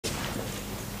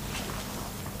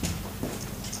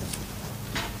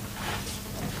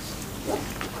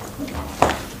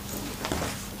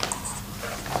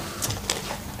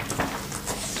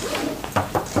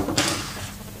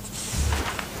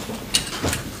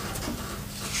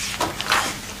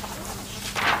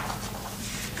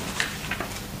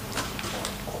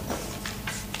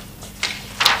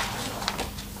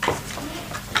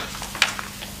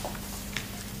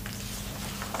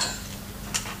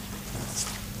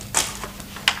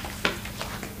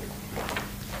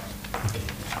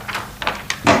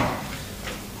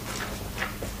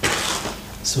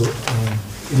So,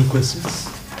 any questions?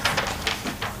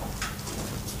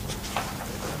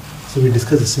 So we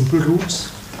discussed the simple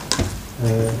roots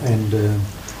and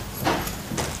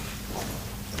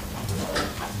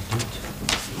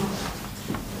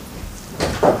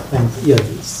yeah,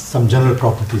 some general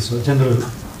properties. So general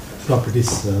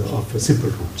properties of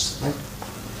simple roots, right?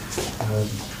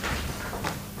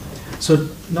 So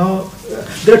now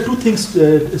there are two things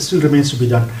still remains to be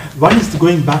done. One is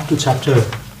going back to chapter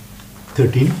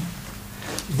 13.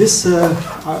 This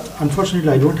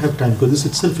unfortunately I don't have time, because this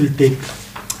itself will take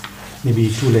maybe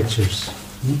 2 lectures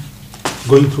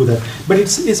going through that. But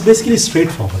it's basically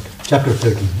straightforward. Chapter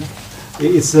 13.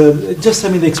 It's just, I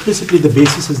mean, explicitly the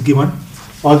basis is given.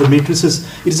 All the matrices.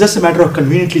 It's just a matter of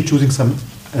conveniently choosing some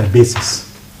basis,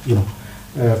 you know,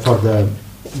 for the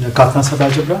Cartan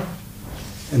subalgebra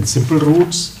and simple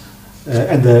roots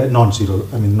and the non-zero.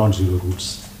 I mean, non-zero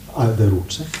roots are the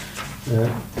roots.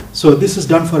 So this is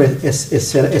done for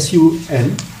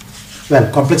SUN.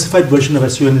 Well, complexified version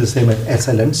of SUN is the same as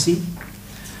SLNC.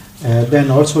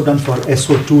 Then also done for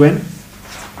SO2N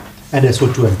and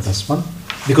SO2N plus 1,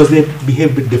 because they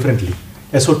behave a bit differently.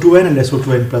 SO2N and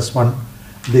SO2N plus 1,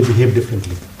 they behave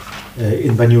differently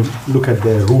when you look at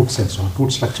their roots and so on.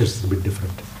 Root structures is a bit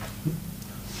different.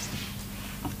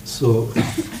 So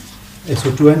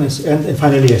SO2N and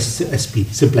finally SP,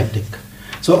 symplectic.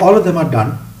 So all of them are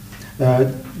done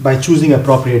by choosing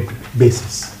appropriate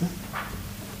basis.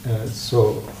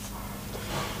 So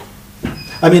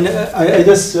I mean, I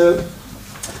just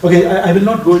okay. I will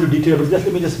not go into detail, but just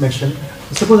let me just mention.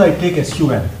 Suppose I take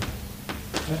SUN.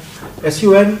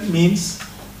 SUN means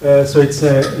so it's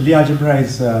Lie algebra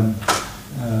is n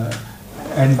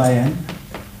by n,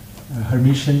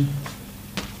 Hermitian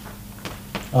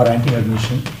or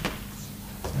anti-Hermitian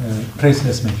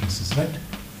traceless matrices, right?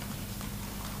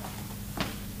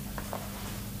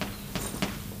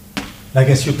 Like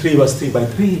SU3 was 3 by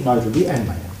 3, now it will be n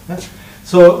by n. Right?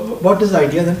 So what is the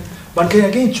idea then? One can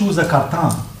again choose a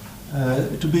Cartan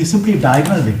to be simply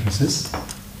diagonal matrices,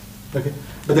 okay?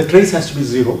 But the trace has to be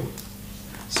 0.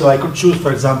 So I could choose,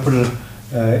 for example,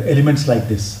 elements like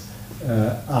this: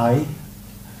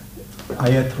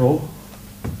 ith row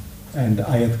and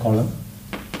ith column,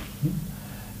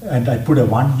 and I put a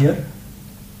 1 here,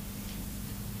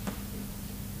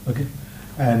 okay,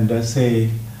 and say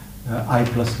I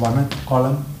plus 1th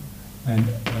column and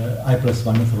I plus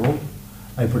 1th row.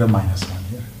 I put a minus 1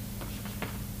 here.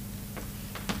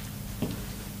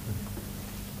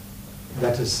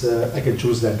 That is, I can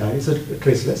choose that die. It's a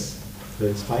traceless, so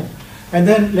it's fine. And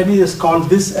then let me just call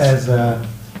this as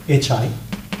HI.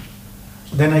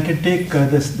 Then I can take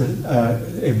this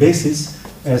a basis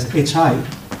as HI,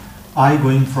 I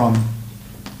going from,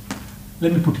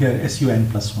 let me put here SUN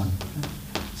plus 1.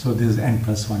 So this is n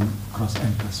plus 1 cross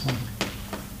n plus 1.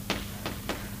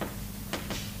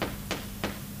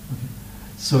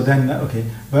 So then, okay,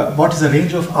 well, what is the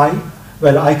range of I?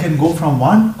 Well, I can go from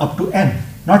 1 up to n,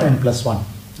 not n plus 1,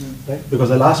 right? Because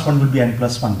the last one will be n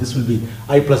plus 1. This will be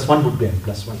I plus 1 would be n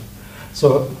plus 1.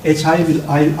 So HI will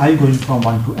I going from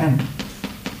 1 to n.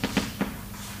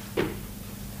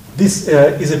 This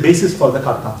is a basis for the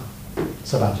Cartan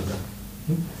subalgebra.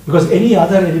 Because any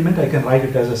other element I can write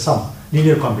it as a sum,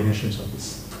 linear combinations of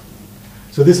this.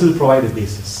 So this will provide a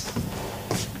basis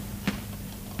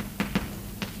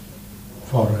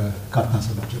for Cartan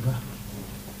subalgebra.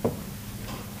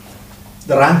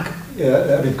 The rank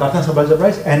with Cartan subalgebra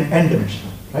is n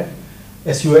dimensional, right?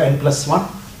 SUN plus 1,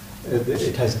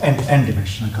 it has n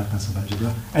dimensional Cartan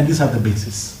subalgebra, and these are the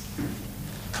bases.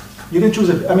 You can choose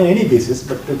I mean any basis,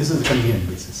 but this is the convenient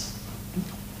basis.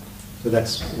 So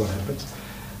that's what happens.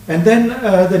 And then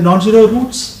the non-zero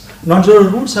roots. Non-zero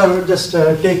roots are just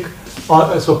take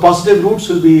so positive roots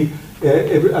will be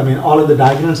I mean all of the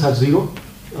diagonals are 0.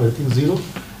 Everything 0,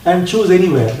 and choose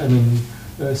anywhere. I mean,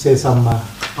 say some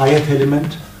ith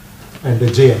element and the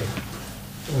jth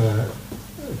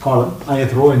column,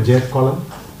 ith row and jth column.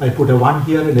 I put a 1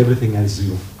 here and everything else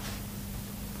 0.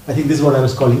 I think this is what I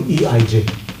was calling EIJ,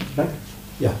 right?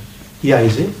 Yeah,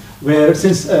 EIJ. Where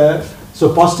since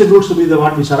so positive roots will be the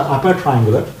one which are upper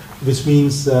triangular, which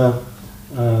means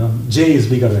j is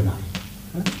bigger than I.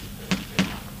 Right?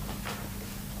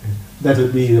 That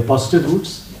will be the positive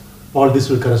roots. All this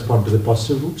will correspond to the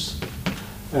positive roots,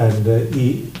 and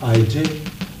EIJ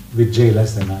with j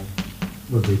less than I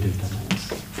would be delta minus.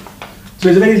 So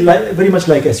it's very much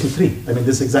like SU3. I mean,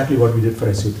 this is exactly what we did for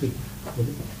SU3.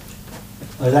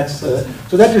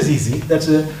 So that is easy. That's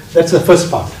the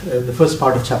first part. The first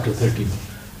part of chapter 13.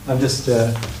 I'm just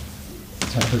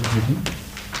chapter 13.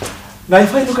 Now,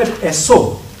 if I look at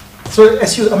SO, so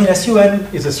SUN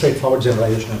is a straightforward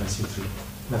generalization of SU3.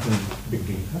 Nothing big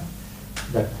deal. Huh?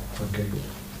 That one can do.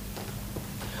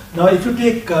 Now, if you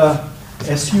take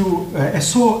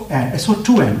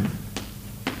SO2n,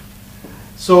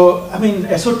 so I mean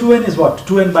SO2n is what?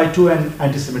 2n by 2n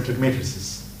antisymmetric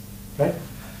matrices, right?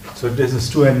 So this is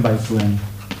 2n by 2n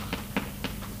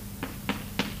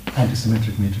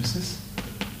antisymmetric matrices.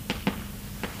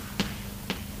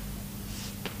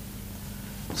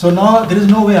 So now there is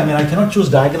no way, I mean, I cannot choose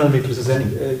diagonal matrices.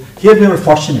 Here we were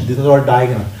fortunate, these are all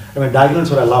diagonal. I mean, diagonals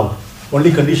were allowed.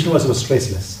 Only condition was it was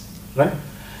traceless, right?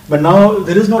 But now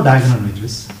there is no diagonal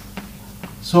matrix.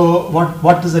 So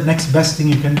what is the next best thing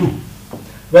you can do?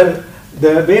 Well,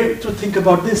 the way to think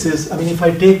about this is, I mean, if I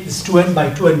take this 2n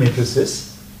by 2n matrices,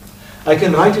 I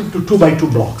can write it to 2 by 2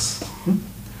 blocks.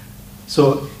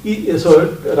 So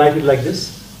write it like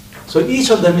this. So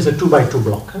each of them is a 2 by 2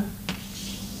 block.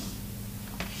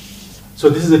 So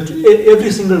this is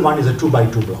every single one is a 2 by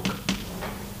 2 block.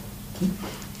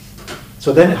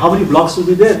 So then how many blocks will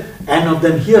be there? N of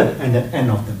them here and then n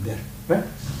of them there, right?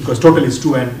 Because total is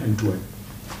 2n and 2n.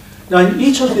 Now in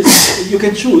each of these, you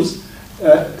can choose,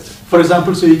 for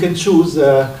example, so you can choose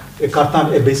a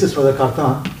basis for the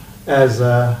Cartan as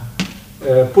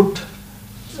put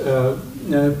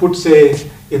say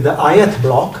in the ith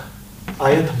block,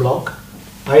 ith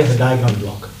diagonal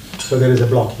block. So there is a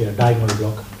block here, diagonal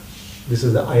block. This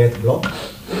is the ith block.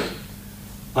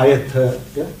 Ith,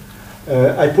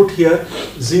 I put here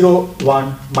 0,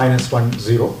 1, minus 1,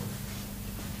 0,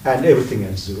 and everything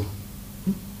else 0.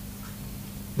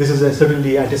 This is a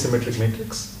certainly antisymmetric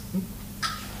matrix.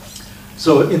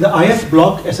 So in the ith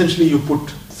block, essentially you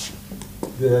put,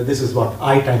 this is what,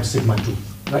 I times sigma 2,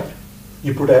 right?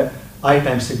 You put a I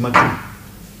times sigma 2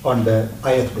 on the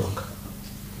ith block,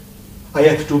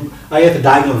 ith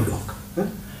diagonal block,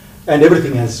 and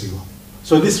everything else 0.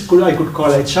 So this I could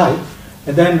call HI,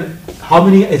 and then how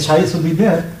many HIs will be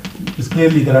there? Is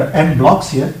clearly there are n blocks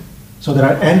here, so there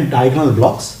are n diagonal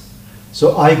blocks.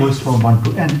 So I goes from 1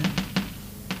 to n.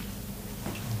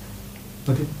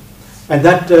 Okay, and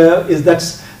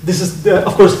this is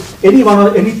of course any one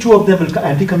or any two of them will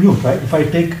anti-commute, right? If I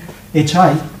take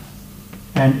HI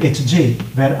and HJ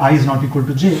where I is not equal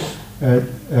to j,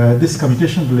 this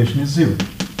commutation relation is 0.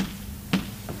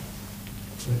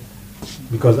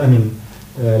 Because I mean,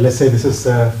 let's say this is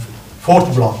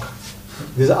fourth block.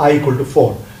 This is I equal to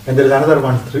 4, and there is another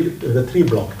one, the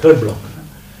third block.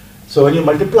 So when you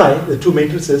multiply the two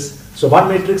matrices, so one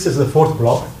matrix is the fourth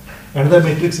block, another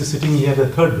matrix is sitting here, the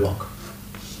third block.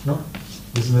 No,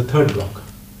 this is the third block.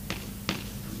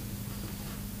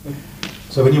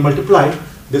 So when you multiply,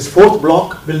 this fourth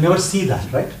block will never see that,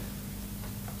 right?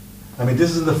 I mean,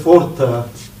 this is the fourth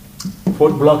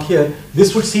block here.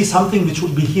 This would see something which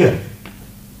would be here,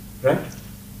 right?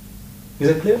 Is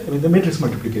that clear? I mean, the matrix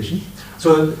multiplication.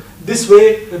 So this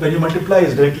way, when you multiply,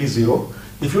 is directly 0.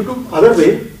 If you do other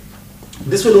way,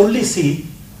 this will only see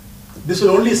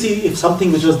if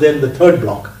something which was there in the third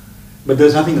block, but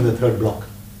there's nothing in the third block.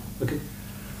 Okay,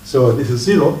 so this is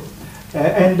 0,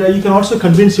 and you can also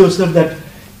convince yourself that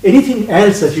anything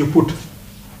else that you put,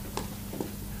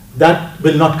 that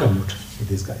will not commute with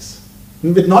these guys.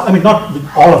 Not with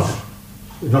all of them.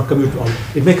 It will not commute to all.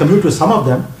 It may commute to some of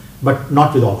them, but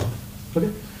not with all of them. Okay,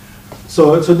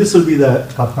 so this will be the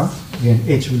Cartan. Again,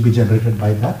 H will be generated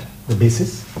by that, the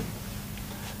basis.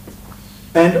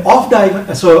 And off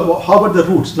diagonal. So how about the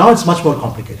roots? Now it's much more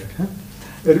complicated, huh?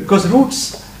 Because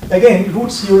roots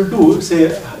you will do, say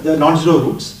the non-zero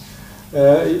roots.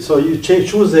 So you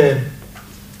choose a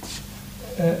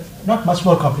not much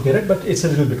more complicated, but it's a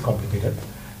little bit complicated.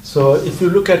 So if you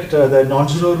look at the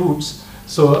non-zero roots,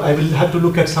 so I will have to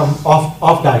look at some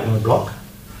off diagonal block.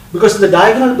 Because the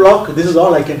diagonal block, this is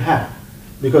all I can have,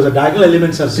 because the diagonal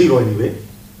elements are 0 anyway,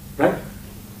 right?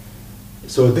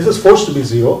 So this is forced to be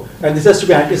 0, and this has to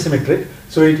be antisymmetric,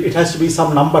 so it has to be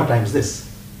some number times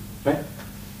this, right?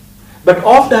 But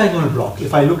off diagonal block,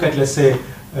 if I look at, let's say,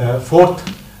 fourth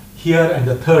here and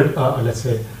the third, let's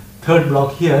say, third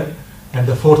block here and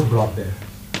the fourth block there.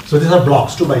 So these are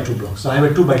blocks, 2 by 2 blocks. So I have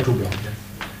a 2 by 2 block there.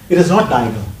 It is not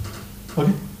diagonal,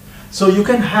 okay? So you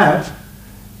can have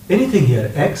anything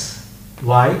here, x,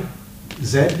 y,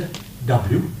 z,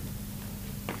 w,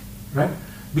 right?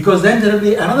 Because then there will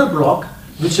be another block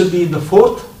which will be in the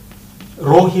fourth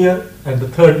row here and the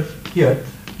third here.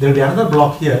 There will be another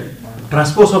block here.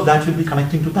 Transpose of that will be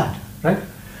connecting to that, right?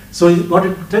 So what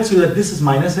it tells you that this is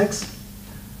minus x,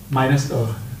 minus,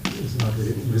 oh, it's not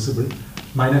very visible,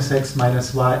 minus x,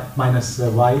 minus y, minus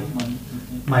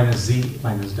z,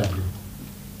 minus w.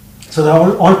 So there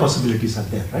are all possibilities are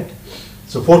there, right?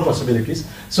 So 4 possibilities.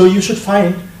 So you should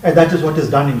find, and that is what is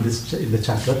done in the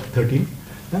chapter 13.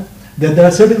 then there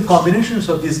are certain combinations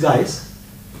of these guys.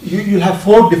 You'll have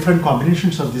 4 different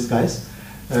combinations of these guys,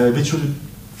 which will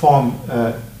form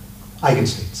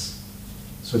eigenstates.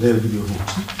 So they will give you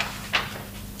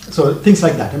roots. So things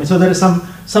like that. I mean, so there is some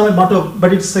amount of,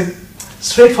 but it's a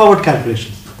straightforward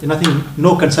calculation. Nothing,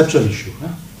 no conceptual issue.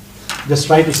 Just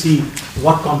try to see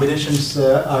what combinations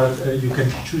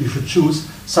you should choose,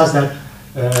 such that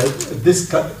this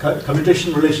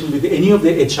commutation relation with any of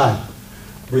the HI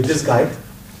with this guy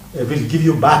will give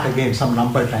you back again some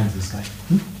number times this guy.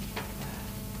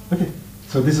 Okay,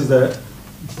 so this is the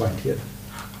point here.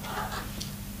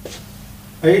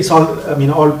 It's all, I mean,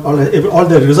 all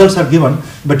the results are given,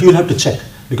 but you'll have to check,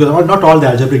 because not all the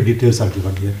algebraic details are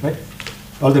given here, right?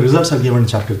 All the results are given in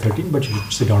chapter 13, but you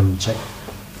should sit down and check.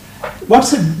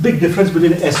 What's the big difference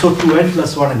between SO2n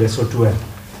plus 1 and SO2n?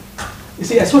 You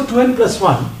see, SO2n plus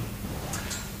 1,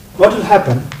 what will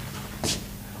happen?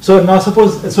 So now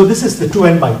suppose, so this is the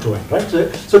 2n by 2n, right?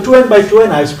 So 2n by 2n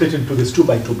I have split into these 2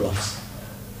 by 2 blocks.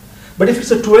 But if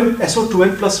it's a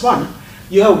SO2n plus 1,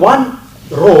 you have one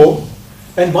row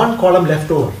and one column left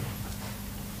over,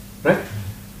 right?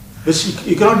 Which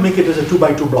you cannot make it as a 2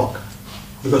 by 2 block,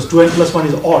 because 2n plus 1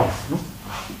 is odd. No?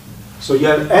 So you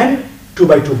have n 2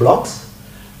 by 2 blocks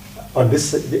on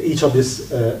this, each of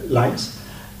these lines,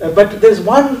 but there's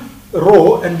one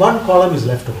row and one column is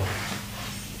left over.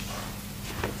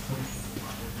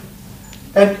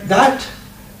 And that,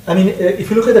 I mean, if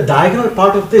you look at the diagonal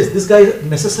part of this guy is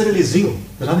necessarily 0.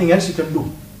 There's nothing else you can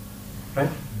do, right?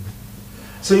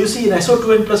 So you see in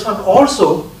SO2n plus 1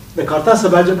 also, the Cartan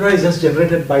subalgebra is just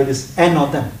generated by this n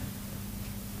of them.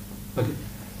 Okay.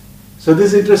 So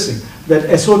this is interesting, that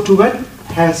SO2n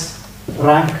has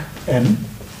rank n.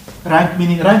 Rank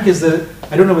meaning, rank is the,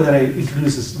 I don't know whether I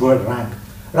introduced this word rank.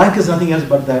 Rank is nothing else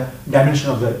but the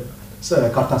dimension of the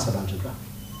Cartan subalgebra.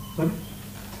 Okay.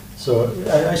 So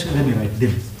let me write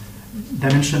dim.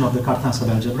 Dimension of the Cartan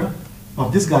subalgebra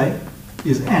of this guy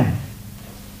is n.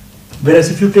 Whereas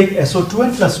if you take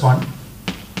SO2n plus 1,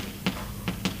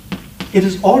 it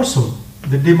is also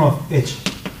the dim of h,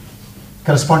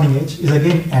 corresponding h is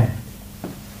again n.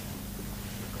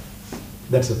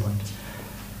 That's the point.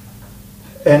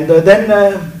 And then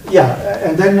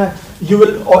you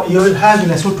will have in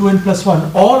SO2n plus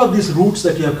 1 all of these roots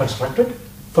that you have constructed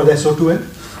for the SO2n,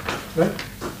 right?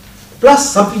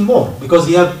 Plus something more, because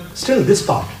you have still this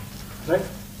part, right?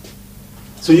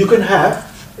 So you can have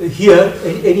here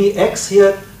any x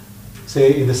here,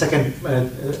 say in the second, I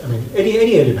mean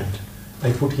any element.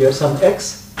 I put here some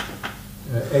x,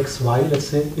 x, y, let's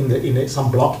say in some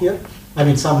block here. I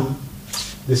mean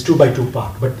this 2 by 2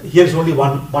 part, but here's only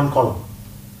one column,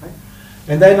 right?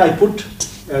 And then I put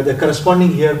the corresponding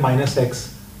here minus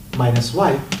x minus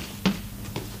y.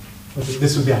 Okay,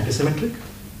 this will be antisymmetric.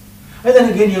 And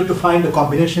then again you have to find the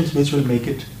combinations which will make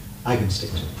it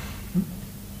eigenstate.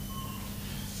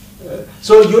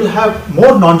 So you'll have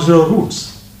more non-zero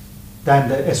roots than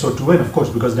the SO2n, of course,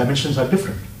 because dimensions are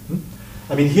different.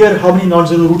 I mean, here how many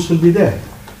non-zero roots will be there?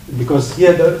 Because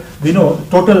here we know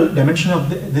total dimension of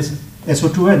this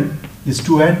SO2n is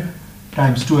 2n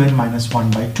times 2n minus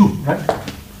 1 by 2, right?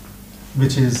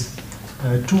 Which is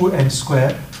 2n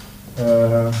square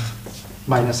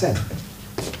minus n.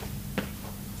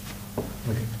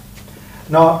 Okay.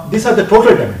 Now these are the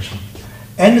total dimension.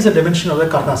 N is a dimension of the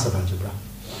Cartan subalgebra.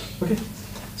 Okay.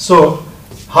 So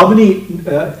how many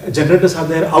generators are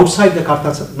there outside the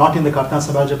Cartan, not in the Cartan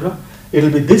subalgebra? It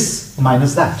will be this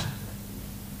minus that,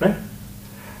 right?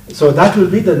 So that will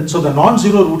be the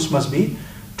non-zero roots must be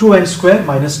 2n square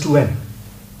minus 2n,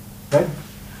 right?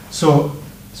 So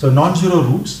non-zero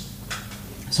roots.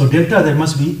 So delta there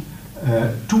must be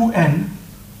 2n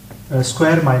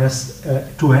square minus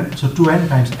 2n. So 2n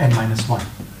times n minus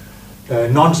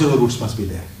 1. Non-zero roots must be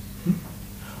there,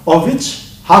 of which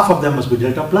half of them must be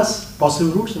delta plus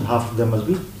positive roots and half of them must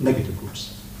be negative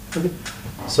roots. Okay.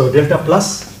 So delta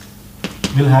plus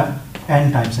will have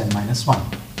n times n minus 1.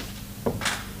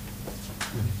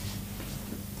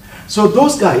 So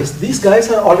these guys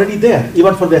are already there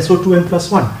even for the SO2n plus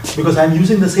 1, because I am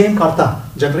using the same Cartan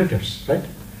generators, right?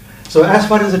 So as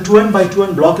far as the 2n by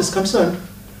 2n block is concerned,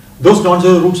 those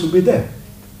non-zero roots will be there.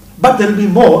 But there will be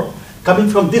more coming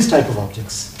from this type of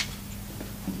objects.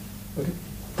 Okay.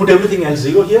 Put everything else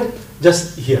 0 here,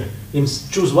 just here.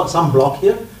 Choose some block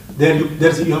here. You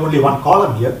have only one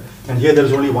column here, and here there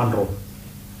is only one row.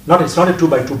 It's not a 2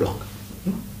 by 2 block.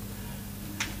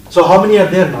 So how many are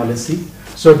there now? Let's see.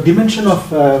 So dimension of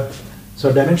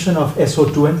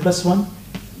SO2n plus 1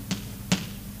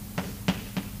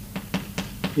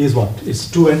 is what? It's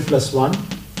 2n plus 1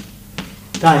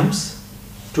 times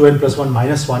 2n plus 1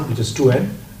 minus 1, which is 2n,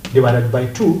 divided by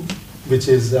 2 which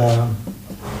is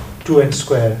 2n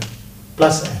square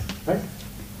plus n, right?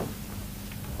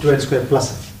 2n square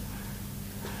plus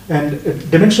n.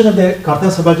 And dimension of the Cartan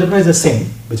subalgebra is the same,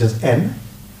 which is n.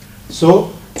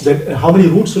 So how many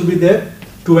roots will be there?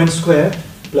 2n square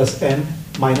plus n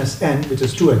minus n, which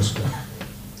is 2n square.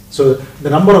 So the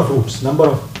number of roots, number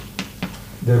of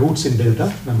the roots in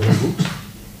delta, number of roots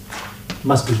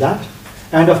must be that.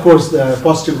 And of course the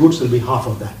positive roots will be half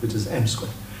of that, which is n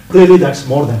square. Clearly that's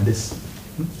more than this.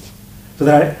 So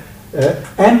there are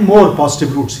n more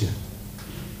positive roots here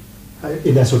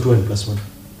in SO2n plus 1.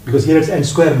 Because here it's n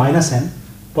square minus n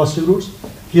positive roots.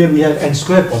 Here we have n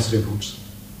square positive roots.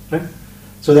 Right?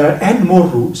 So there are n more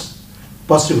roots,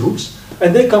 positive roots,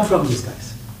 and they come from these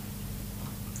guys.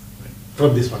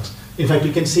 From these ones. In fact,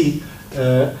 you can see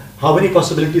how many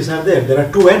possibilities are there. There are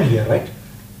 2n here, right?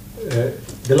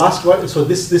 The last one, so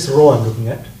this row I'm looking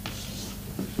at,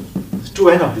 it's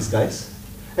 2n of these guys.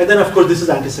 And then of course this is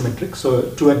antisymmetric, so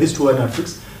these 2n are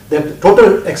fixed. The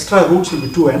total extra roots will be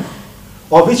 2n,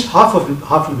 of which half will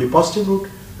be positive root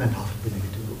and half will be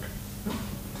negative root.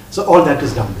 So all that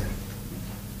is down there.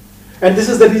 And this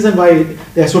is the reason why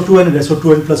the SO2n and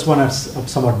SO2n plus 1 are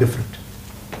somewhat different.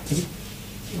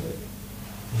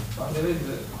 Maybe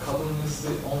the column is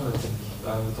the only thing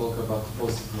when we talk about the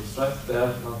positive roots, right? They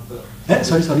are not the...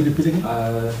 Sorry, repeat again?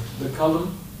 The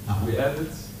column we added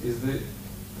is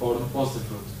for the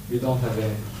positive root. We don't have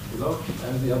any below,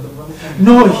 and the other one is...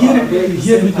 No,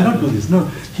 here we cannot do this. No,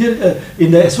 here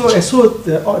in the SO,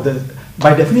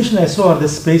 by definition SO are the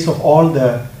space of all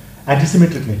the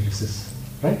antisymmetric matrices,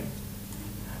 right?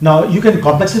 Now you can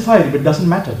complexify it, but it doesn't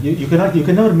matter. You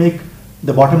can never make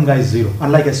the bottom guy 0,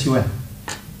 unlike SUN.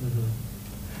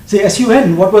 See,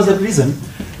 SUN, what was the reason?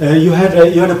 You had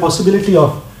a possibility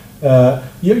of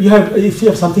if you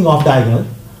have something off diagonal,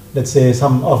 let's say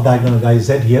some off diagonal guy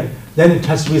Z here, then it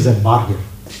has to be Z bar here,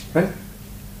 right?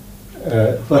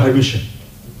 For Hermitian.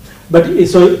 But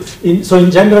so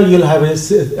in general, you'll have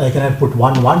I can put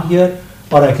 1 1 here,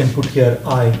 or I can put here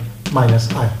I minus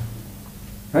I.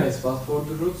 Right? Yes, but for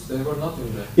the roots, they were not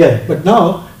in there. Yeah, but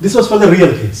now this was for the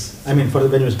real case. I mean, for the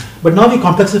values. But now we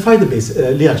complexify the base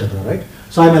Lie algebra, right?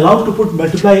 So I'm allowed to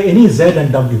multiply any Z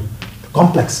and W,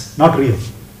 complex, not real,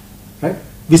 right?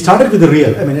 We started with the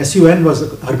real. I mean, SUN was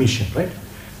Hermitian, right?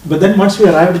 But then once we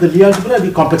arrived at the Lie algebra, we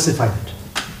complexified it.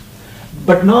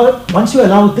 But now, once you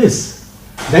allow this,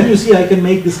 then you see I can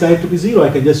make this guy to be 0. I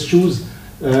can just choose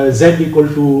Z equal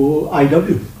to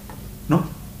IW, no?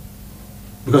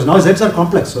 Because now Z's are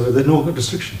complex, so there are no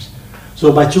restrictions.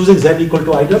 So by choosing Z equal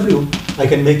to IW, I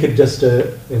can make it just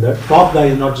in the top guy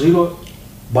is not 0,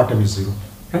 bottom is 0,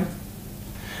 right?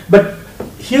 But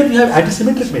here we have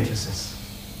antisymmetric matrices.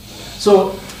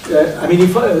 So, I mean,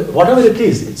 if whatever it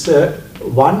is, it's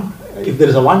 1. If there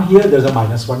is a 1 here, there is a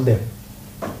minus 1 there.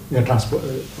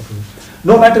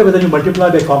 No matter whether you multiply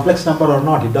by a complex number or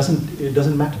not, it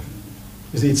doesn't matter.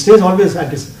 You see, it stays always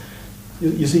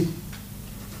you see,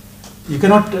 you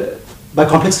cannot by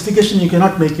complexification you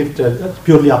cannot make it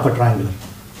purely upper triangular.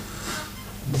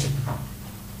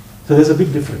 So there's a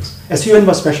big difference. SUN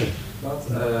was special. But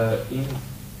in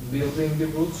building the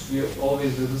roots, we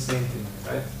always do the same thing,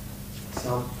 right?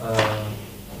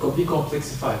 We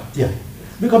complexify. Yeah.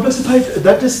 We complexified,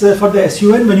 that is for the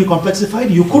SUN, when you complexified,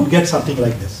 you could get something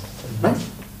like this, right?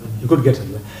 You could get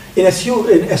something like that.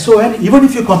 In SON, even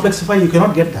if you complexify, you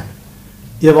cannot get that.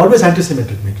 You have always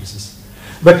antisymmetric matrices.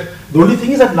 But the only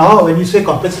thing is that now, when you say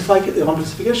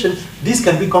complexification, these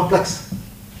can be complex.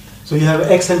 So you have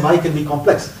X and Y can be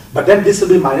complex. But then this will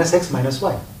be minus X minus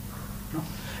Y.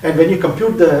 And when you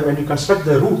when you construct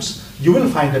the roots, you will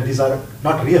find that these are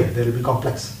not real, they will be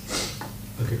complex.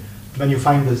 Okay. When you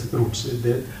find the roots,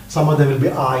 some of them will be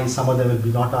I's, some of them will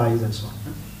be not I's, and so on.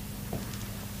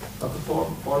 But the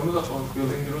formula for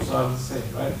building the roots are the same,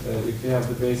 right? If you have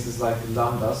the bases like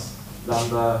lambdas,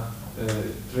 lambda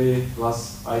 3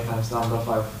 plus I times lambda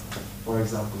 5, for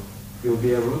example, will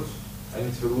be a root, and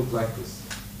it will look like this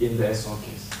in the SO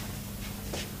case.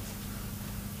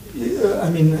 I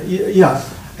mean, yeah,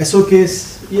 SO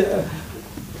case, yeah.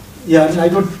 Yeah,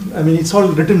 I mean, it's all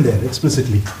written there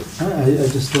explicitly. I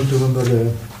just don't remember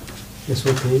the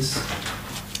SO case.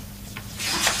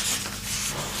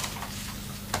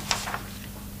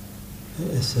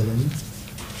 SLN,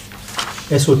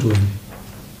 SO2N.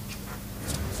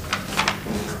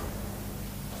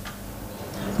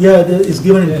 Yeah, it's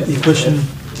given in equation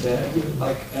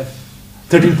like F.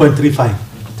 13.35.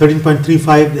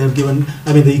 13.35 they have given,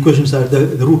 I mean the equations are,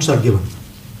 the roots are given.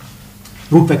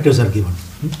 Root vectors are given.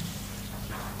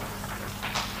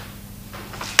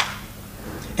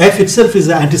 F itself is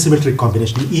an antisymmetric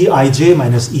combination, Eij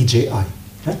minus Eji.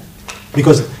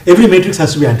 because every matrix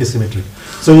has to be antisymmetric.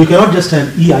 So you cannot just have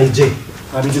Eij,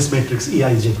 I mean this matrix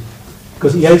Eij,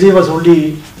 because Eij was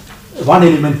only one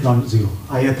element non-zero,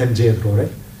 ith and jth row,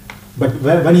 right? But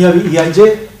when you have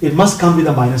Eij, it must come with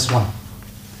a minus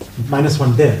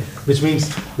one there, which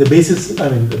means the basis, I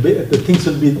mean, the things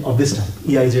will be of this type,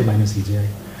 Eij minus Ej.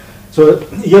 So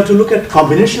you have to look at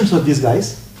combinations of these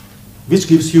guys, which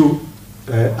gives you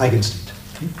eigenstate.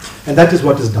 And that is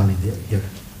what is done in here.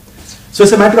 So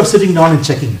it's a matter of sitting down and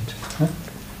checking it.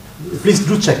 Please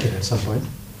do check it at some point,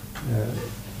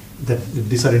 that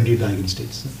these are indeed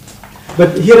eigenstates.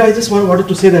 But here I just wanted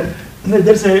to say that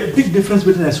there's a big difference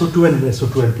between SO2n and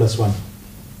SO2n plus 1.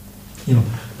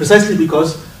 Precisely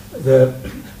because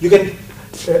you get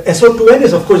SO2n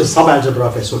is of course a subalgebra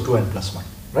of SO2n plus 1,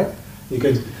 right? You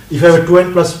can, if you have a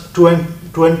 2n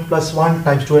plus 1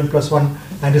 times 2n plus 1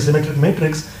 antisymmetric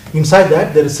matrix, inside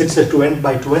that there sits a 2n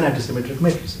by 2n antisymmetric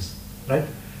matrices, right?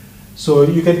 So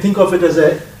you can think of it as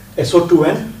a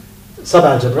SO2n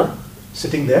subalgebra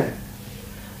sitting there.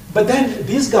 But then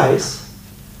these guys,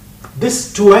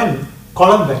 this 2n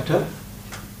column vector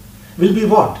will be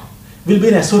what? Will be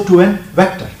an SO2n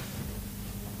vector,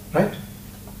 right?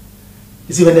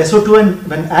 You see, when SO2n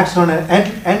when acts on an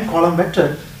n column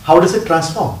vector, how does it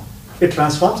transform? It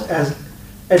transforms as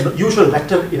a usual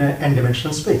vector in an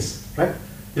n-dimensional space, right?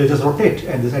 It will just rotate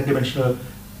and this n-dimensional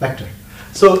vector.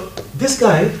 So this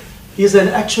guy is an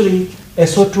actually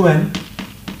SO2n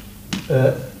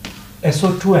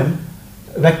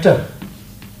vector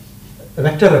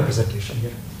representation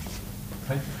here,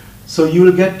 right? So you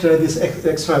will get this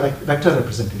extra vector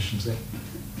representations there.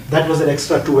 That was an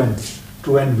extra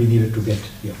 2n we needed to get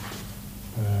here.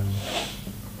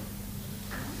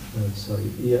 Sorry,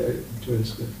 yeah, 2n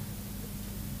squared.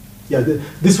 Yeah,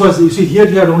 this was, you see, here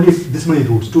you had only this many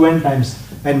roots, 2n times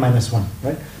n minus 1,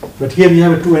 right? But here we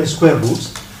have a 2n square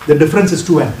roots. The difference is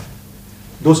 2n.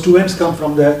 Those 2n's come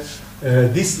from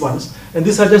these ones, and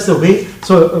these are just the weight.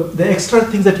 So the extra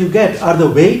things that you get are the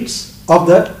weights of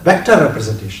the vector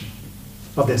representation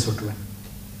of the SO2n.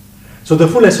 So the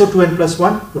full SO2n plus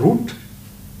 1 roots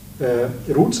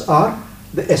are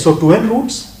the SO2n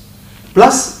roots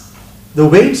plus the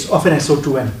weights of an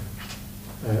SO2n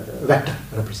vector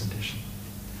representation.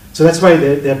 So that's why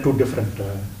they are two different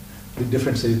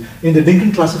differences. In the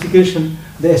Dinkin classification,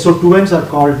 the SO2n's are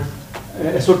called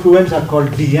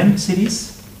DN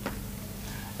series,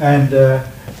 and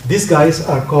these guys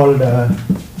are called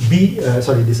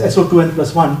this SO2n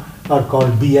plus 1 are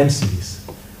called BN series.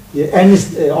 Yeah, n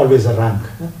is always a rank.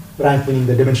 Rank meaning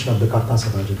the dimension of the Cartan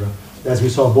subalgebra. As we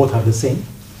saw, both are the same,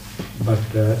 but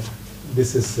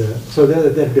this is so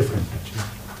they're different actually.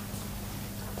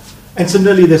 And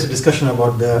similarly, there's a discussion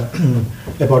about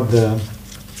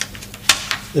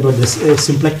this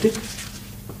symplectic.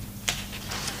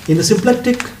 In the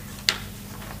symplectic,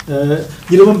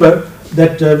 you remember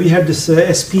that we had this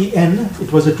SPN.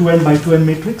 It was a 2n by 2n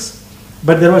matrix,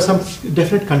 but there were some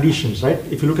definite conditions, right?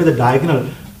 If you look at the diagonal,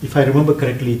 if I remember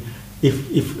correctly, if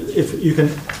you can,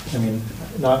 I mean,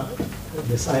 now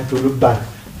this I have to look back,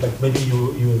 but maybe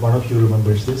one of you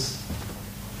remembers this.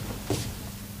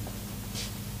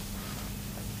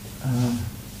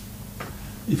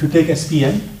 If you take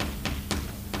SPN,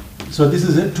 so this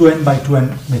is a 2n by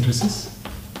 2n matrices,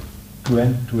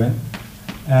 2n,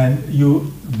 and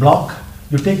you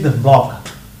take the block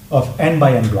of n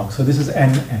by n block. So this is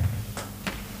n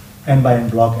by n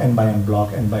block, n by n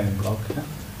block, n by n block,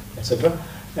 etc.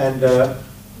 And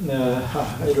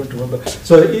I don't remember.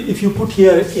 So if you put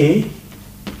here A,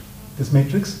 this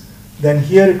matrix, then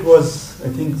here it was, I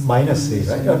think, minus A,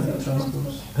 right?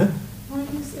 Huh?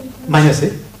 Minus A.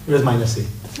 It was minus A.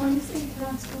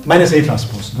 Minus A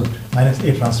transpose. Good. Minus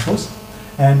A transpose.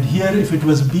 And here, if it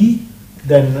was B,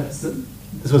 then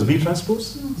this was B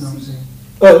transpose?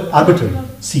 No, arbitrary.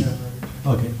 C.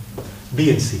 Okay.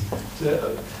 B and C.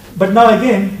 So, but now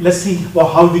again, let's see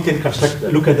how we can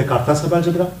look at the Cartan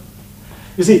subalgebra.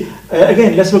 You see,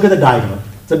 again, let's look at the diagonal.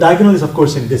 The diagonal is, of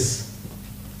course, in this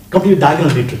complete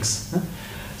diagonal matrix.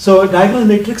 So diagonal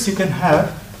matrix you can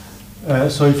have,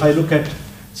 so if I look at,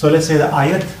 so let's say the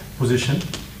ith position,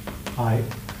 I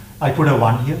put a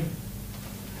 1 here.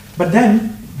 But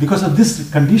then, because of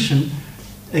this condition,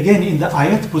 again in the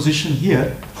ith position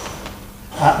here,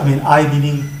 I mean I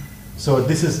meaning, so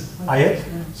this is ith,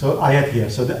 so ith here,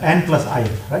 so the n plus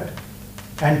ith, right?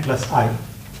 N plus I,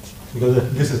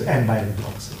 because this is n by n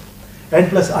blocks. N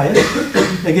plus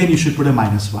ith, again you should put a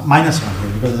minus 1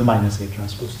 here, because it's a minus A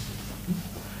transpose.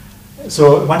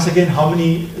 So once again, how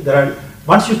many there are,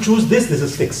 once you choose this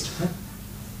is fixed. Right?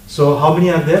 So how many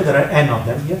are there? There are n of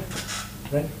them here,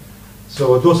 right?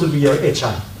 So those will be your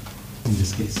HI in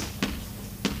this case.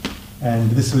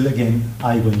 and this will again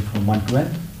I going from 1 to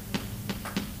n.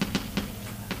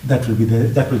 That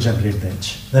will generate the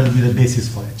edge. That will be the basis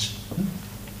for edge.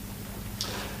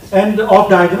 And off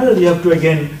diagonal, you have to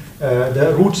again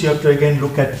the roots. You have to again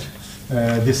look at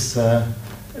this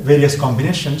various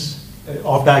combinations,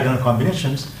 off diagonal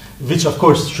combinations, which of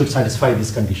course should satisfy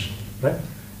this condition, right?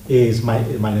 A is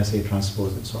minus A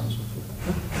transpose and so on and so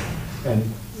forth. And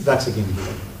that's again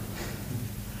given.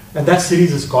 And that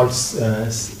series is called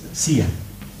Cn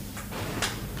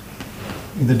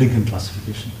in the Dickinson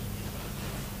classification.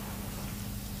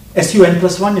 SUN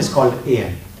plus 1 is called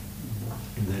AN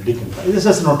in the Dickinson. It's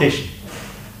just a notation.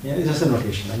 Yeah, it's just a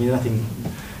notation. I mean, nothing.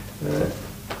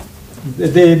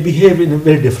 They behave in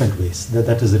very different ways.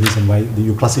 That is the reason why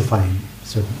you classify in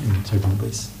certain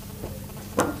ways.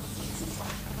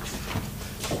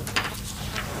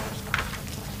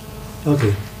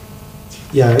 Okay.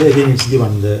 Yeah, again it's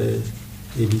given the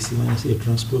ABC minus A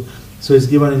transpose. So it's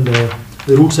given in the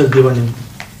roots are given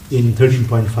in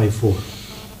 13.54.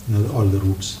 All the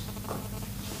roots.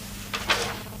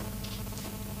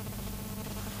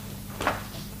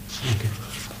 Okay.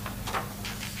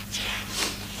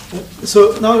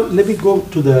 So now let me go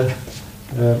to the.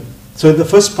 So in the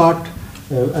first part,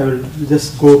 I will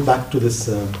just go back to this.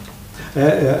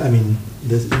 I mean,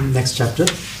 this next chapter,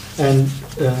 and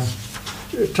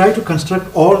try to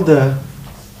construct all the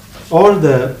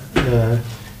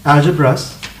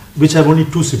algebras which have only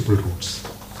two simple roots.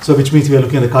 So which means we are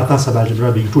looking at the Cartan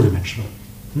subalgebra being two-dimensional.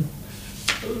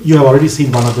 You have already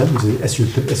seen one of them, which is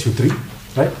SU3,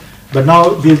 right? But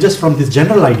now we'll just from this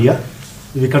general idea,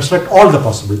 we construct all the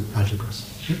possible algebras.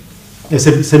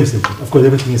 Semi-simple. Of course,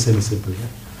 everything is semi-simple,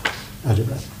 right?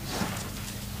 Algebra.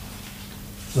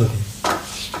 Okay.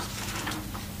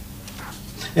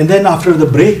 And then after the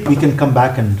break, we can come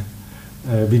back and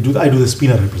I do the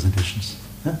spinor representations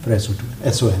for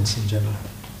SO2, SONs in general.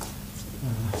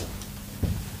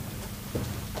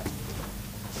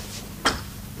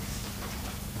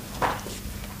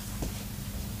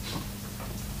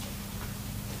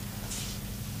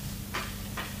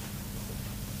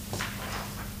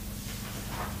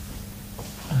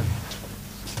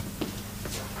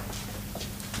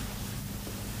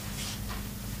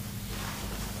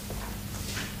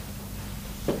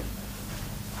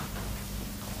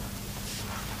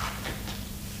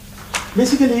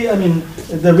 Basically, I mean,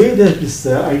 the way that this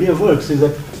idea works is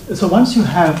that, so once you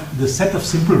have the set of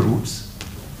simple roots,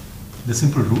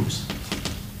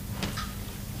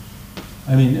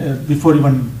 I mean, before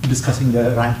even discussing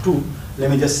the rank 2,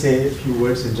 let me just say a few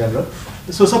words in general.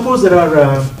 So suppose there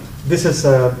are, this is,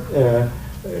 the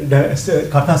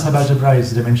Cartan subalgebra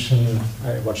is dimension,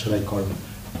 what shall I call it?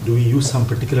 Do we use some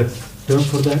particular term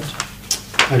for that?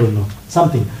 I don't know,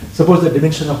 something. Suppose the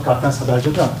dimension of Cartan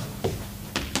subalgebra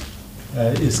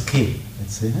is k,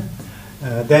 let's say.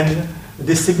 Then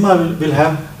this sigma will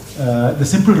have, the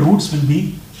simple roots will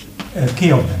be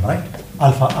k of them, right?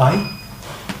 Alpha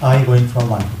I going from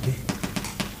 1 to k.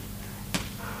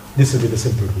 This will be the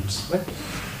simple roots, right?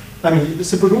 I mean, the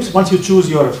simple roots, once you choose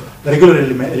your regular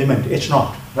element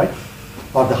H0, right?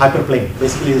 Or the hyperplane,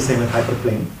 basically the same as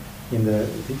hyperplane in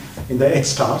the H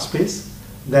star space,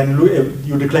 then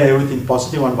you declare everything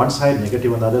positive on one side,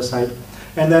 negative on the other side.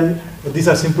 And then these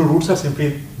are simple roots are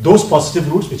simply those positive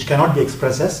roots which cannot be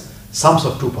expressed as sums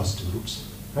of two positive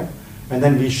roots, right? And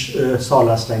then we saw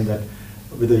last time that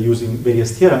with using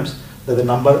various theorems that the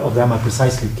number of them are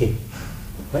precisely k,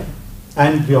 right?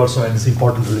 And we also had this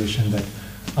important relation that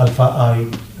alpha I,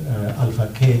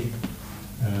 alpha k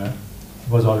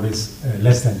was always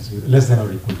less than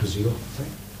or equal to 0,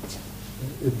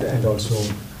 right? And also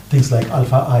things like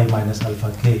alpha I minus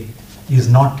alpha k is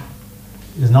not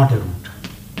a root.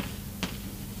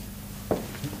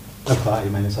 Alpha I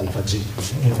minus alpha j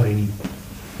for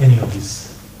any of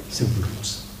these simple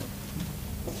roots.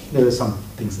 There are some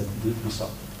things that we saw.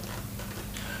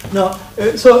 Now,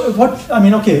 so what, I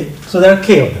mean, okay, so there are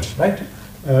k of them, right?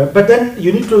 But then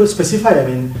you need to specify, I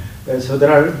mean, so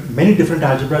there are many different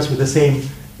algebras with the same,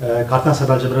 Cartan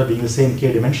subalgebra being the same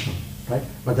k dimensional, right?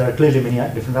 But there are clearly many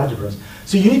different algebras.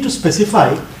 So you need to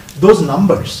specify those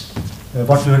numbers,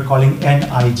 what we were calling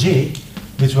Nij,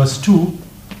 which was 2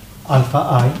 alpha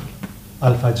I,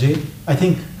 alpha j. I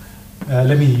think,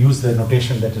 let me use the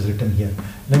notation that is written here.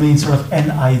 Let me, instead of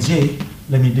Nij,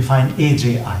 let me define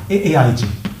Aij,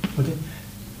 okay,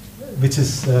 which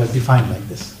is defined like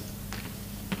this.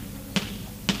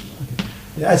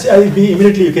 Okay. As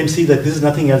immediately you can see that this is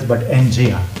nothing else but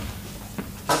Nji.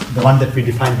 The one that we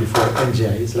defined before,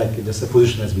 Nji, is like just the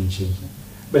position has been changed.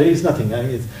 But it's nothing. I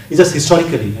mean, it's just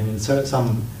historically. I mean,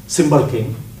 some symbol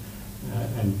came,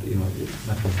 and you know,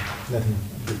 nothing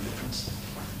big difference.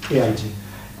 Aij.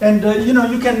 And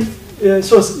you can,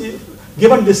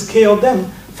 given this k of them,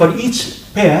 for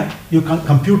each pair, you can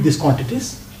compute these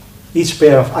quantities. Each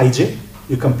pair of ij,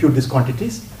 you compute these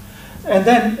quantities. And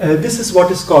then this is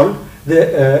what is called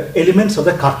the elements of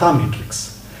the Karta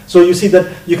matrix. So you see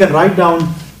that you can write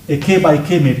down a k by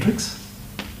k matrix,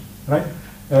 right?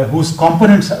 Whose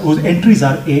components, whose entries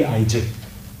are aij.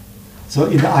 So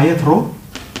in the ith row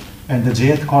and the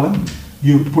jth column,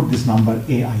 you put this number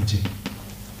aij.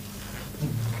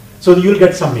 So you will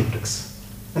get some matrix.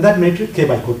 And that matrix, k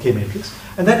by k matrix,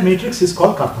 and that matrix is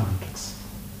called Karta matrix.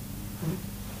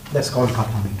 That's called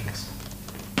Karta matrix.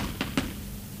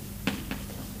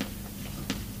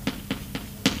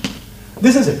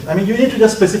 This is it. I mean, you need to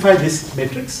just specify this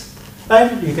matrix,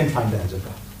 and you can find the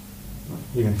algebra.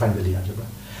 You can find the D algebra.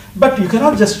 But you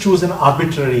cannot just choose an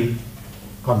arbitrary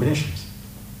combinations.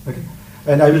 Okay?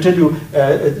 And I will tell you,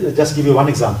 just give you one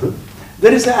example.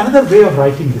 There is another way of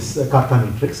writing this Karta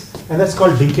matrix, and that's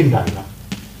called Lincoln diagram.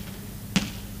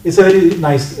 It's a very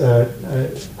nice,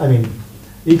 I mean,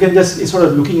 you can just sort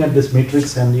of looking at this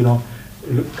matrix and,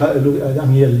 I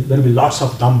mean, there will be lots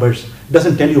of numbers. It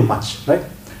doesn't tell you much, right?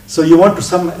 So you want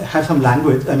to have some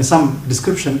language, I mean, some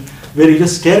description where you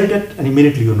just stare at it and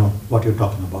immediately you know what you're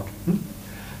talking about.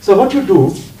 So what you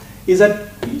do is that,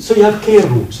 so you have k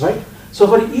roots, right? So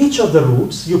for each of the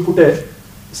roots, you put a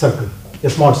circle, a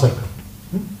small circle.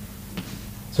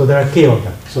 So there are k of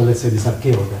them. So let's say these are k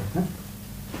of them.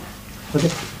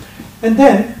 Okay. And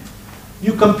then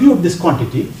you compute this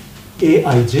quantity,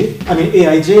 aij. I mean,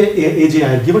 aj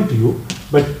are given to you.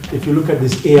 But if you look at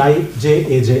this aij,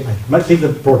 aj, might take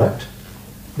the product,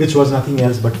 which was nothing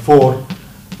else but 4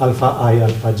 alpha I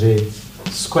alpha j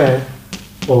square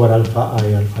over alpha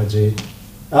I alpha j,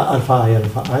 alpha I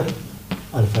alpha I,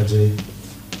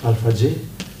 alpha j.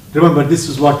 Remember, this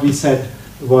is what we said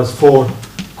was 4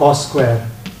 cos square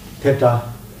theta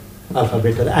alpha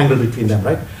beta, the angle between them,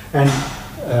 right? And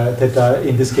theta,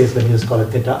 in this case, when you just call it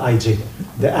theta ij,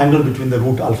 the angle between the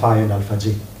root alpha I and alpha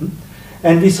j.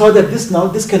 And we saw that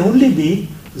this can only be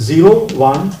 0,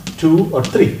 1, 2, or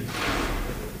 3.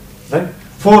 Right?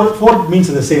 4 means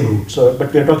in the same root, so,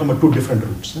 but we are talking about two different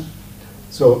roots.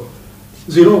 So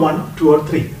 0, 1, 2, or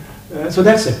 3. So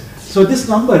that's it. So this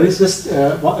number is just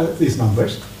these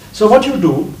numbers. So what you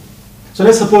do, so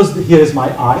let's suppose here is my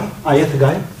ith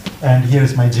guy, and here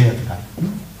is my jth guy.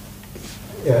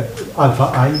 Alpha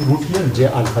I root here, and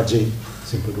alpha j,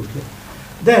 simple root here.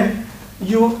 Then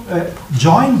you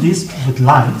join these with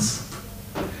lines,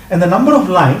 and the number of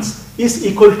lines is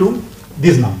equal to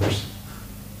these numbers.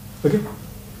 Okay?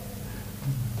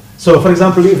 So for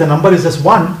example, if the number is just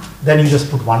 1, then you just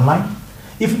put one line.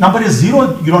 If number is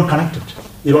 0, you don't connect it.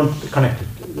 You don't connect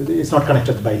it. It's not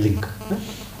connected by link.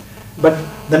 But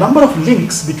the number of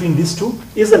links between these two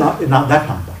is that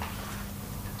number.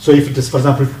 So if it is, for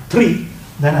example, 3,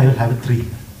 then I will have 3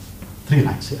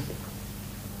 lines here.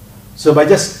 So by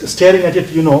just staring at it,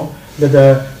 you know that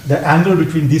the angle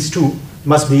between these two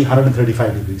must be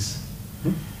 135 degrees.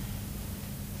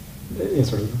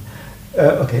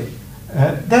 Okay.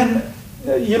 Then,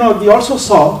 we also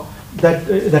saw that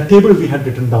the table we had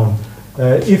written down,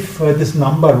 if this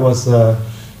number was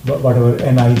whatever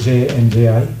nij,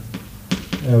 nji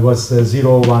was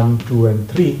 0, 1, 2, and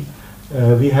 3,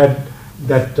 we had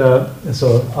that,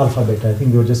 so alpha beta, I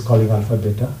think we were just calling alpha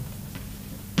beta.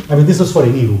 I mean, this was for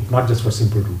any root, not just for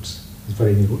simple roots. It's for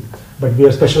any root. But we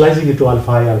are specializing it to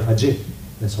alpha I, alpha j.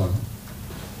 That's all.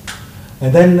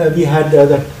 And then we had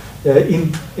that,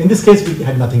 in this case, we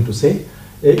had nothing to say.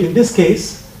 In this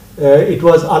case, it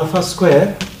was alpha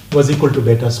square was equal to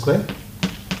beta square.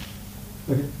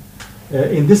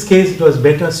 Okay. In this case, it was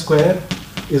beta square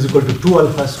is equal to 2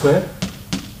 alpha square.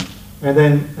 And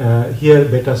then here,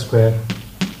 beta square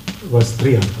was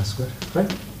 3 alpha square,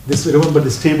 right? This, remember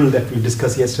this table that we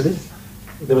discussed yesterday?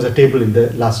 There was a table in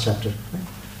the last chapter. Right?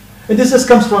 And this just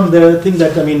comes from the thing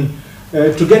that, I mean,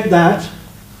 to get that,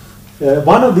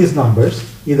 one of these numbers,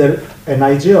 either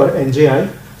nij or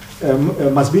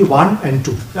nji, must be 1 and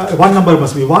 2. One number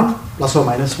must be 1, plus or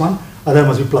minus 1, other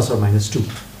must be plus or minus 2,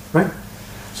 right?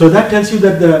 So that tells you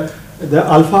that the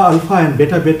alpha, alpha and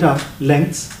beta, beta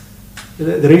lengths,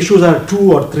 the ratios are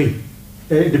 2 or 3,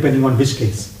 depending on which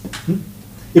case.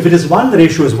 If it is 1, the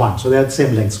ratio is 1, so they are the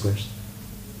same length squares,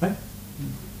 right?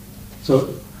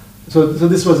 So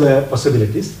this was the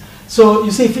possibilities. So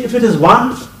you see, if it is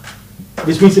 1,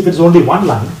 which means if it is only one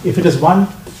line, if it is 1,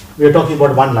 we are talking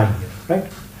about one line here, right?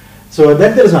 So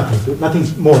then there is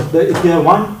nothing more. If you have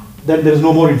 1, then there is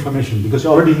no more information because you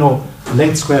already know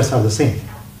length squares are the same,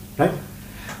 right?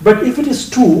 But if it is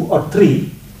 2 or 3,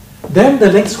 then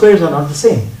the length squares are not the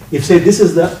same. If say this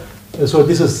is the So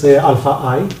this is say alpha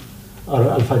I or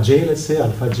alpha j, let's say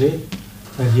alpha j,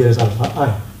 and here is alpha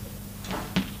I.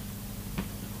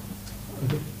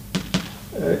 Okay.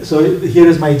 So here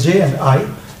is my j and I.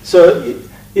 So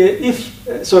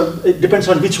so it depends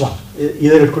on which one.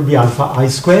 Either it could be alpha I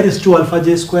square is 2 alpha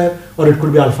j square, or it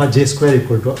could be alpha j square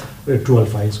equal to 2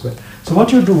 alpha I square. So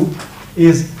what you do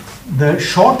is the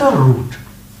shorter root.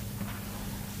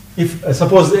 If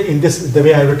suppose in this the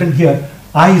way I written here,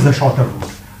 I is the shorter root.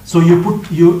 So you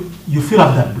fill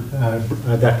up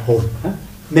that hole,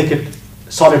 make it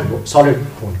solid hole.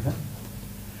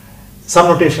 Some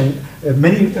notation,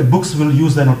 many books will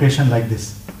use the notation like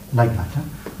this, like that.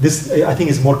 This I think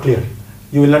is more clear.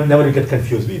 You will never get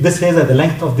confused. This says that the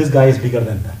length of this guy is bigger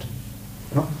than that.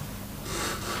 No?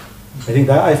 I think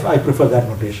that I prefer that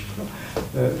notation.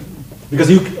 Because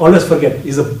you always forget,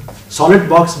 is a solid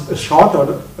box short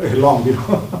or long, you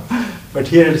know? But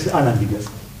here it's unambiguous.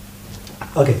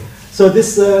 Okay, so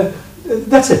this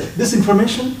that's it. This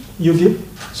information you give.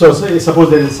 So suppose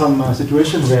there is some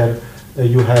situation where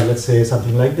you have, let's say,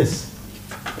 something like this.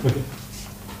 Okay.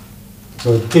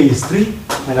 So k is 3,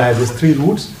 and I have these 3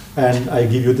 roots, and I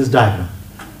give you this diagram.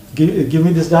 Give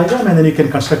me this diagram, and then you can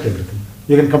construct everything.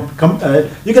 You can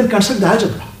you can construct the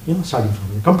algebra, you know, starting from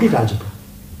here, complete algebra.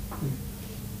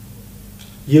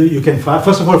 You can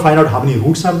first of all find out how many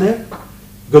roots are there,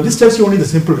 because this tells you only the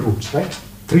simple roots, right?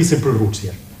 3 simple roots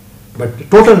here, but the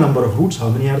total number of roots, how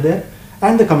many are there,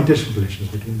 and the commutation relations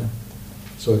between them.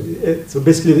 So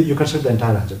basically you construct the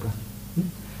entire algebra.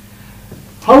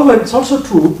 However, it's also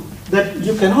true that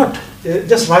you cannot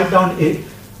just write down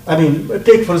I mean,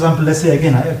 take for example, let's say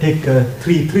again, I take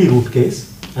three root case.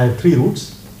 I have 3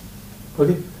 roots.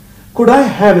 Okay, could I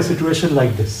have a situation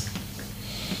like this?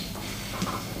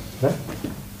 Right?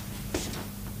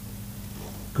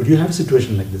 Could you have a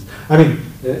situation like this? I mean,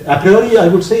 a priori, I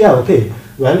would say, yeah, okay.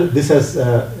 Well, this is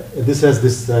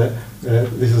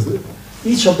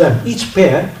each of them, each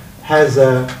pair has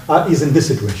is in this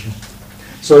situation.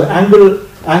 So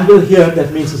angle here,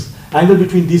 that means angle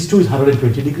between these two is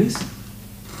 120 degrees,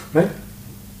 right?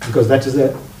 Because that's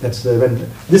when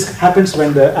this happens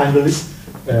when the angle is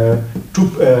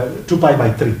 2 pi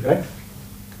by 3, right?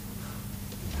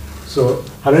 So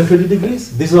 120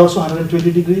 degrees. This is also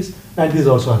 120 degrees, and this is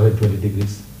also 120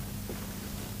 degrees.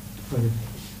 Okay.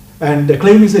 And the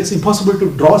claim is it's impossible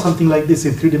to draw something like this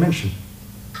in 3 dimensions,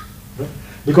 right?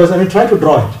 Because I mean, try to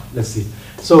draw it. Let's see.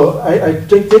 So I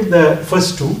take the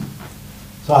first 2.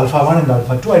 So alpha 1 and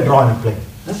alpha 2, I draw in a plane.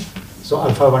 So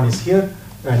alpha 1 is here,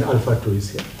 and alpha 2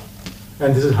 is here.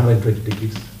 And this is 120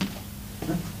 degrees.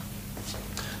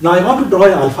 Now I want to draw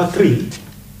an alpha 3.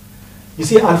 You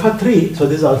see alpha 3, so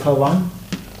this is alpha 1,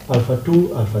 alpha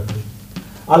 2, alpha 3.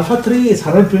 Alpha 3 is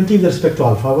 120 with respect to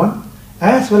alpha 1,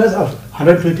 as well as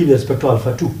 120 with respect to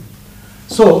alpha 2.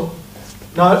 So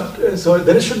now, so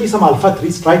there should be some alpha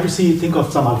 3s. Try to think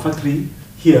of some alpha 3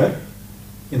 here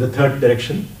in the 3rd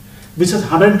direction, which is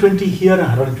 120 here and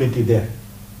 120 there.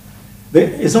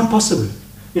 It's not possible.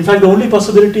 In fact, the only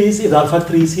possibility is if alpha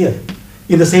 3 is here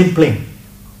in the same plane.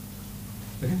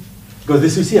 Okay? Because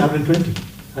this you see 120.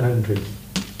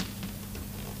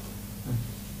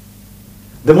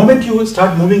 The moment you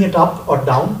start moving it up or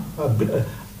down,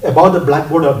 above the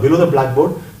blackboard or below the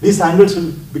blackboard, these angles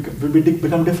will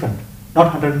become different,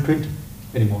 not 120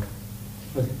 anymore.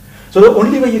 Okay. So the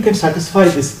only way you can satisfy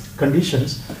these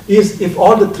conditions is if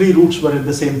all the 3 roots were in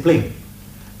the same plane.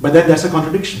 But then that's a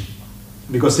contradiction,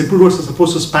 because simple roots are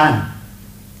supposed to span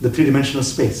the 3-dimensional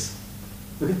space.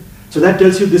 Okay? So that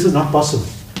tells you this is not possible.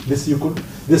 This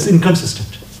is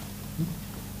inconsistent.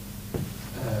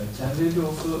 Can they do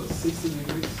also 60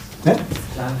 degrees?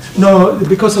 No,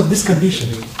 because of this condition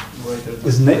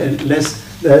is less.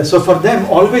 So for them,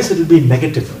 always it will be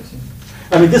negative.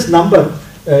 I mean, this number,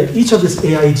 each of this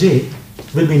aij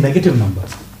will be negative number.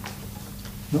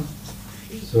 No?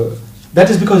 So that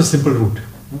is because of simple root.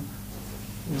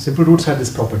 No? Simple roots have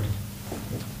this property.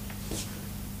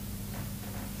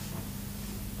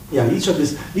 Yeah, each of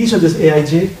this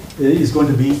aij is going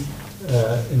to be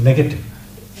negative.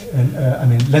 And, I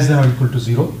mean, less than or equal to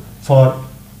 0 for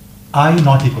I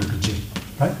not equal to j,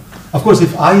 right? Of course,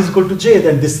 if I is equal to j,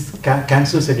 then this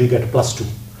cancels and you get +2.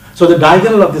 So the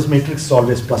diagonal of this matrix is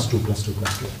always +2, +2,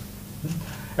 +2.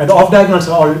 And the off diagonals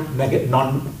are all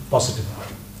non-positive.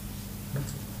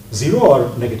 0 or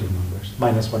negative numbers,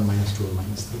 -1, -2, or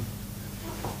 -3.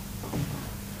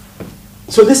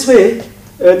 So this way,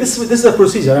 this is a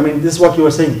procedure. I mean, this is what you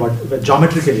were saying, but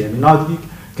geometrically. I mean, now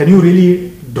can you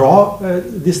really draw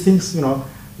these things, you know,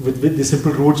 with the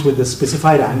simple roots with the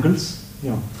specified angles, you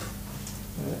know,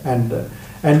 and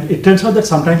it turns out that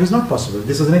sometimes it's not possible.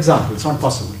 This is an example. It's not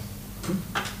possible.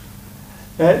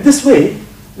 This way,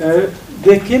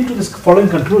 they came to this following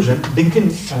conclusion.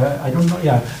 Dinkin, I don't know,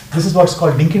 yeah, this is what's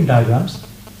called Dinkin diagrams.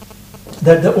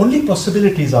 That the only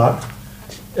possibilities are,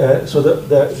 so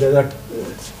there are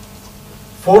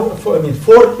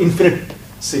four infinite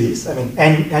series. I mean,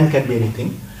 n can be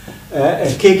anything,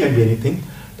 and k can be anything.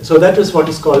 So that is what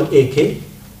is called AK,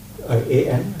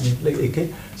 AN, like AK.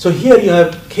 So here you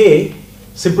have k,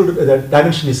 simple, the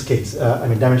dimension is k,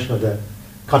 dimension of the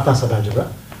Cartan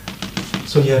subalgebra.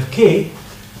 So you have k,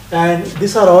 and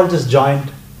these are all just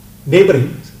joined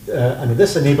neighboring,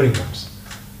 this are neighboring ones,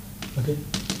 okay,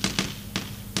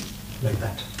 like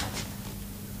that.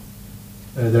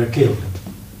 There are k of them.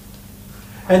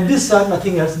 And these are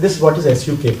nothing else, this is what is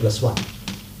SUK plus 1.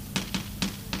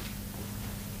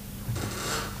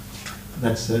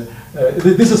 That's,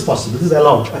 this is possible, this is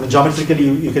allowed. I mean, geometrically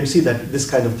you can see that this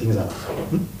kind of thing is allowed.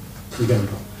 You can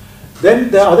draw.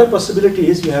 Then the other possibility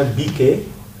is you have BK.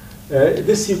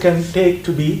 This you can take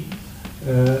to be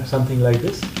something like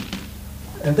this.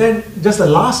 And then just the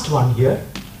last one here,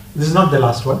 this is not the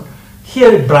last one,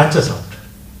 here it branches out.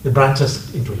 It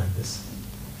branches into like this.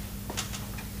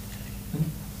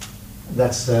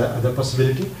 That's the other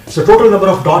possibility. So total number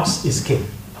of dots is k.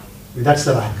 That's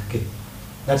the rank, k.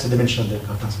 That's the dimension of the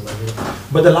Cartan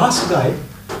subalgebra. But the last guy,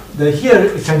 here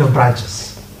it kind of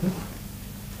branches.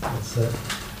 That's,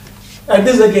 and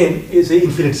this again is an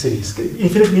infinite series.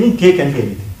 Infinite meaning k can be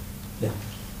anything. Yeah.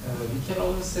 We can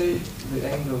only say the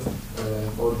angle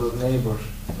for the neighbor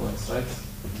points, right?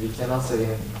 We cannot say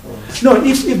anything for. No,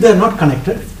 if they are not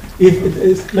connected,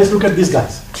 let's look at these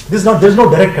guys. There's no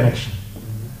direct connection.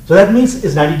 So that means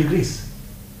it's 90 degrees.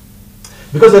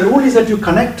 Because the rule is that you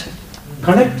connect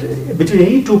between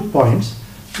any 2 points,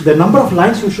 the number of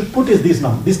lines you should put is this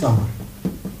number.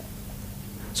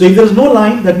 So if there is no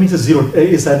line, that means it's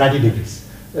 90 degrees.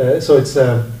 So it's,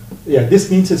 this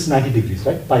means it's 90 degrees,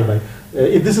 right? Pi by.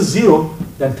 If this is 0,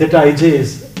 then theta ij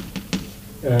is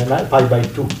pi by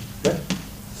 2, right?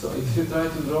 So if you try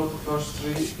to draw the first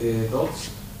 3 dots,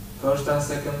 first and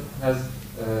second has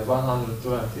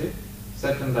 120,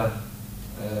 second and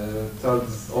third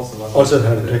is also 120. Also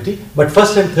 120, but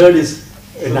first and third is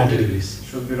 90 degrees.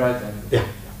 Should be right angle. Yeah.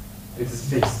 It is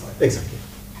fixed. Like. Exactly.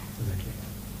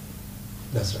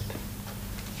 That's right.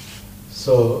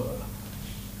 So,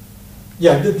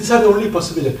 yeah, these are the only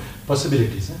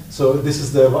possibilities. So this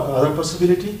is the other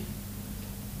possibility.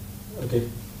 Okay.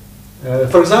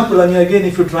 For example, I mean, again,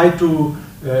 if you try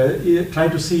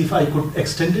to see if I could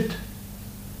extend it,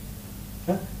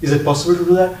 is it possible to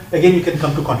do that? Again, you can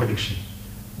come to contradiction,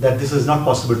 that this is not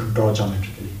possible to draw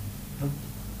geometrically.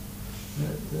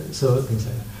 So things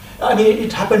like that. I mean,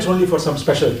 it happens only for some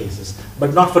special cases,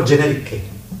 but not for generic K.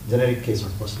 Generic K is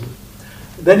not possible.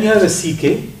 Then you have a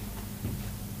CK.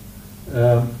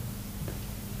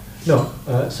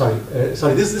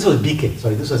 Sorry, this was BK.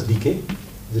 Sorry, this was DK.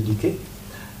 The DK.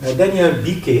 Then you have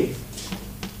BK.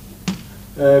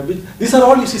 These are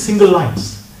all, you see, single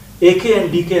lines. AK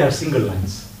and DK are single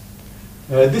lines.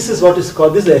 This is what is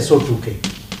called, this is SO2K.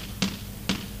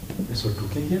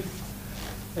 SO2K here.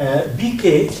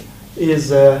 BK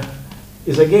is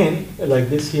again like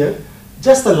this here.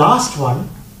 Just the last one.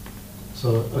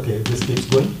 So, okay, this keeps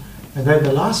going. And then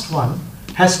the last one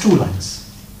has 2 lines.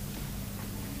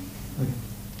 Okay.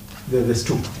 There's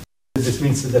 2. This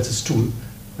means that's a stool,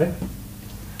 right?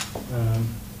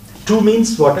 2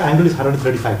 means what? Angle is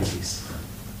 135 degrees.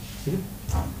 Okay?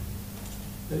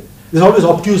 This is always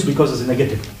obtuse because it's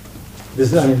negative.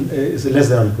 This is less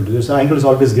than or equal to this. So angle is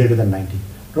always greater than 90.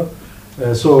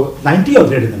 So 90 or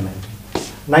greater than 90.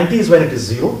 90 is when it is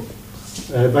 0.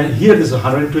 When here this is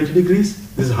 120 degrees,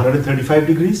 this is 135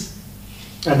 degrees,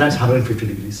 and that's 150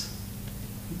 degrees.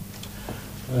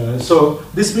 So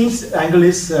this means angle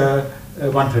is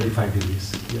 135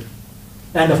 degrees here.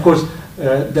 And of course,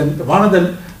 then one of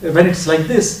the, when it's like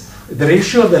this, the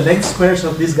ratio of the length squares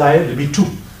of this guy will be 2,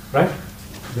 right?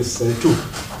 This 2.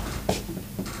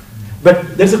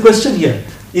 But there's a question here.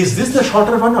 Is this the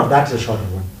shorter one or that's the shorter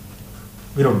one?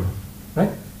 We don't know,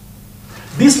 right?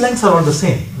 These lengths are all the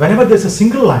same. Whenever there's a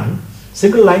single line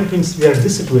means we are in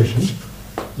this situation,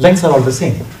 lengths are all the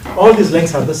same. All these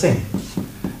lengths are the same.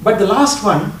 But the last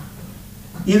one,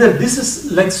 either this is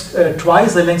length,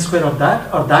 twice the length square of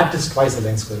that, or that is twice the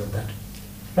length square of that.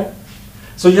 Right?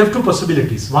 So you have 2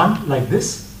 possibilities. One like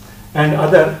this, and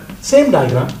other, same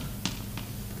diagram,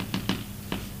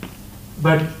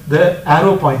 but the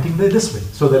arrow pointing this way.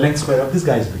 So the length square of this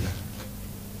guy is bigger.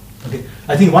 Okay.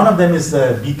 I think one of them is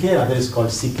BK, other is called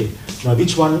CK. Now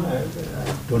which one, I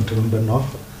don't remember now.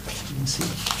 Let me see.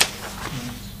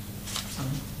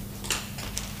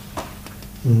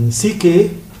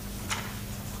 CK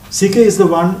CK is the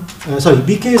one,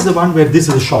 BK is the one where this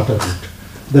is a shorter root.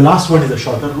 The last one is a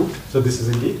shorter root, so this is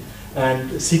indeed. And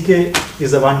CK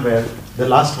is the one where the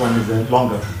last one is a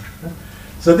longer root.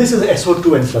 So this is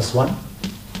SO2n plus 1,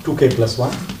 2k plus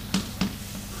 1.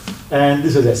 And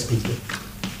this is SPK.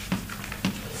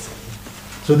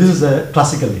 So this is a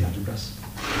classical Lie algebras.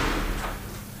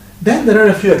 Then there are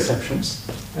a few exceptions.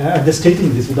 I'm just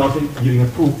stating this without giving a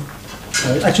proof.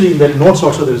 Actually, in the notes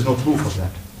also there is no proof of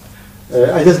that.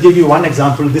 I just gave you one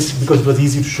example, this because it was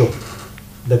easy to show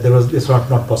that this was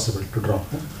not possible to draw.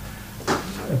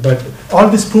 But all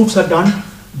these proofs are done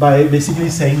by basically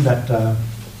saying that,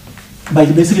 by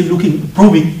basically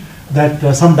proving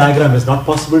that some diagram is not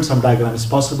possible, some diagram is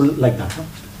possible, like that.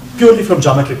 Purely from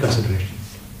geometric consideration.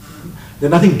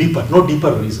 There's nothing deeper, no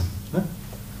deeper reason.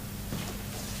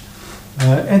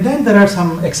 And then there are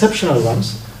some exceptional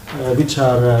ones, which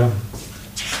are,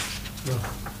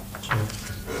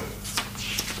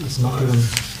 it's not even,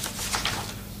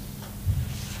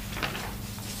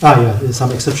 there's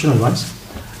some exceptional ones.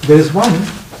 There is one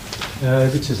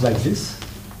which is like this,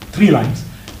 3 lines.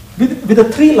 With the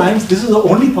 3 lines, this is the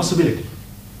only possibility.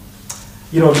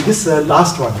 You know, this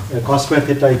last one, cos square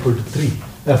theta equal to 3,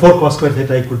 4 cos square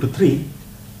theta equal to 3,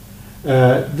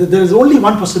 there is only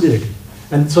one possibility.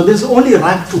 And so there is only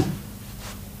rank 2,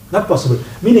 not possible.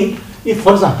 Meaning, if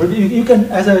for example, you can,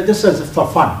 just as for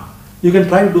fun, you can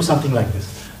try to do something like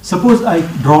this. Suppose I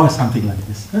draw something like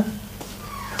this.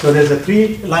 So there's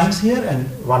 3 lines here and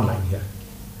 1 line here.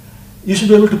 You should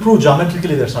be able to prove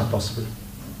geometrically that's not possible.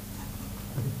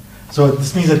 So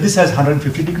this means that this has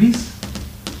 150 degrees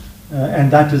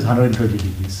and that is 120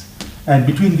 degrees. And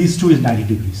between these two is 90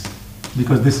 degrees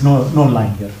because there's no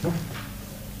line here.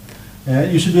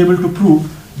 You should be able to prove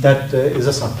that is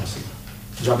just not possible.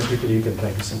 Geometrically you can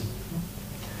try to see.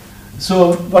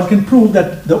 So one can prove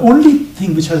that the only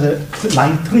thing which has a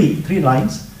line 3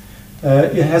 lines,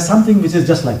 it has something which is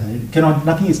just like that. It cannot,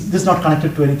 nothing is, this is not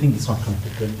connected to anything, this is not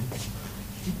connected to anything.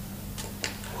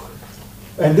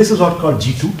 And this is what called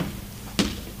G2.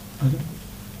 Okay.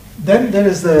 Then there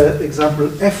is the example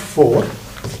F4.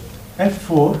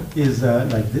 F4 is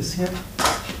like this here.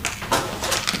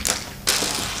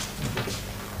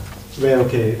 Where,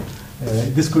 okay,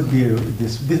 this could be,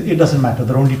 this, it doesn't matter,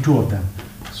 there are only 2 of them.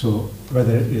 So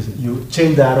whether it is, you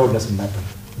change the arrow, doesn't matter.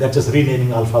 That's just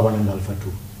renaming alpha 1 and alpha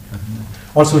 2.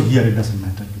 Also here it doesn't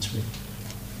matter which way.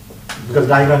 Because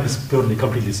diagram is purely,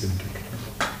 completely symmetric.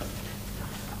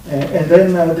 And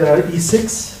then there are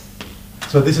E6.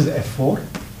 So this is F4.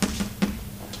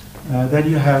 Then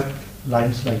you have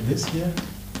lines like this here.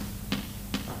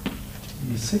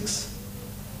 E6.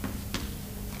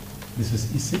 This is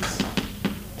E6.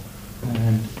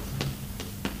 And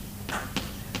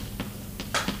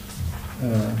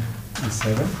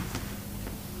E7.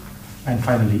 And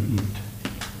finally E8.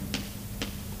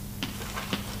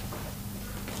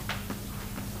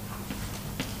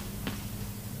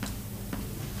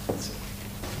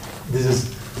 This is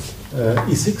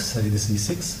E6, sorry, this is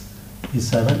E6,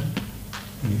 E7,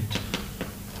 E8.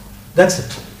 That's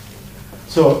it.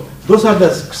 So those are the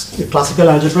classical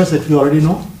algebras that you already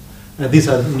know. These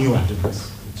are new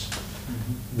algebras,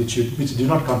 which do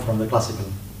not come from the classical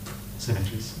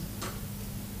symmetries.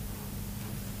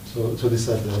 So these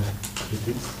are the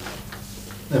things.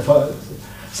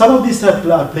 Some of these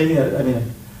are playing, I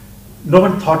mean, no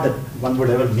one thought that one would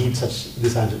ever need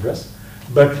these algebras.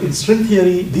 But in string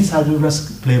theory, these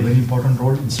algebras play a very important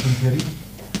role in string theory.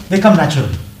 They come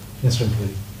naturally in string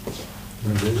theory.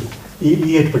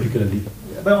 E8 particularly,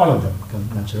 but all of them come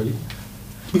naturally.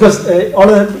 Because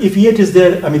if E8 is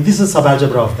there, I mean, this is a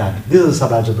subalgebra of that. This is a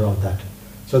subalgebra of that.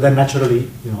 So then naturally,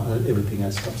 you know, everything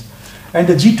else comes. And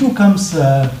the G2 comes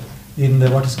in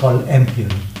what is called M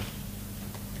theory.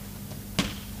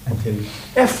 M theory.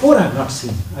 F4 I have not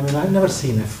seen. I mean, I've never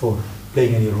seen F4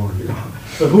 playing any role, you know.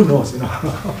 So who knows, you know.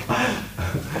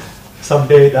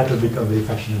 Someday that will become very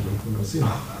fashionable, who knows, you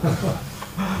know.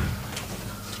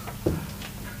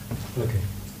 Okay.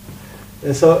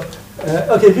 So,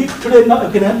 okay, today, now,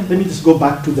 okay, let me just go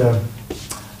back to the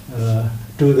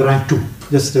rank 2,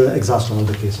 just to exhaust all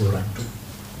the cases of rank 2.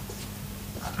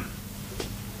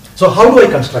 So how do I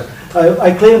construct?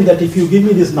 I claim that if you give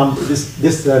me this number,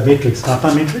 this matrix,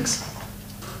 kappa matrix,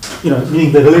 you know,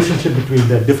 meaning the relationship between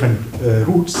the different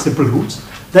roots, simple roots,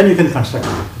 then you can construct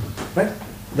it, right?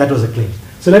 That was a claim.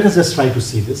 So let us just try to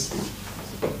see this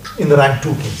in the rank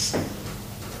 2 case.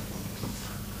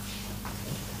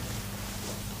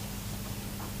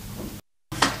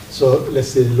 So let's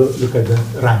say look at the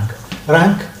rank.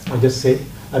 Rank, I just say,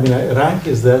 I mean, rank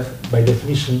is the, by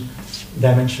definition,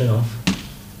 dimension of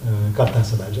Cartan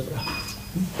subalgebra.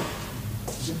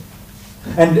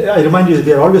 And I remind you,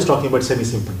 we are always talking about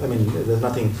semi-simple. I mean, there's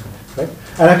nothing, right?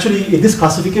 And actually, this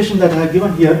classification that I have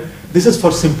given here, this is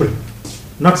for simple,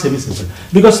 not semi-simple.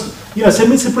 Because,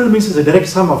 semi-simple means it's a direct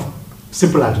sum of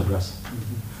simple algebras.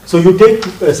 So you take,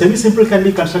 semi-simple can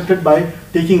be constructed by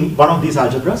taking one of these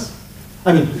algebras,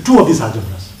 I mean, two of these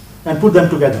algebras, and put them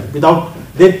together without,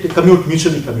 they commute,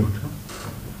 mutually commute.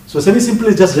 So semi-simple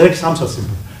is just direct sums of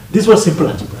simple. These were simple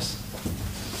algebras.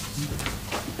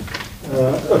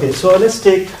 Okay, so let's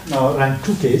take now rank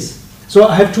 2 case. So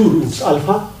I have two roots,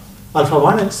 alpha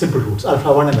 1 and simple roots,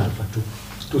 alpha 1 and alpha 2,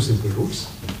 two simple roots.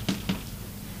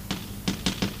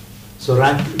 So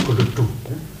rank equal to 2,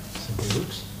 simple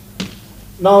roots.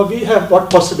 Now we have what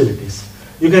possibilities?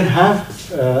 You can have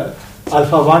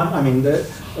alpha 1, I mean,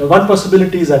 one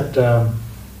possibility is that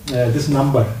this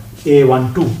number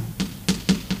A12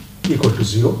 equal to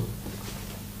 0.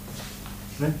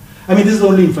 Right? I mean, this is the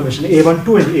only information,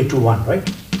 A12 and A21, right?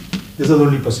 These are the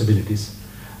only possibilities.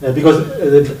 Because,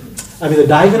 the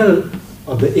diagonal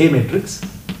of the A matrix,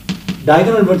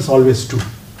 diagonal one is always 2,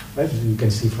 right? You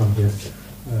can see from here.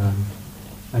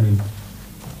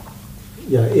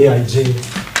 Aij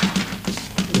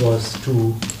was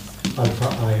 2 alpha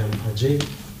I alpha j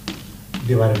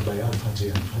divided by alpha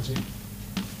j.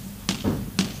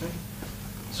 Right?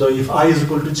 So if I is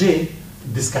equal to j,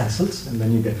 this cancels and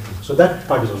then you get 2. So that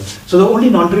part is all. So the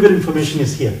only non-trivial information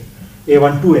is here,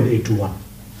 A12 and A21.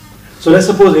 So let's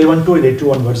suppose A12 and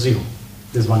A21 were 0.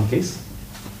 This is one case.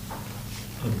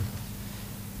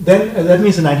 Then that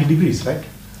means 90 degrees, right?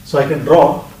 So I can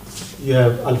draw, you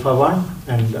have alpha 1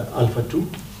 and alpha 2.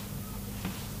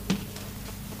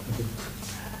 Okay.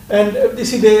 And you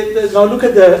see, now look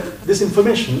at this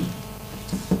information.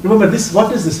 Remember this,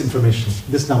 what is this information,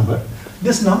 this number?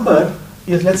 This number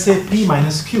is, let's say, P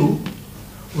minus Q,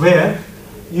 where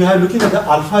you are looking at the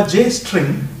alpha j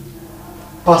string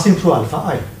passing through alpha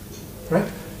I, right?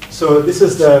 So this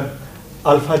is the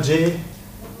alpha j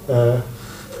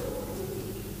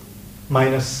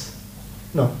minus,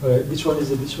 no, which one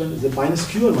is it? Which one is it? Minus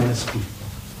Q or minus P?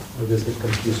 I always get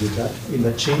confused with that in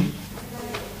the chain.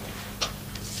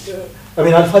 I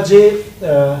mean, alpha j,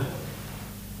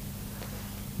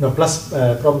 plus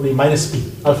probably minus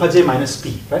P, alpha j minus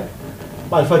P, right?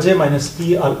 Alpha j minus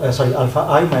P, alpha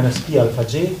I minus P alpha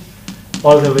j,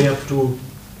 all the way up to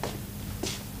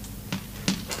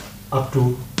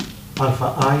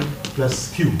alpha I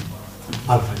plus Q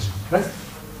alpha j, right?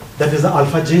 That is the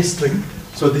alpha j string.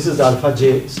 So this is the alpha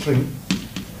j string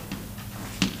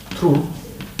through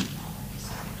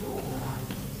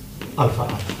alpha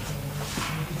I.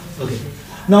 Okay.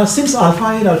 Now since alpha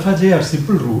I and alpha j are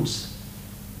simple roots,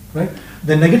 right,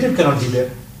 the negative cannot be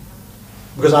there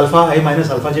because alpha I minus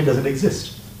alpha j doesn't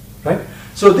exist, right?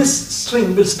 So this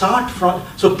string will start from,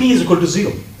 so P is equal to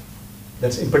 0.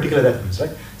 That's in particular that means, right?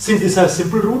 Since these are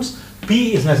simple roots,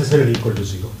 P is necessarily equal to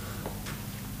 0.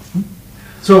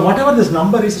 So whatever this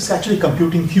number is, it's actually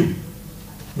computing Q.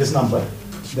 This number,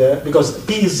 because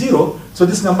P is 0, so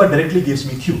this number directly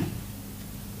gives me Q,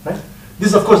 right? This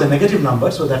is of course a negative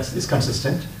number, so that is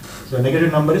consistent. So a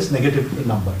negative number is negative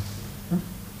number.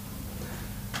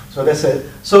 So that's it.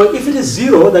 So if it is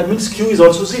 0, that means Q is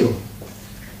also 0,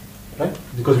 right?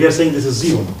 Because we are saying this is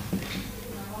 0 now.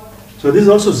 So this is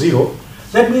also 0.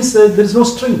 That means there is no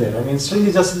string there. I mean, string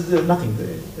is just nothing.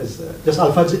 It's just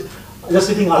alpha j, just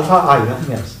hitting alpha I,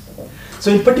 nothing else.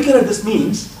 So in particular, this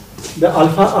means the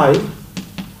alpha I,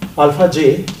 alpha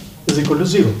j is equal to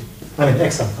 0. I mean,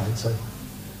 x alpha I, sorry.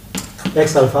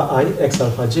 X alpha I, x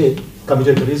alpha j,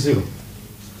 commutator is 0.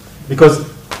 Because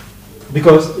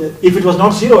if it was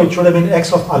not 0, it should have been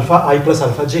x of alpha I plus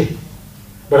alpha j.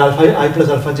 But alpha I plus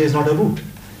alpha j is not a root,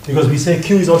 because we say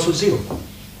Q is also 0.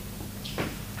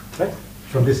 Right?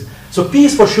 From this. So P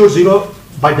is for sure 0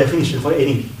 by definition for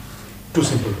any two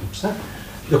simple roots. Huh?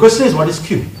 The question is, what is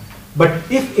Q? But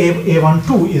if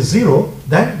A12 is 0,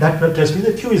 then that tells me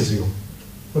that Q is 0.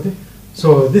 Okay?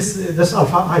 So this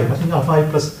alpha I, nothing alpha I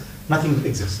plus nothing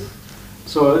exists.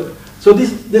 So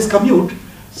this commute,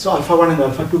 so alpha 1 and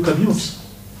alpha 2 commutes.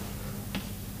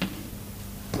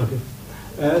 Okay.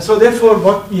 So therefore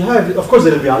what we have, of course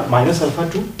there will be minus alpha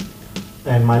 2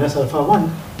 and minus alpha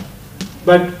 1,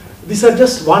 but these are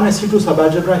just one SU2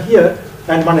 subalgebra here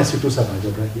and one SU2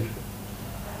 subalgebra here.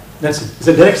 That's it. It's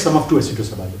a direct sum of two SU2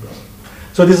 subalgebras.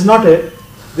 So this is not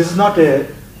a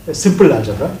simple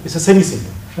algebra, it's a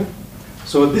semi-simple. Right?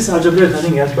 So this algebra is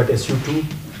nothing else but SU2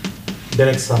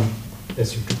 direct sum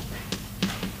SU2.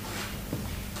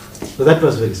 So that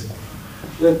was very simple.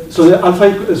 So the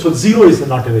alpha, so 0 is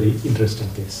not a very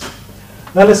interesting case.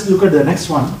 Now let's look at the next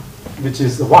one, which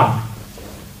is the 1.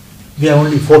 We have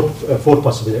only four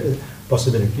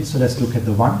possibilities. So let's look at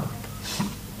the 1.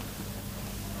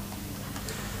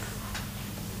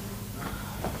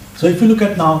 So if you look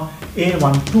at now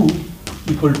A12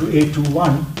 equal to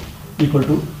A21 equal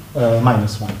to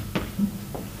 -1.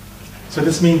 So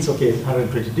this means, okay,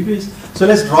 120 degrees. So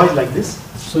let's draw it like this.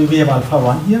 So we have alpha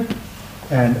 1 here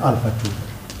and alpha 2 here.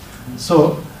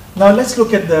 So now let's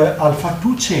look at the alpha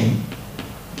 2 chain,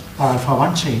 or alpha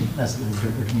 1 chain, as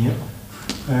written here,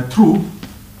 through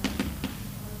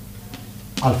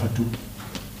alpha 2.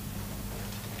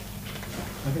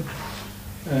 Okay.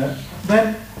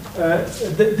 Then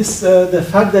the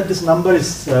fact that this number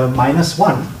is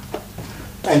 -1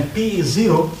 and P is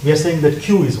 0, we are saying that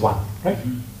Q is 1, right?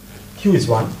 Q is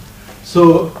 1.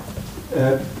 So,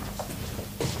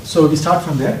 so we start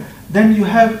from there. Then you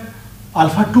have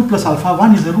alpha 2 plus alpha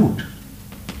 1 is a root,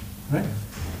 right?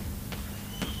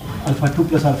 Alpha 2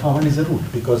 plus alpha 1 is a root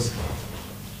because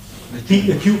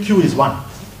Q is 1.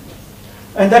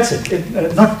 And that's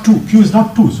it, not 2, Q is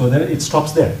not 2, so there, it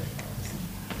stops there.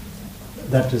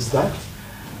 That is that.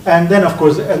 And then of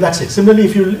course, that's it. Similarly,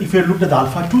 if you looked at the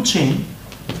alpha 2 chain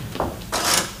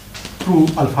through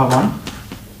alpha 1,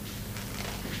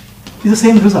 is the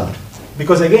same result.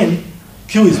 Because again,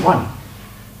 Q is 1.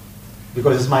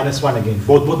 Because it's -1 again.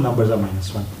 Both numbers are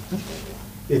 -1.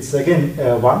 It's again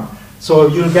 1. So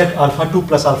you'll get alpha 2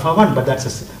 plus alpha 1, but that's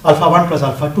alpha 1 plus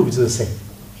alpha 2, which is the same.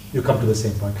 You come to the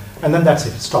same point. And then that's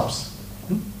it, it stops.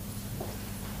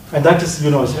 And that is,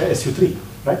 SU3,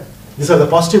 right? These are the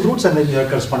positive roots and then you have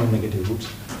corresponding negative roots.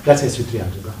 That's SU3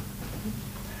 algebra.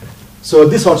 So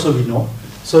this also we know.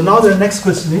 So now the next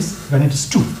question is when it is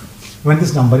 2, when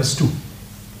this number is 2.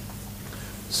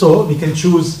 So we can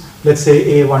choose, let's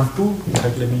say A12, in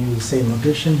fact let me use the same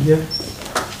notation here.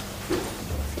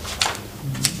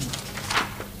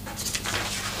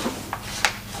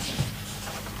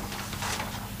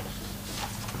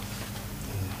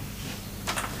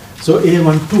 So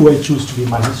A12 I choose to be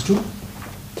 -2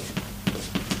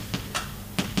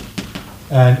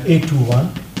 and A21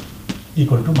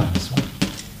 equal to -1.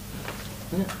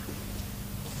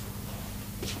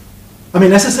 I mean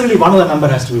necessarily one of the number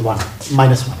has to be -1,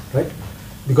 right?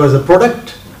 Because the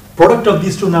product of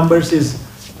these two numbers is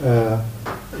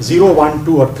 0, 1,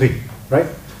 2 or 3, right?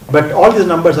 But all these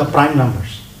numbers are prime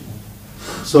numbers.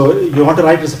 So you want to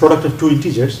write as a product of two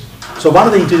integers. So one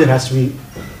of the integer has to be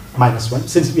 -1,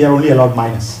 since we are only allowed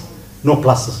minus, no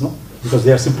pluses, no? Because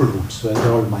they are simple roots, so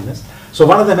they're all minus. So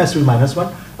one of them has to be -1,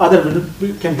 other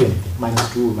can be anything,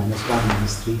 -2, -1,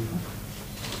 -3.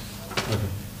 Okay.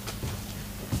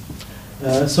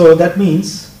 So that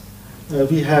means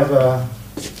we have,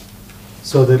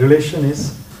 so the relation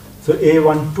is, so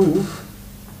A12,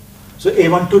 so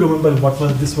A12, remember what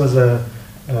was, this was a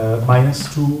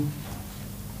 -2,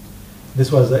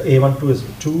 this was a A12 is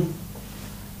 2,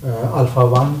 alpha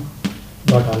 1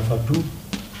 dot alpha 2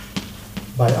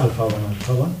 by alpha 1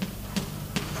 alpha 1,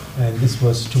 and this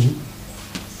was 2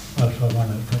 alpha 1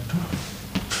 alpha 2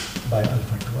 by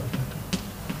alpha 2 alpha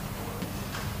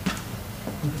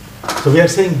 2. So we are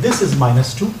saying this is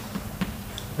 -2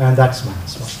 and that's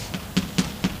 -1.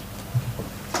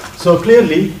 So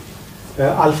clearly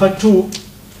alpha 2,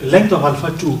 length of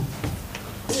alpha 2,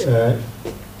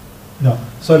 no,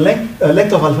 so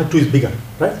length of alpha 2 is bigger,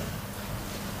 right?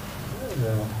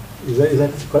 Is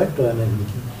that correct? Or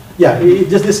yeah, it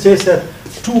just this states that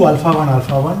 2 alpha 1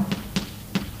 alpha 1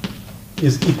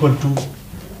 is equal to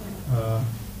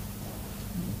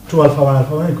 2 alpha 1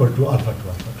 alpha 1 equal to alpha 2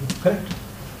 alpha 2, correct?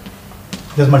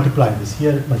 Just multiply this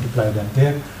here, multiply that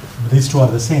there. These two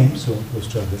are the same, so those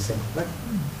two are the same, right?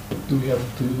 Do we have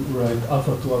to write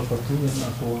alpha 2 and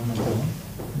alpha 1 alpha 1?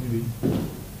 Maybe.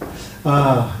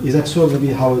 Is that so?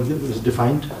 Maybe how it was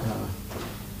defined?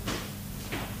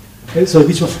 Okay, so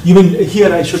which one? You mean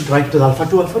here I should write it as alpha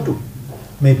 2 alpha 2?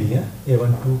 Maybe, yeah?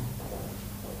 A12.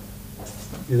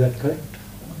 Is that correct?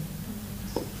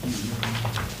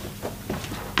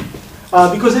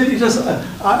 Because it was,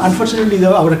 unfortunately,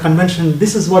 our convention,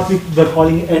 this is what we were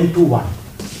calling N21.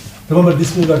 Remember,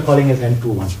 this we were calling as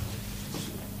N21.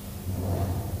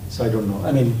 So I don't know.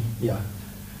 I mean, yeah.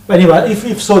 But anyway,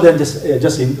 if so, then just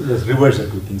reverse the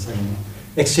two things. I mean,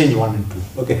 exchange 1 and 2.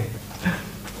 Okay.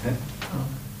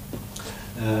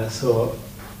 So,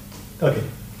 okay.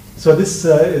 So this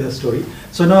is a story.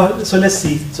 So now, so let's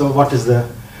see. So what is the?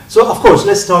 So of course,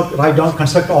 let's write down,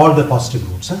 construct all the positive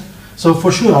roots. Huh? So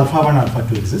for sure, alpha 1, alpha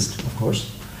 2 exist, of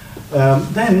course.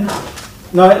 Then,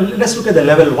 now let's look at the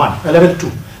level 1, level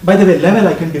 2. By the way, level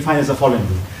I can define as the following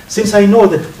way. Since I know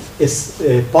that is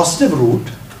a positive root,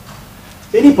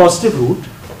 any positive root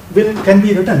can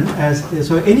be written as,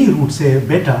 so any root, say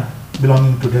beta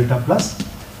belonging to delta plus,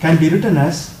 can be written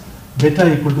as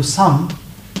beta equal to sum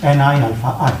ni alpha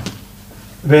I,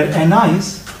 where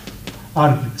ni's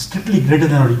are strictly greater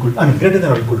than or equal, greater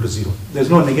than or equal to 0. There's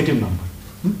no negative number.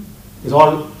 It's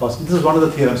all positive. This is one of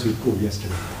the theorems we proved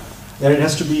yesterday. That it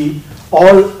has to be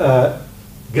all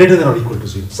greater than or equal to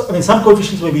 0. So, some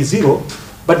coefficients may be 0,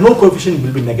 but no coefficient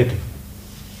will be negative.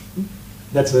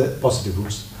 That's a positive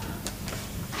roots.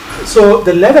 So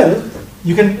the level,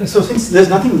 you can, so since there's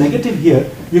nothing negative here,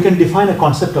 you can define a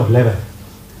concept of level.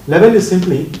 Level is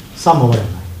simply sum over ni.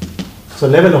 So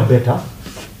level of beta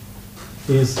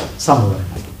is sum over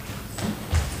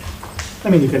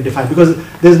ni. You can define, because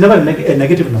there's never a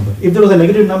negative number. If there was a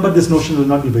negative number, this notion will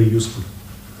not be very useful.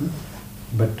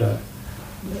 But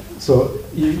so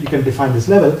you can define this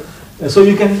level. So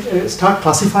you can start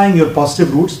classifying your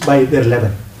positive roots by their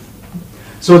level.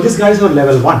 So these guys are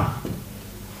level 1,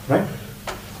 right?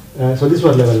 So this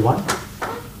was level 1.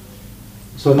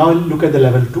 So now look at the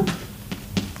level 2.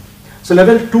 So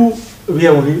level 2, we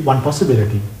have only one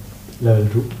possibility, level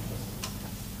 2.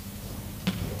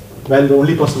 Well, the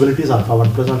only possibility is alpha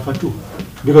 1 plus alpha 2,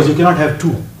 because you cannot have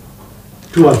 2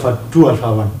 alpha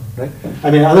 1, right?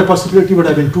 Other possibility would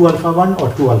have been 2 alpha 1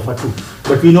 or 2 alpha 2.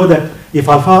 But we know that if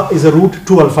alpha is a root,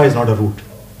 2 alpha is not a root,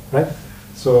 right?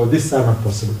 So these are not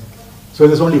possible. So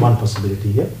there's only one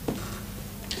possibility here.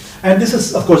 And this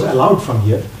is, of course, allowed from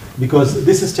here, because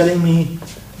this is telling me,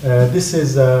 this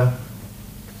is,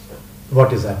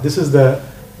 what is that? This is the,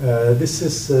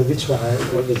 which one? I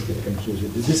always get confused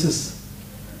with this. This is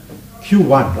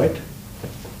Q1, right?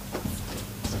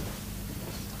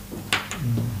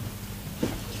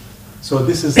 So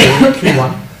this is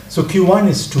Q1. So Q1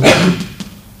 is 2,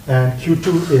 and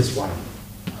Q2 is 1.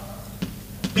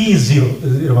 P is 0.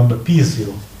 Remember, P is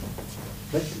 0.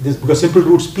 Right? This, because simple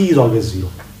roots, P is always 0.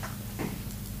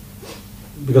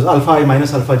 Because alpha I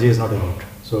minus alpha j is not a root.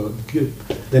 So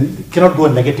then it cannot go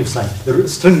on negative side. The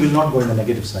string will not go in the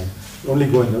negative side. It will only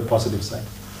go in the positive side.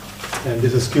 And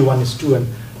this is Q1 is 2 and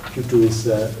Q2 is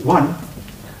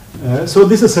 1. So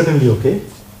this is certainly okay,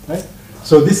 right?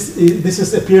 So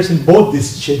this appears in both these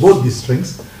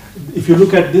strings. If you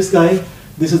look at this guy,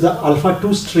 this is the alpha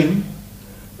 2 string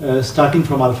starting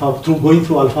from alpha going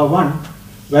through alpha 1.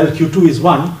 Well, Q2 is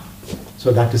 1,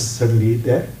 so that is certainly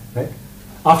there, right?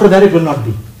 After that, it will not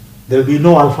be. There will be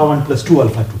no alpha 1 plus 2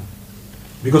 alpha 2,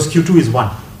 because Q2 is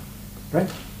 1, right?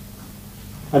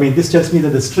 This tells me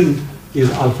that the string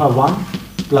is alpha 1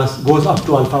 plus goes up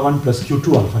to alpha 1 plus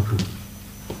Q2 alpha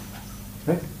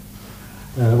 2, right?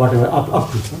 Whatever,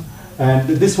 up to. And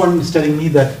this one is telling me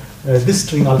that this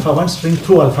string, alpha 1 string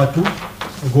through alpha 2,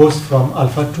 goes from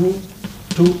alpha 2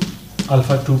 to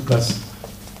alpha 2 plus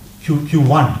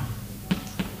Q1,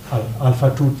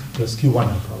 alpha 2 plus Q1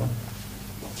 alpha 1.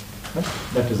 Right?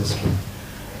 That is the string.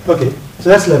 Okay, so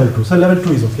that's level 2. So level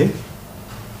 2 is okay.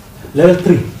 Level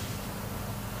 3.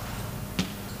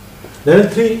 Level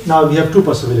 3, now we have two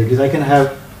possibilities. I can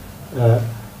have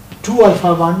 2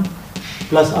 alpha 1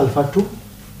 plus alpha 2,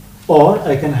 or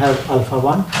I can have alpha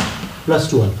 1 plus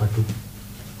 2 alpha 2.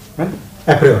 Right?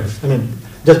 A priori.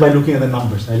 Just by looking at the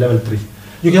numbers, level 3.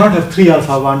 You cannot have 3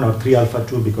 alpha 1 or 3 alpha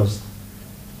 2 because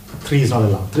 3 is not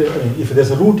allowed. If there's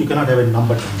a root, you cannot have a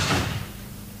number.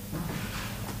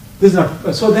 This is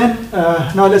not. So then,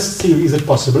 now let's see, is it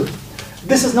possible?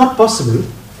 This is not possible.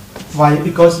 Why?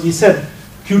 Because we said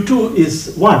Q2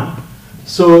 is 1.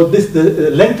 So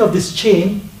the length of this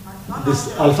chain,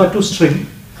 this alpha 2 string,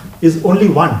 is only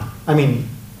 1.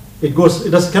 It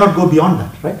cannot go beyond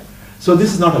that, right? So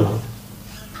this is not allowed.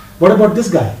 What about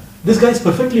this guy? This guy is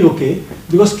perfectly okay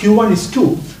because Q1 is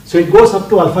 2, so it goes up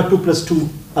to alpha 2 plus 2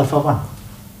 alpha 1.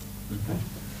 Right?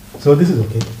 So this is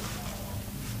okay.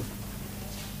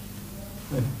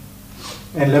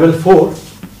 And level 4,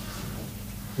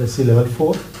 let's see level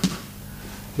 4.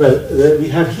 Well, we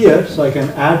have here, so I can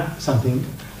add something.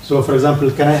 So for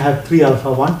example, can I have 3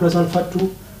 alpha 1 plus alpha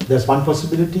 2? That's one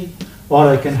possibility. Or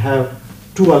I can have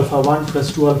 2 alpha 1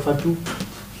 plus 2 alpha 2.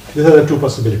 These are the two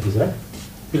possibilities, right?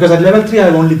 Because at level 3 I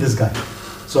have only this guy.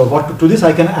 So to this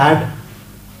I can add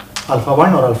alpha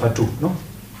 1 or alpha 2, no?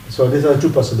 So these are the two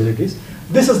possibilities.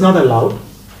 This is not allowed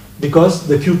because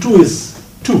the Q2 is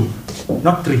 2,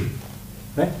 not 3,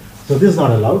 right? So this is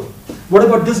not allowed. What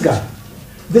about this guy?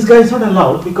 This guy is not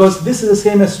allowed because this is the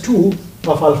same as 2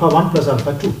 of alpha 1 plus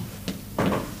alpha 2.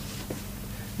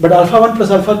 But alpha 1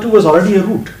 plus alpha 2 was already a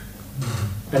root.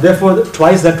 And therefore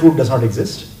twice that root does not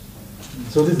exist.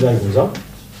 So this guy goes out.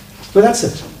 So that's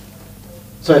it.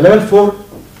 So at level 4,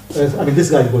 this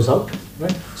guy goes out,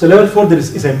 right? So level 4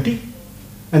 is empty,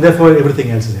 and therefore everything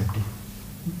else is empty.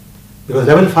 Because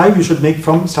level 5 you should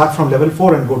start from level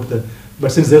 4 and go to the,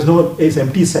 but since there's no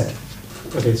empty set,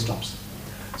 okay, it stops.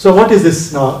 So what is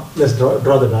this now? Let's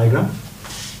draw the diagram.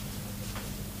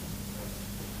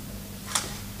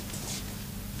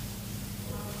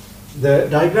 The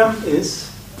diagram is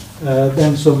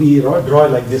then, so we draw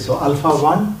like this. So alpha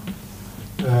 1,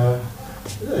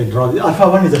 I draw the alpha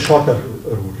 1 is a shorter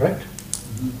root, right?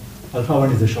 Alpha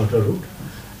 1 is a shorter root.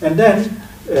 And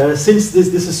then since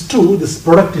this is 2, this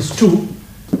product is 2,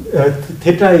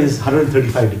 theta is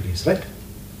 135 degrees, right?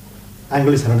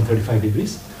 Angle is 135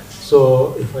 degrees.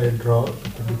 So if I draw a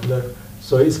particular,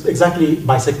 so it's exactly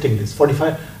bisecting this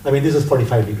 45. I mean, this is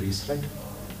 45 degrees, right?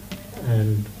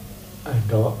 And I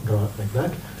draw it like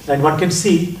that. And one can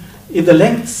see if the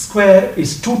length square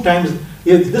is 2 times,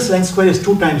 if this length square is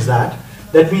 2 times that,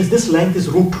 that means this length is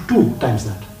root 2 times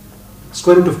that.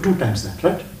 Square root of 2 times that,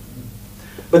 right?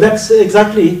 But that's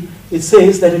exactly, it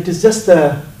says that it is just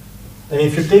the, and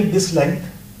if you take this length,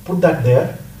 put that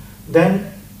there,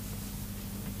 then,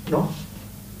 no,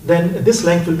 then this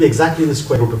length will be exactly the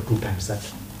square root of 2 times that,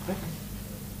 right?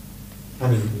 I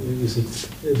mean, you see,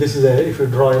 this is a, if you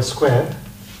draw a square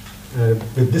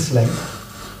with this length,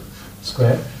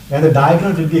 square, and the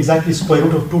diagonal will be exactly square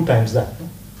root of 2 times that. No?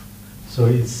 So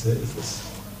it's this.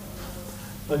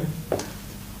 Okay.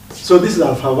 So this is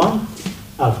alpha 1,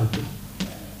 alpha 2.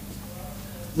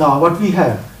 Now what we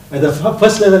have, at the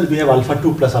first level we have alpha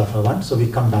 2 plus alpha 1, so we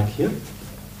come back here,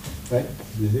 right?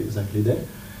 This is exactly there.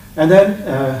 And then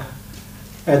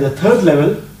at the third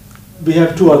level we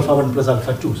have 2 alpha 1 plus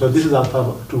alpha 2. So this is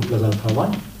alpha 2 plus alpha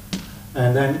 1.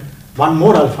 And then one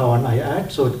more alpha 1 I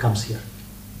add, so it comes here.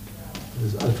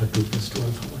 This is alpha 2 plus 2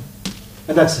 alpha 1.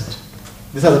 And that's it.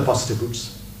 These are the positive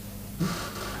roots.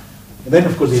 And then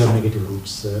of course you have negative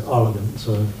roots, all of them.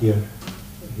 So here,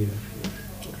 here, here.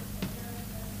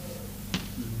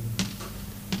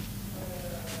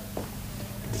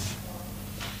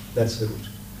 That's the root.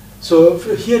 So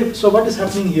here, so what is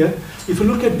happening here? If you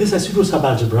look at this SU2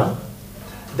 subalgebra,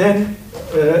 then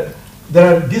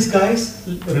there are these guys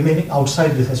remaining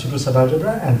outside this SU2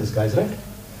 subalgebra and these guys, right?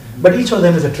 But each of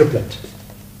them is a triplet.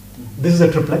 This is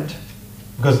a triplet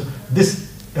because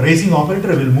this raising operator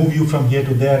will move you from here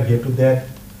to there.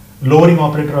 Lowering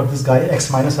operator of this guy, x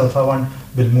minus alpha 1,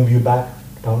 will move you back,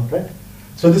 down, right?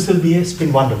 So this will be a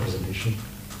spin 1 representation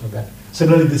of that.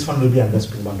 Similarly, this one will be another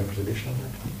spin 1 representation of that.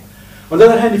 On the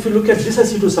other hand, if you look at this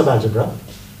SU2 subalgebra,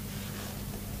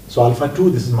 so alpha 2,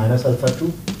 this is minus alpha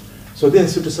 2. So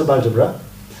this SU2 subalgebra,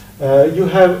 you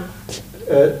have,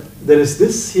 there is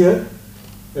this here,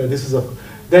 this is a,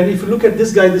 then if you look at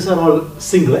this guy, these are all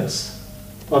singlets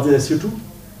of the SU2,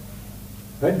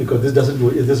 right? Because this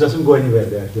doesn't go anywhere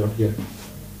there, here,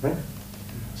 right?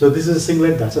 So this is a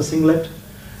singlet, that's a singlet,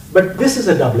 but this is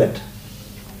a doublet.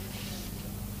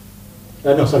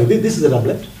 No, sorry, this is a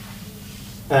doublet,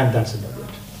 and that's a doublet,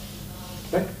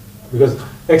 right? Because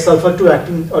x alpha 2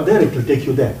 acting or there, it will take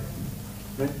you there,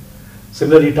 right?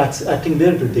 Similarly, it's acting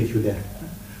there, it will take you there.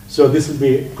 So this will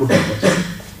be 2 doublets.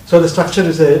 So the structure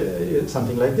is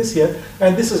something like this here,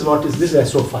 and this is what is this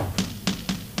SO5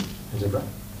 algebra,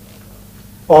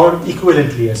 or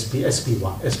equivalently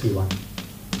SP1.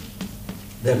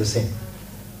 They're the same.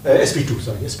 SP2,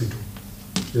 sorry, SP2.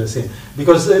 They're the same.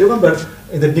 Because remember,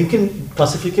 in the Dinkin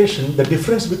classification, the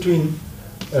difference between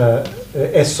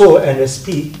SO and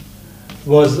SP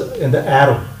was in the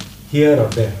arrow, here or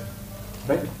there,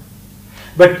 right?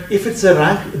 But if it's a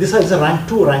rank, this is a rank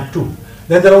 2,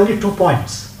 then there are only 2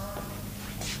 points,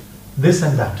 this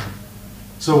and that.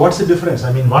 So what's the difference?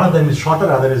 I mean, one of them is shorter,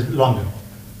 other is longer.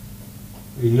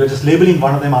 You're just labeling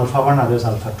one of them alpha 1, others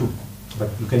alpha 2, but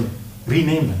you can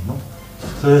rename them, no?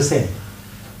 So they're the same.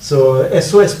 So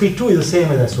SOSP2 is the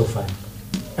same as SO5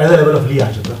 at the level of Lie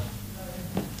algebra.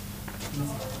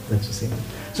 That's the same.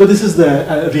 So this is the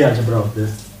Lie algebra of the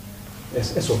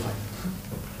SO5.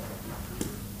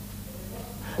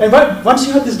 And once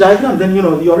you have this diagram, then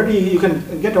you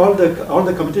can get all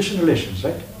the commutation relations,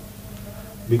 right?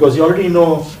 Because you already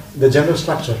know the general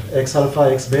structure. X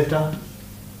alpha, X beta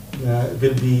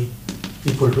will be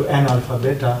equal to n alpha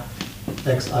beta,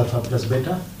 X alpha plus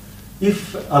beta,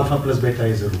 if alpha plus beta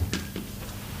is a root.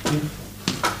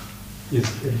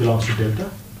 If it belongs to delta.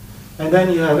 And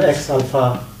then you have X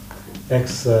alpha,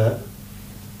 X,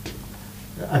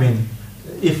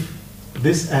 if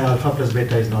this n alpha plus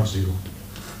beta is not 0.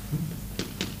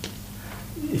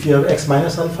 If you have X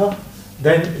minus alpha,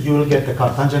 then you will get the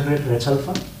Cartan generator H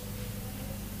alpha,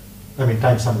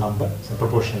 times some number, so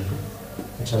proportional to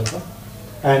H alpha.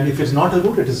 And if it's not a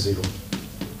root, it is 0.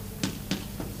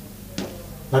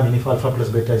 If alpha plus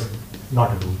beta is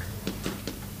not a root.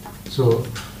 So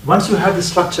once you have this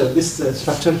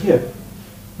structure here,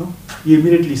 you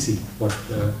immediately see what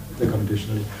the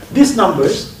computation is. These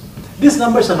numbers, These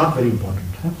numbers are not very important,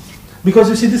 because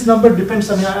you see this number depends.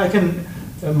 I mean, I can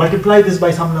multiply this by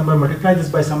some number, multiply this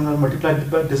by some number, multiply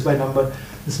this by number,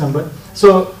 this number.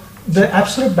 So the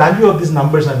absolute value of these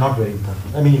numbers are not very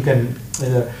important. I mean, you can.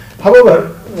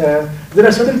 However, there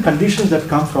are certain conditions that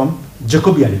come from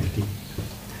Jacobi identity.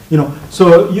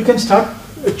 So you can start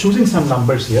choosing some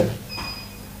numbers here,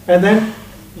 and then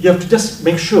you have to just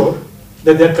make sure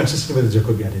that they are consistent with the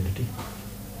Jacobi identity.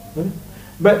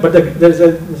 But there is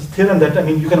a theorem that, I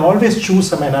mean, you can always choose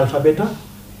some n alpha beta,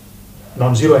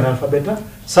 non-zero n alpha beta,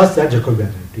 such that Jacobi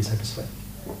identity is satisfied.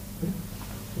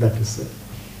 That is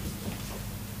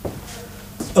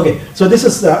okay. So this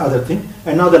is the other thing,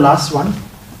 and now the last one.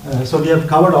 So we have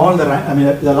covered all the rank. I mean,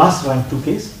 the last rank 2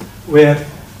 case where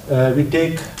we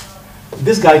take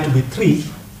this guy to be 3.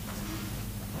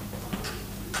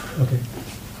 Okay.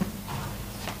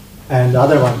 And the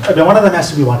other one of them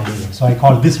has to be 1 anyway. So I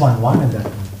call this one 1 and that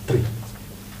one 3.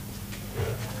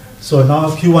 So now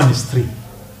Q1 is 3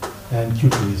 and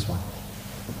Q2 is 1.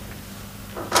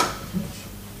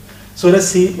 So let's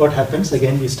see what happens.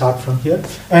 Again, we start from here.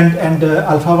 And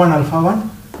alpha 1,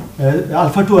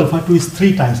 alpha 2 is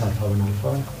 3 times alpha 1, alpha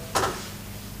 1.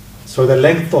 So the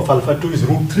length of alpha 2 is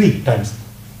root 3 times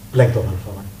length of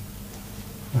alpha 1.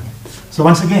 Okay. So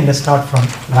once again, let's start from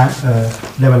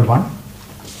level 1.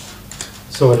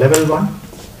 So level 1,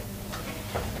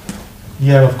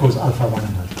 you have of course alpha 1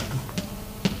 and alpha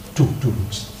 2, two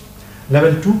roots.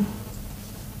 Level 2,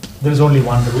 there is only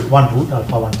one root,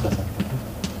 alpha 1 plus alpha 2.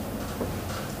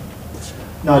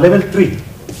 Now level 3,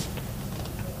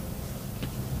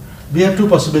 we have two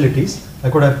possibilities. I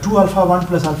could have 2 alpha 1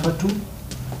 plus alpha 2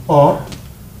 or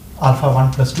alpha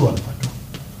 1 plus 2 alpha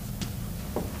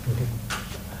 2. Okay.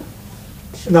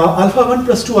 Now alpha 1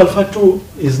 plus 2 alpha 2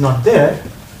 is not there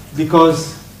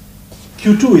because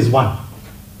Q2 is 1,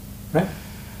 right?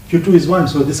 Q2 is 1,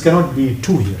 so this cannot be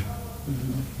 2 here.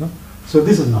 No? So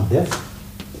this is not there.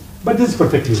 But this is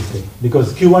perfectly okay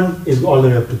because Q1 is all the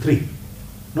way up to 3.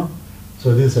 No?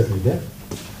 So this is certainly there.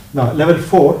 Now level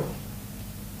 4,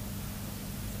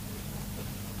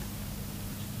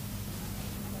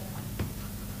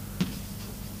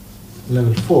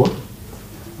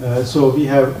 so we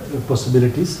have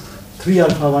possibilities 3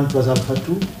 alpha 1 plus alpha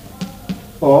 2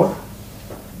 or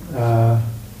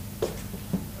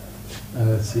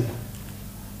let's see,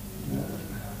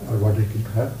 or what I can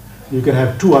have. You can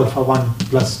have 2 alpha 1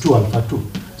 plus 2 alpha 2.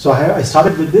 So I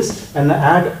started with this and I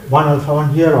add 1 alpha 1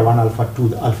 here or 1 alpha 2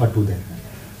 there.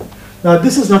 Now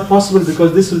this is not possible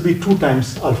because this will be 2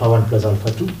 times alpha 1 plus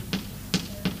alpha 2.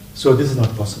 So this is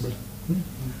not possible.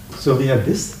 So we have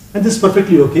this, and this is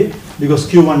perfectly okay because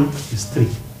Q1 is 3.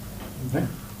 Right?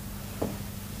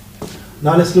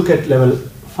 Now let's look at level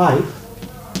 5.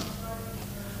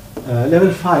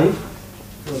 Level 5,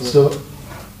 so,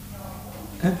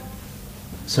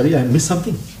 sorry, I missed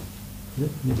something.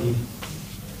 Maybe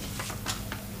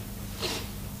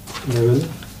level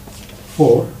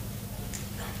 4.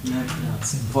 Yeah,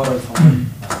 it's 4 alpha 1.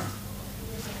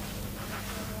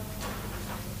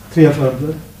 3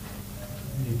 alpha.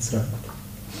 It's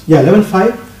yeah, level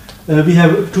 5, we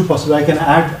have two possible. I can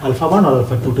add alpha 1 or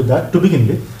alpha 2 to that to begin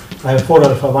with. I have 4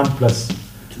 alpha 1 plus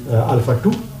alpha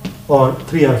 2 or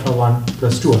 3 alpha 1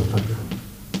 plus 2 alpha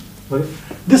 2. Okay.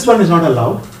 This one is not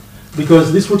allowed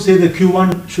because this would say that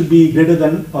Q1 should be greater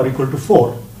than or equal to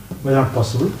 4, but not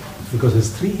possible because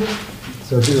there's 3 here.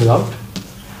 So this is allowed.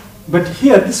 But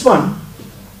here, this one,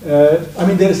 I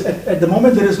mean, there is at the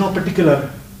moment there is no particular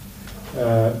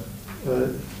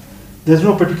there's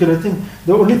no particular thing.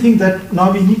 The only thing that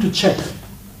now we need to check,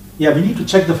 we need to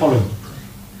check the following.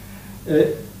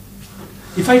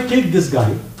 If I take this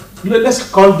guy, let's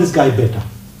call this guy beta.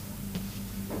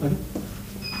 Okay?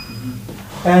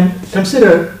 And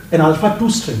consider an alpha 2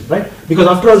 string, right? Because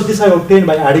after all, this I obtained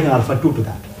by adding an alpha 2 to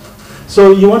that.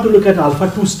 So you want to look at an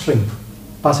alpha 2 string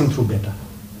passing through beta.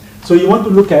 So you want to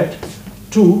look at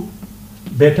 2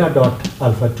 beta dot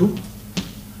alpha 2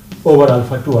 over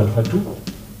alpha 2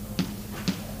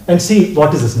 and see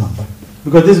what is this number,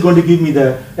 because this is going to give me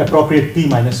the appropriate p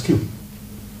minus q,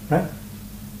 right?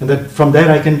 And that from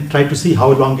there I can try to see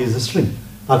how long is the string,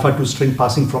 alpha 2 string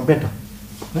passing from beta,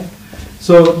 right?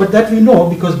 So, but that we know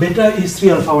because beta is 3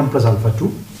 alpha 1 plus alpha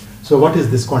 2. So what is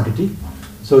this quantity?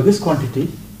 So this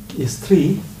quantity is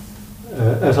 2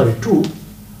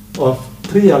 of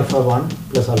 3 alpha 1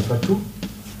 plus alpha 2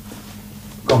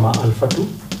 comma alpha 2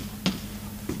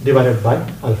 divided by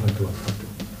alpha 2 alpha 2.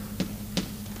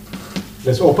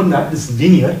 Let's open that. This is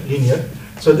linear.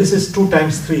 So this is 2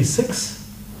 times 3 is 6.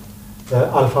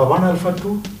 Alpha 1 alpha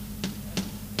 2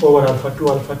 over alpha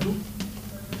 2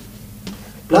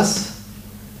 plus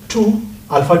 2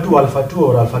 alpha 2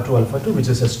 or alpha 2, which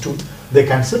is just 2. They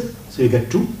cancel, so you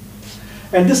get 2.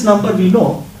 And this number we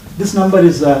know, this number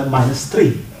is minus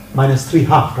 3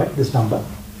 half, right? This number.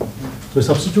 So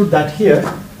substitute that here.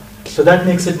 So that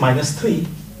makes it minus 3,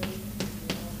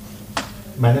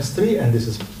 and this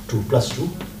is 2 plus 2,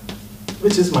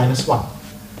 which is minus 1.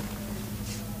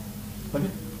 Okay.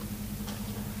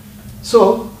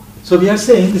 So we are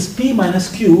saying this P minus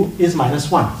Q is minus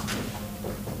 1.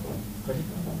 Okay.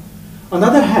 On the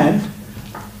other hand,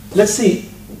 let's see.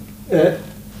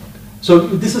 So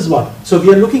this is what? So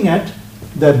we are looking at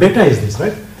the beta is this,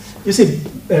 right? You see,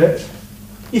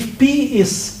 if P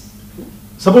is,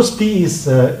 suppose P is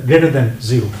greater than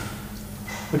 0,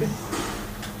 okay?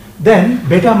 Then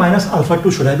beta minus alpha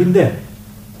 2 should have been there,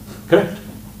 correct?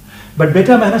 But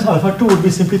beta minus alpha 2 would be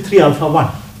simply 3 alpha 1,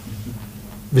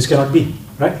 which cannot be,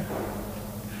 right?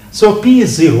 So P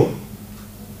is 0.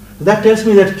 That tells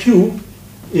me that Q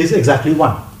is exactly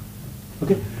 1,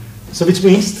 okay? So which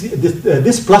means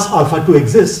this plus alpha 2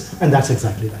 exists, and that's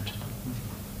exactly that.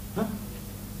 Huh?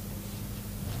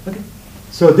 Okay.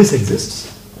 So this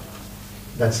exists.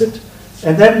 That's it.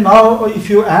 And then now if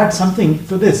you add something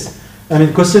to this, I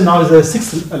mean, question now is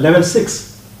level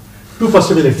 6, 2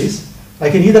 possibilities. I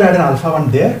can either add an alpha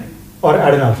 1 there or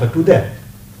add an alpha 2 there.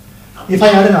 If I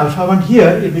add an alpha 1 here,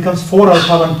 it becomes 4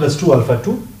 alpha 1 plus 2 alpha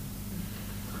 2,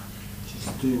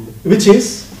 which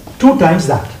is 2 times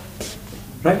that,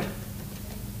 right?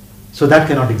 So that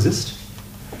cannot exist.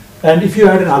 And if you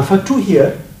add an alpha 2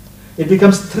 here, it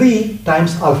becomes 3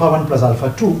 times alpha 1 plus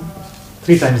alpha 2,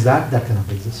 3 times that cannot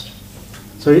exist.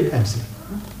 So it ends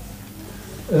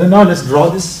here. Now let's draw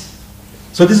this.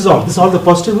 So this is all the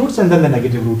positive roots, and then the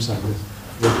negative roots are this.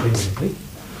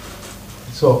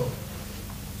 So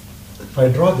if I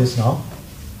draw this now,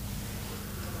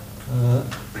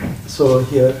 so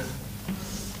here,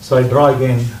 so I draw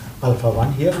again alpha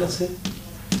 1 here, let's say.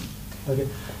 Okay.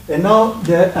 And now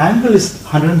the angle is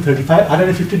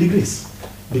 150 degrees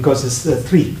because it's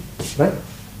 3, right?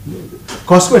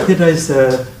 Cos square theta is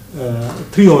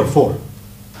 3 over 4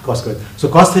 cos square. So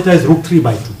cos theta is root 3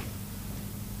 by 2.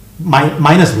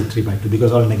 Minus root 3 by 2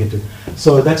 because all negative.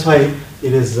 So that's why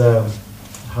it is,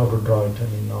 how to draw it? I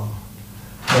mean,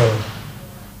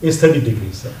 it's 30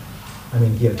 degrees. I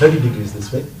mean, here, 30 degrees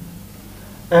this way.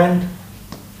 And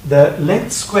the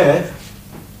length square,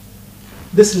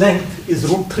 this length is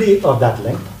root 3 of that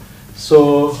length.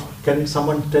 So can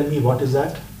someone tell me what is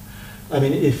that? I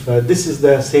mean, if this is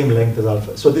the same length as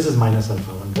alpha, so this is minus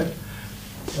alpha 1, right?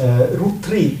 Root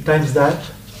 3 times that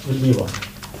will be what?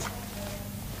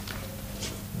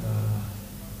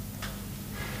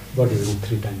 What is root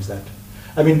 3 times that?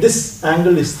 I mean, this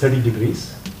angle is 30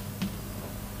 degrees.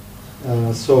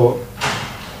 So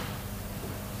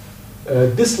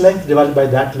this length divided by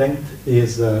that length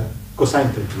is cosine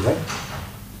 30, right?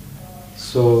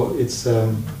 So it's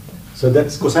so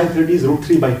that's cosine 30 is root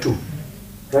 3 by 2,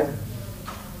 right?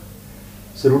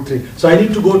 So root 3. So I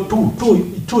need to go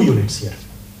two units here,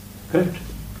 correct?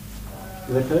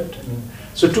 Is that correct? I mean,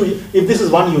 so if this is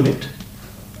 1 unit,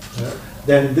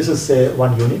 then this is say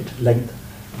 1 unit length.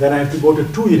 Then I have to go to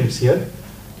 2 units here,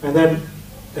 and then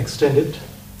extend it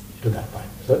to that point.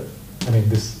 So I mean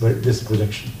this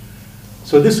projection.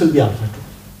 So this will be alpha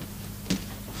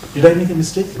 2. Did I make a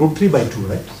mistake? Root 3 by 2,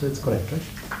 right? So it's correct, right?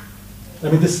 I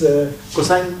mean this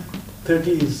cosine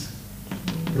 30 is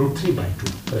root 3 by 2,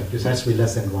 correct? This has to be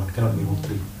less than 1, cannot be root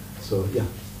 3. So yeah.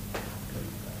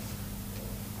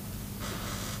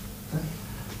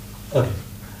 Okay.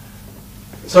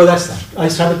 So that's that. I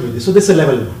started with this. So this is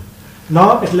level 1.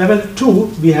 Now at level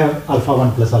 2, we have alpha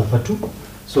 1 plus alpha 2.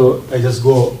 So I just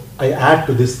go, I add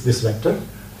to this vector.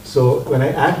 So when I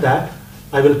add that,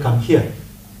 I will come here,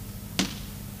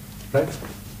 right?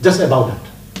 Just above that.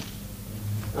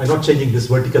 I'm not changing this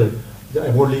vertical.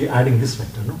 I'm only adding this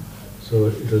vector, no? So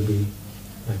it will be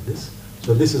like this.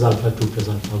 So this is alpha 2 plus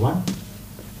alpha 1.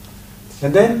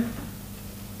 And then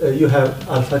you have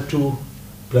alpha 2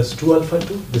 plus 2 alpha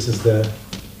 2. This is the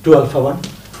 2 alpha 1.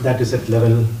 That is at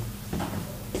level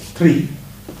 3.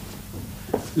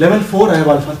 Level 4, I have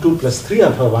alpha 2 plus 3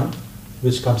 alpha 1,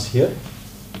 which comes here.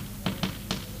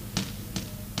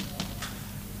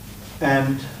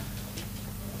 And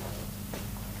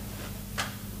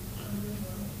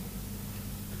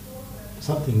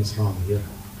something is wrong here.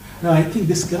 No, I think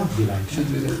this cannot be right.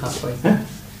 Should be the half, I think. Huh?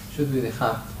 Should be the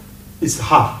half. It's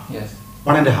half. Yes.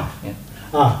 1.5. Yeah.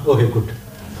 Ah, okay, good.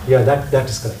 Yeah, that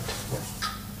is correct.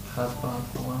 Half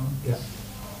alpha 1. Yeah.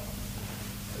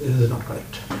 This is not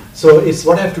correct. So it's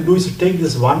what I have to do is to take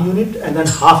this 1 unit and then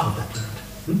half of that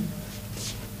unit.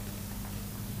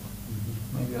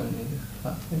 Maybe only the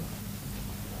half.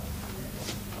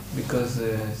 Because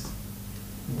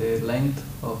the length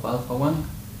of alpha 1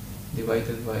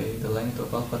 divided by the length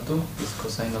of alpha 2 is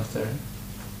cosine of 30.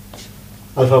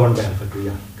 Alpha 1 by alpha 2,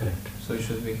 yeah, correct. So it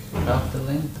should be half the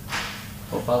length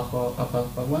of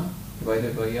alpha 1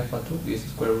 divided by alpha 2 is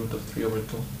square root of 3 over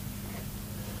 2.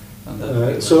 And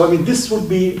that So I mean this would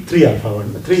be 3 alpha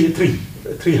 1,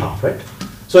 3 half, right?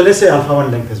 So let's say alpha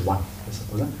 1 length is 1, I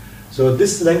suppose. So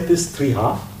this length is 3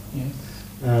 half. Yes.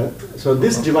 So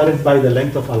this divided by the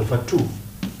length of alpha 2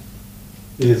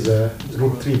 is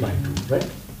root 3 by 2, right?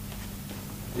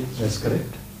 That's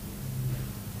correct.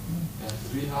 Yeah,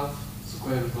 3 half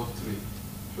square root of 3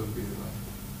 should be the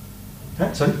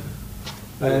length. Sorry?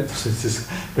 This is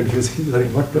confusing. Sorry,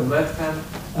 what? The left hand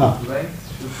Ah.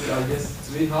 length should be, I guess,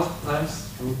 3 half times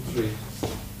root 3.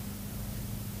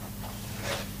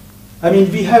 I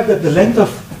mean, we have that the length of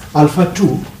alpha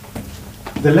 2,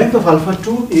 the length of alpha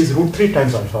 2 is root 3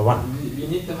 times alpha 1. We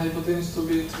need the hypotenuse to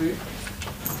be 3.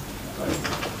 Right?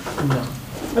 No.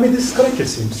 I mean, this is correct, it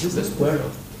seems. This is the square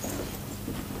of.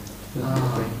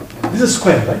 This is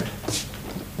square, right?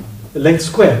 The length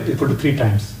square equal to 3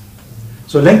 times.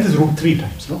 So length is root 3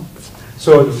 times, no?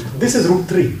 So this is root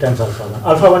 3 times alpha 1.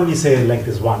 Alpha 1 we say length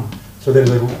is 1, so there is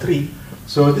a root 3.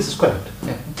 So this is correct.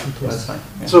 Yeah, that's fine.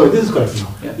 Yeah. So this is correct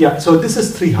now. Yeah. Yeah, so this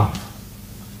is 3 half.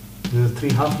 This is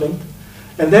 3 half length.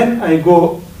 And then I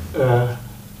go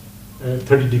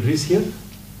 30 degrees here.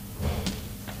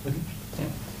 Okay. Yeah.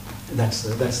 That's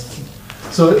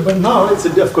so, but now it's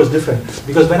of course different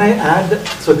because when I add,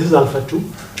 so this is alpha 2,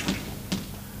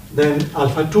 then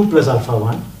alpha 2 plus alpha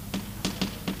 1.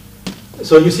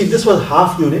 So you see this was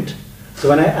half unit. So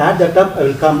when I add that up, I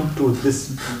will come to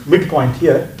this midpoint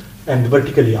here and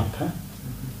vertically up. Huh?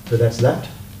 So that's that.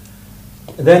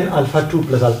 And then alpha 2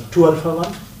 plus 2 alpha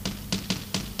 1.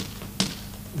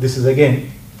 This is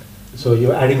again, so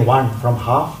you're adding 1 from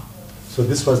half. So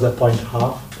this was the point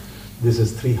half. This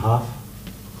is 3 half.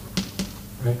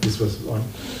 Right? This was 1.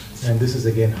 And this is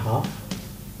again half.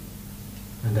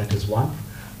 And that is 1.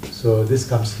 So this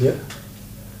comes here.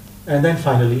 And then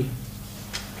finally,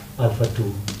 alpha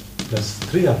 2 plus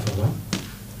 3 alpha 1,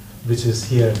 which is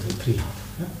here 3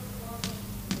 half. Yeah?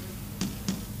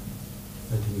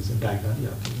 I think it's a diagonal.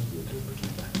 Yeah,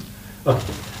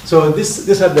 okay. So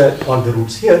these are all the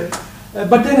roots here.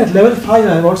 But then at level 5,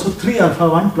 I have also 3 alpha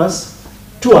 1 plus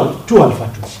 2 alpha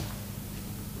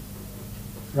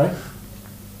 2. Right?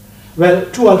 Well,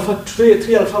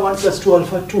 3 alpha 1 plus 2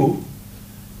 alpha 2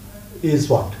 is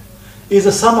what? Is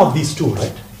the sum of these two,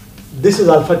 right? This is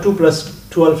alpha 2 plus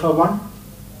 2 alpha 1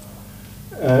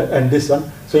 and this one.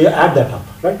 So you add that up,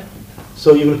 right?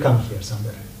 So you will come here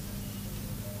somewhere.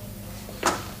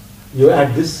 You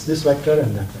add this vector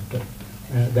and that vector.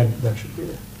 Then that should be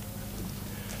there.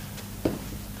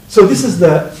 So this is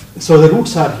the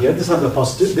roots are here. These are the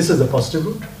positive. This is the positive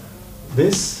root.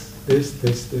 This,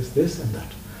 and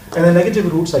that. And the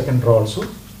negative roots I can draw also.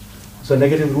 So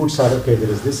negative roots are, okay, there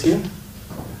is this here.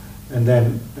 And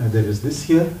then there is this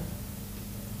here.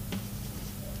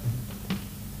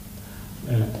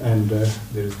 And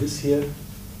there is this here,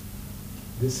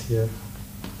 this here,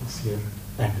 this here,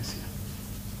 and this here.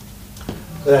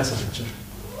 So that's a picture.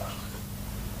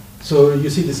 So you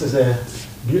see this is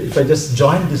if I just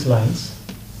join these lines,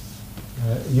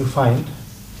 you find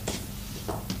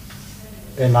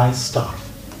a nice star.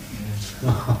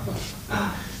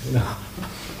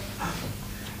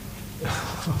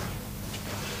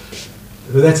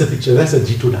 That's a picture, that's a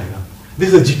G2 diagram.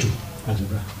 This is a G2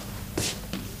 algebra,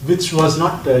 which was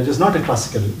not just not a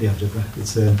classical algebra.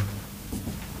 It's a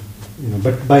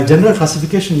but by general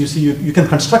classification, you see you can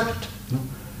construct it.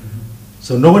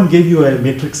 So no one gave you a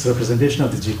matrix representation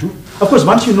of the G2. Of course,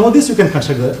 once you know this, you can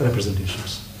construct the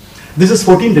representations. This is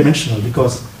 14-dimensional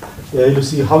because you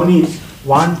see how many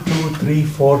 1, 2, 3,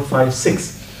 4, 5,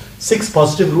 6. 6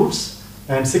 positive roots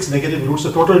and 6 negative roots.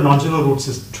 The total non-zero roots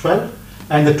is 12,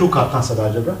 and the 2 Cartan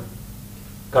algebra.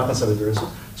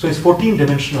 So it's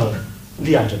 14-dimensional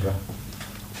Lie algebra.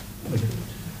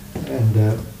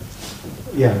 And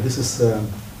yeah, this is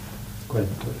quite.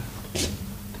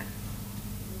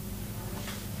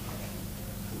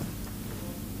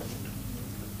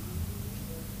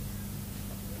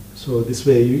 So this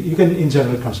way you can in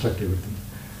general construct everything.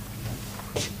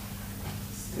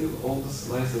 Still all the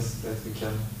slices that we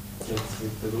can get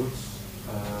with the roots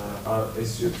are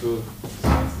SU2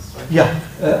 slices, right? Yeah,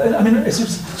 I mean,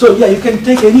 so yeah, you can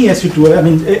take any SU2, I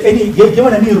mean,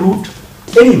 given any root,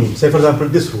 say for example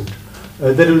this root,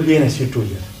 there will be an SU2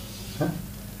 here. Huh?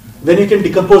 Then you can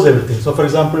decompose everything. So for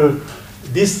example,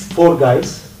 these 4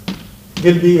 guys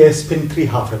will be a spin 3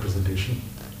 half representation.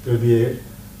 There will be a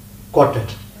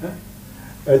quartet.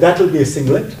 That will be a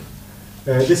singlet.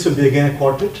 This will be again a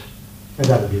quartet, and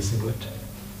that will be a singlet.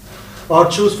 Or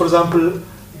choose, for example,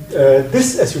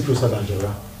 this SU2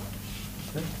 subalgebra.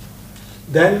 Okay.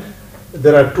 Then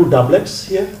there are 2 doublets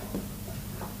here.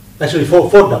 Actually, four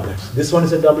doublets. This one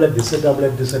is a doublet, this is a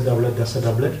doublet, this is a doublet, that's a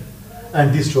doublet,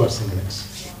 and these 2 are singlets.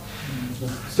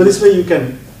 So this way you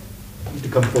can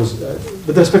decompose.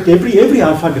 With respect to every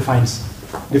alpha defines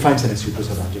an SU2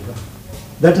 subalgebra.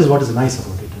 That is what is nice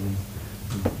about it.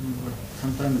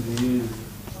 Sometimes we use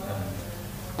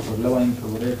for lowering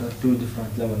operator 2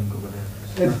 different lowering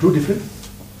operators. 2 different?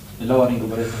 Lowering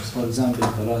operators. For example,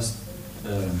 the last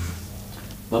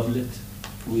doublet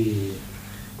we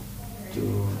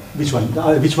do. Which one?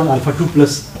 Which one? Alpha 2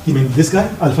 plus. You mean this guy?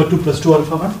 Alpha 2 plus 2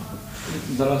 alpha 1?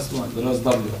 The last one, the last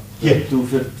doublet. Yeah.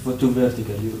 For 2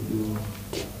 vertical, you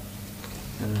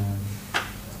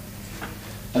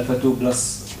alpha 2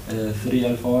 plus 3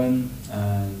 alpha 1,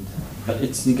 and but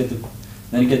it's negative.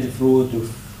 The negative root of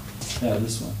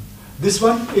this one. This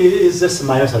one is just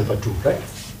minus alpha 2, right?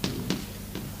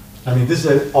 I mean, this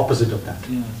is the opposite of that.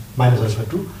 Yeah. Minus alpha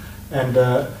 2. And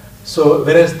so,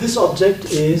 whereas this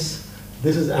object is,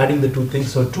 this is adding the 2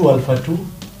 things, so 2 alpha 2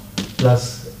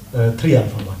 plus 3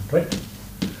 alpha 1, right?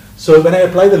 So, when I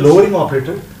apply the lowering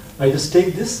operator, I just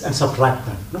take this and subtract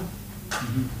that. No?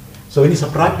 So, when you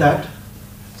subtract that,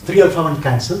 3 alpha 1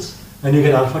 cancels, and you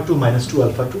get alpha 2 minus 2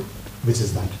 alpha 2, which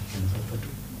is that. Minus alpha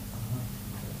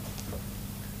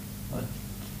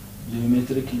 2.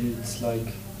 Geometrically, it's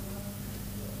like.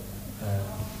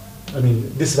 I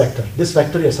mean, this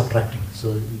vector you're subtracting.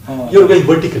 So, you're going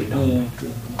vertically now. Yeah.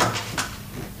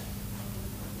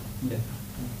 Yeah.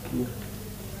 Cool.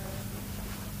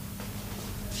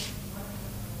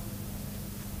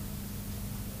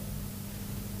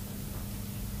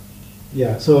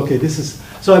 Yeah, so okay, this is,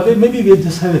 so maybe we'll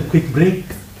just have a quick break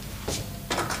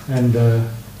and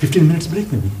 15 minutes break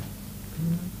maybe.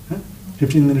 Huh?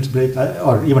 15 minutes break,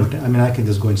 or even, I mean, I can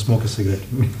just go and smoke a cigarette.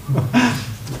 we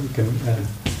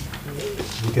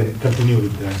can continue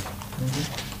with that.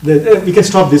 We can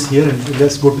stop this here and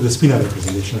let's go to the spinor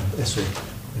representation of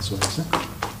SOX.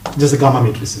 Just the gamma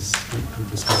matrices to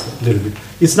discuss that a little bit.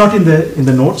 It's not in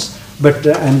the notes, but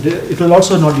and it will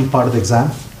also not be part of the exam.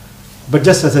 But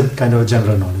just as a kind of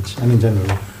general knowledge, I mean general.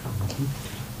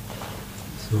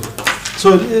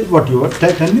 So what you want,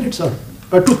 10 minutes or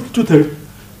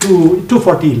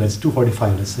 2:40, let's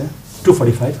 2:45, let's say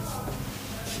 2:45.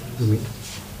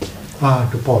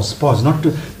 To pause, not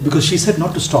to, because she said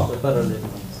not to stop.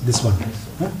 This one.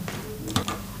 Huh?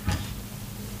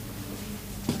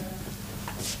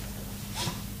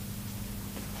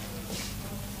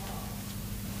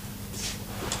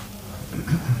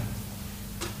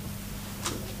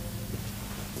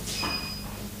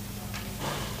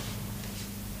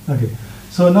 Okay,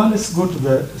 so now let's go to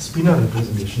the spinor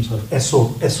representations of SO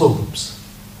groups.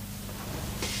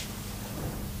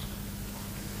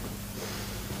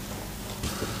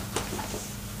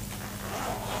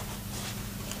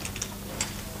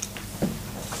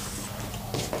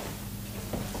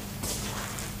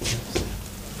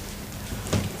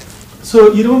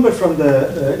 So you remember from in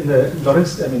the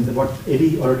Lorentz, I mean what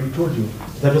Eddie already told you,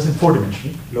 that was in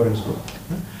 4-dimensional Lorentz group,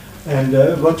 and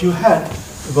what you had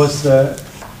was.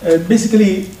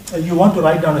 Basically, you want to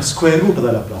write down a square root of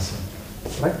the Laplacian,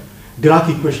 right? Dirac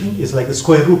equation is like the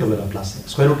square root of the Laplacian,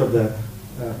 square root of the,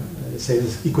 say,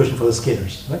 equation for the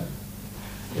scalars, right?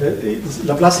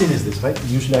 Laplacian is this, right?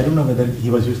 Usually, I don't know whether he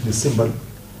was using this symbol,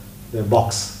 the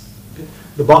box. Okay?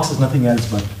 The box is nothing else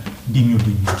but d mu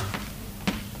d mu.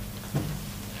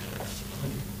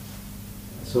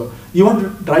 So, you want to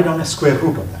write down a square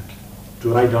root of that,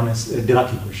 to write down a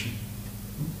Dirac equation.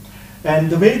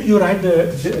 And the way you write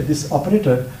this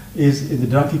operator is in the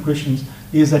Dirac equations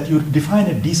is that you define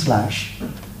a d slash,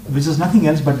 which is nothing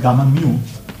else but gamma mu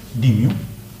d mu.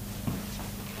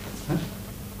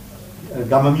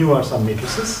 Gamma mu are some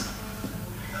matrices,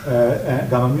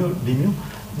 gamma mu d mu,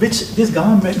 which these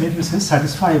gamma matrices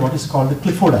satisfy what is called the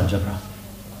Clifford algebra.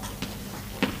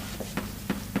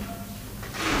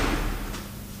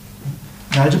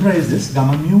 The algebra is this: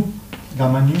 gamma mu,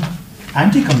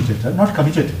 anti-commutator, not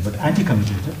commutator, but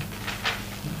anti-commutator,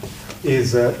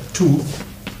 is 2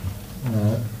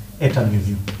 eta mu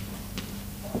mu.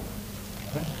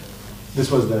 Right? This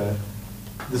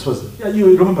was, yeah,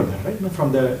 you remember that, right?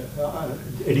 From the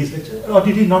Eddie's lecture? Or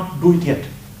did he not do it yet?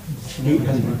 He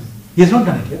has not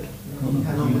done it yet?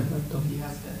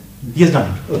 He has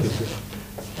done it. Okay, good.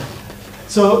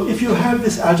 So if you have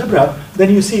this algebra, then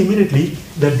you see immediately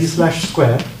that d slash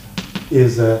square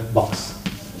is a box.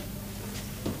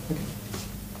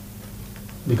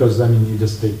 Because I mean, you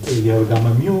just take, you have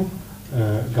gamma mu,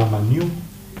 gamma mu,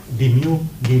 d mu,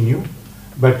 d nu.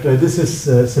 But this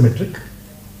is symmetric.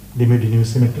 D mu, d nu is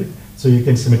symmetric. So you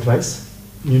can symmetrize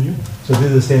mu nu. So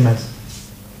this is the same as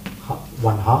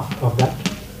 1/2 of that.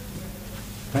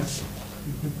 Right?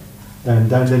 And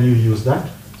then you use that.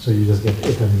 So you just get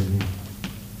eta mu nu,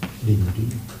 d mu, d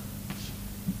nu,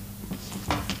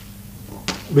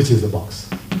 which is the box.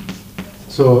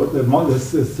 So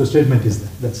the statement is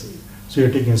that. So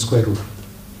you're taking a square root.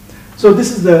 So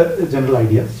this is the general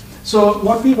idea. So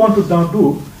what we want to now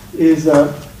do is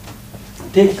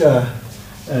take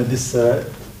this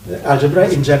algebra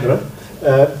in general.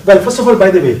 Well, first of all,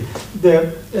 by the way,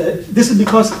 this is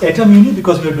because eta mu nu,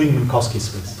 because we are doing Minkowski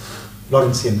space,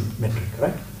 Lorentzian metric,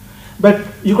 right? But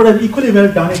you could have equally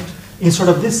well done it instead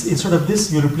of this,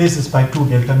 you replace this by 2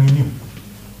 delta mu nu,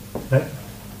 right?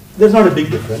 There's not a big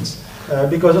difference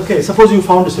because, okay, suppose you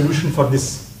found a solution for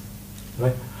this,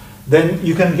 right? Then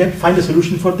you can find a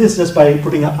solution for this just by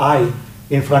putting an I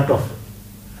in front of it.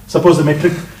 Suppose the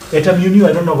metric eta mu nu,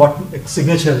 I don't know what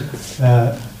signature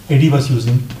AD was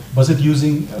using. Was he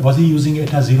using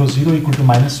eta 0, 0 equal to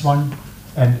 -1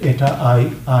 and eta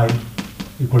I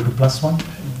equal to +1?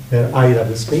 Where I are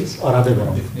the space, or other way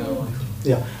around?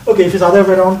 Yeah. Okay, if it's other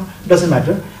way around, doesn't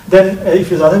matter. Then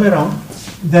if it's other way around,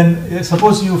 then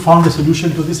suppose you found a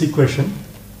solution to this equation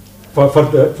for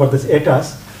this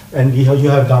etas, and you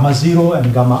have gamma 0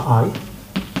 and gamma I.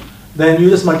 Then you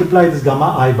just multiply this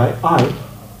gamma I by I.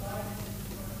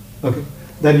 Okay.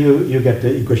 Then you get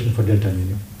the equation for delta mu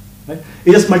nu. Right?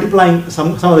 You're just multiplying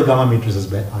some of the gamma matrices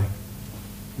by I.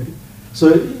 Okay? So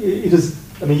it is.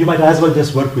 I mean, you might as well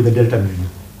just work with the delta mu nu.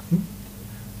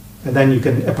 And then you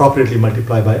can appropriately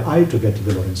multiply by I to get to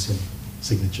the Lorentzian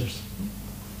signatures.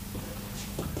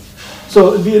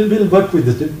 So we'll work with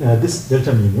this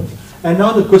delta mu nu. And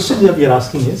now the question that we are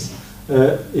asking is,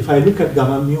 if I look at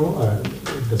gamma mu,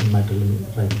 it doesn't matter, let me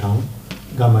write down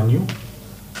gamma nu,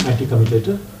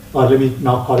 anti-commutator, or let me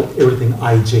now call everything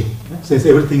ij, since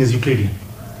everything is Euclidean.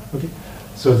 Okay,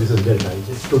 so this is delta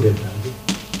ij, 2 delta ij.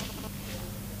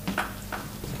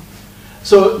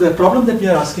 So the problem that we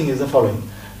are asking is the following.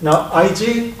 Now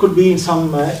ij could be in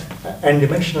some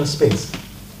n-dimensional space.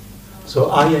 So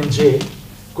I and j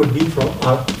could be from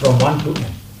 1 to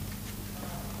n.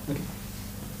 Okay.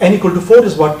 N equal to 4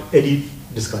 is what Eddie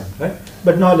described, right?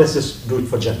 But now let's just do it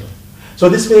for general. So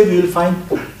this way we will find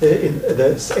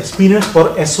the spinors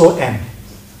for SON.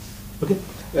 Okay.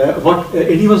 What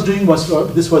Eddie was doing was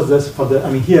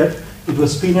here it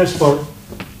was spinors for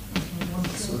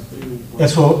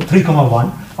SO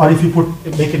 3,1, or if you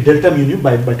make it delta mu nu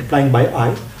by multiplying by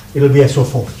I, it will be SO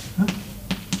 4.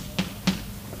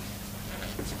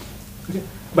 Okay.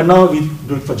 But now we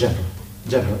do it for general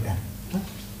n.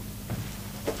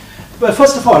 Well,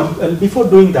 first of all, before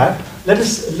doing that,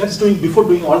 before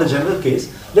doing all the general case,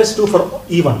 let's do for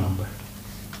even number.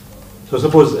 So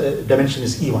suppose dimension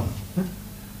is E1.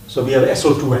 So we have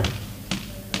SO2n.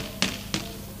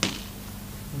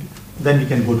 Then we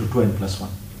can go to 2n plus 1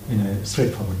 in a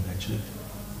straightforward way, actually.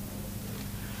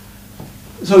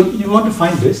 So you want to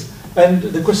find this, and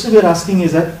the question we are asking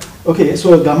is that, okay,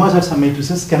 so gammas are some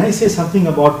matrices. Can I say something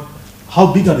about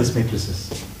how big are these matrices?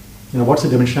 What's the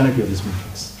dimensionality of this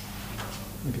matrix?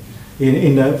 Okay.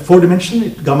 In 4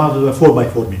 dimension, gamma are 4 by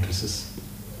 4 matrices,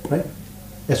 right?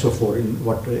 SO4 in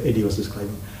what Eddie was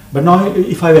describing. But now,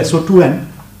 if I have SO2n,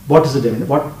 what is the dimension?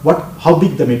 How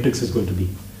big the matrix is going to be?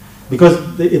 Because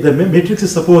if the matrix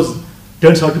is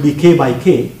turns out to be k by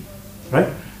k, right?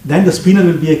 Then the spinor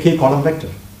will be a k column vector.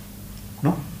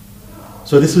 No?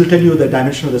 So this will tell you the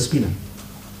dimension of the spinor.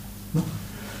 No?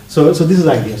 So this is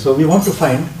the idea. So we want to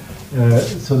find.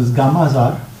 So these gammas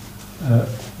are.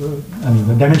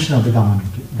 The dimension of the gamma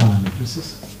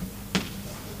matrices,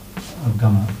 of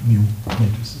gamma mu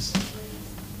matrices.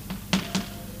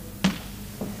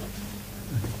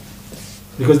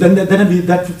 Because then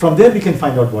from there we can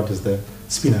find out what is the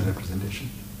spinor representation.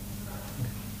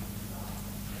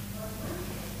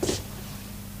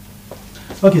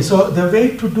 Okay, so the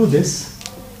way to do this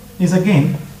is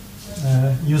again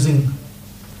using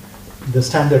the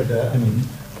standard,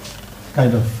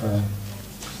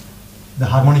 the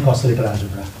harmonic oscillator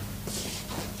algebra.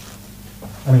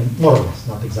 More or less,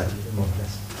 not exactly, more or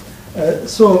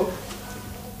less.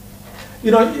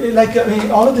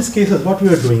 All of these cases, what we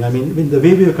are doing, the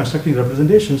way we were constructing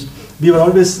representations, we were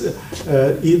always,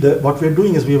 what we are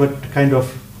doing is we were kind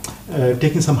of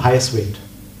taking some highest weight,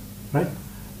 right?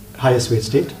 Highest weight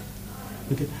state.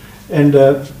 Okay. And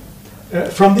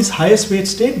from this highest weight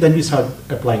state, then we start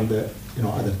applying the,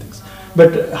 other things.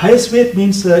 But highest weight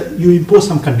means you impose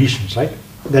some conditions, right?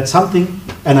 That something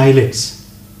annihilates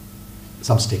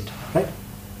some state, right?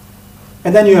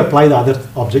 And then you apply the other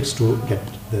objects to get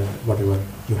the whatever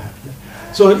you have here.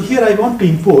 So here I want to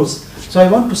impose, so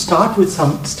I want to start with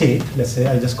some state, let's say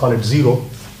I just call it 0.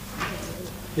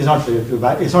 It's not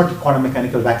a quantum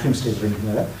mechanical vacuum state or anything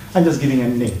like that. I'm just giving a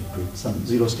name to it, some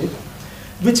 0 state,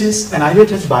 which is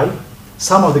annihilated by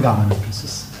some of the gamma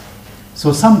matrices.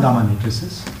 So some gamma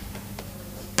matrices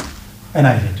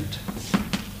annihilated.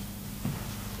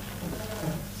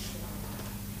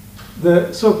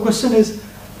 So question is,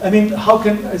 I mean,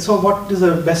 so what is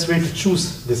the best way to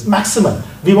choose this maximal?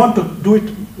 We want to do it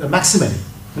maximally,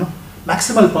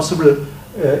 maximal possible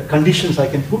conditions I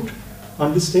can put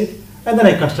on this state, and then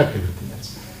I construct everything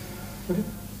else, okay?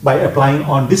 By applying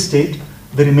on this state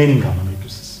the remaining gamma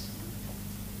matrices.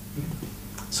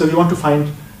 So we want to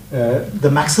find the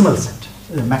maximal set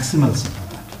of that.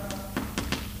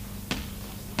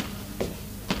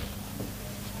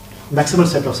 Maximal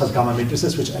set of such gamma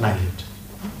matrices which annihilate.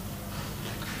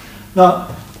 Now,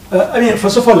 I mean,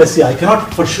 first of all, let's see, I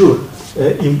cannot for sure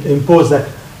impose that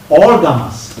all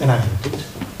gammas annihilated.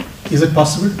 Is it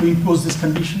possible to impose this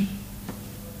condition?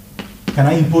 Can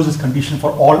I impose this condition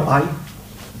for all I?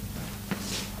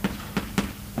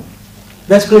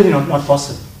 That's clearly not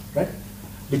possible, right?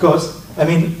 Because, I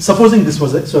mean, supposing this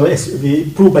was it, so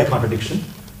we prove by contradiction,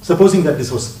 supposing that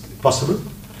this was possible,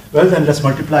 well then let's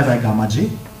multiply by gamma j,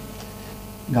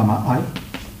 gamma I,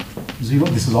 0,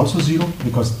 this is also 0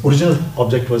 because original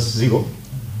object was 0.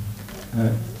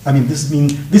 I mean, this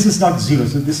is not 0,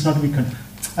 so this is not,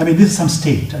 I mean, this is some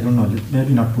state, I don't know, let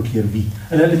me not put here V,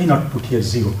 let me not put here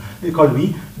 0, we call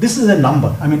V, this is a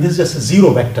number, I mean, this is just a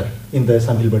 0 vector in the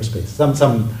some Hilbert space,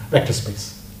 some vector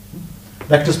space.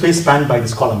 Vector space spanned by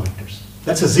these column vectors.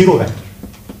 That's a 0 vector.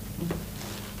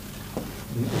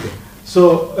 Okay.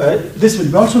 So this will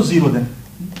be also 0 then,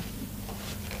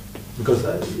 because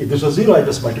if this was 0, I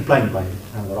just multiplying by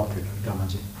another operator, gamma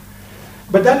j.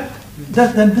 But then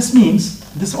this means,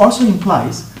 this also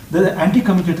implies that the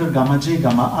anti-commutator gamma j,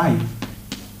 gamma I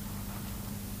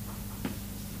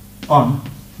on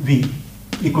V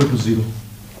equal to 0.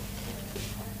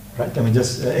 Right? I mean,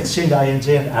 just exchange I and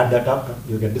j and add that up,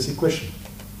 you get this equation.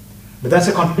 But that's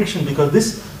a contradiction because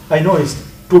this I know is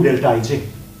 2 delta ij.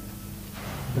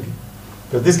 Okay.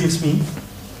 So this gives me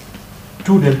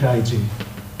 2 delta ij,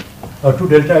 or 2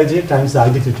 delta ij times the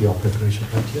identity operator, I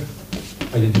should write here.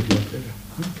 Identity operator.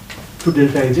 2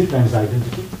 delta ij times the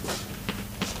identity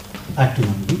acting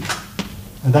on V,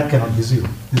 and that cannot be 0.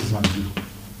 This is not 0.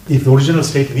 If the original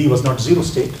state V was not 0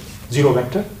 state, 0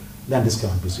 vector, then this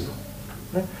cannot be 0.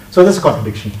 Right? So that's a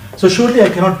contradiction. So surely I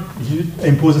cannot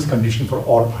impose this condition for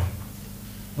all I.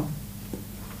 No?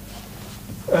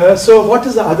 So what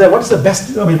is the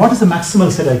best, I mean, what is the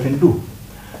maximal set I can do?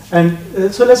 And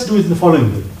so let's do it in the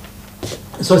following way.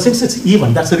 So since it's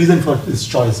even, that's the reason for this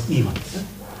choice, even.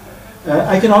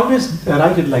 I can always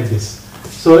write it like this.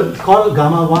 So call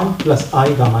gamma 1 plus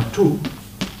I gamma 2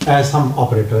 as some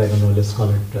operator, I don't know, let's call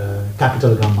it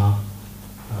capital gamma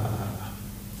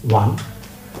 1.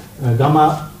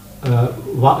 Gamma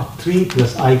 3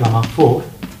 plus I gamma 4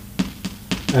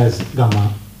 as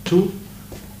gamma 2.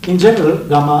 In general,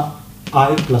 gamma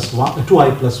I plus 1,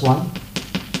 2I plus 1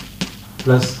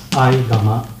 plus I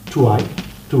gamma 2I,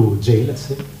 2j, let's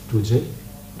say, 2j,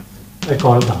 I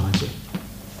call gamma j.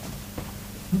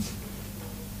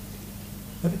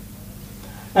 Okay.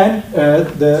 And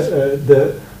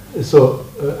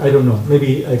I don't know,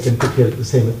 maybe I can put here the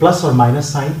same plus or minus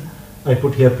sign, I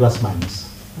put here plus minus.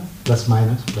 Plus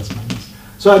minus, plus minus.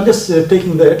 So I'm just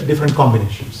taking the different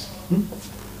combinations.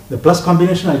 The plus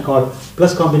combination I call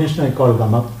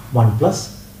gamma 1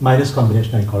 plus, minus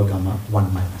combination I call gamma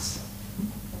 1 minus.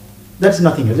 That's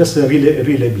nothing else, just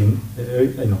relabeling,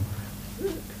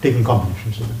 taking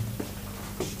combinations of them.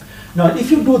 Now if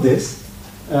you do this,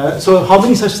 so how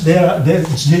many such there are?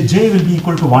 J will be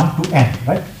equal to 1 to n,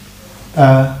 right?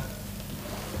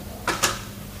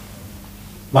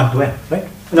 1 to n, right?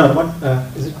 No,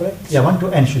 is it correct? Yeah, 1 to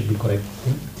n should be correct.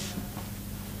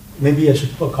 Maybe I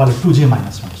should call it 2j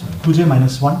minus 1. Sorry. 2j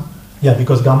minus 1, yeah,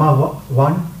 because gamma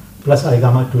 1 plus I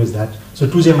gamma 2 is that. So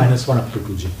 2j minus 1 up to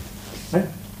 2j, right?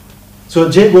 So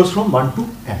j goes from 1 to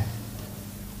n.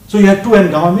 So you have 2 n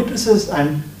gamma matrices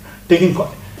and taking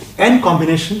n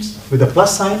combinations with a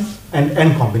plus sign and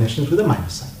n combinations with a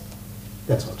minus sign.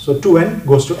 That's all. So 2n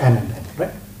goes to n and n,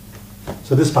 right?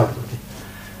 So this part is okay.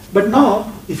 But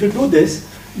now, if you do this,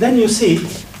 then you see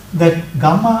that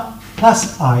gamma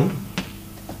plus I,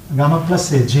 gamma plus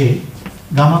say j,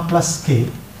 gamma plus k,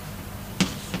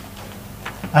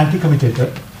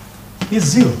 anti-commutator is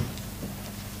 0.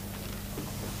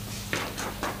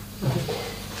 Okay.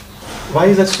 Why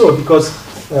is that so? Because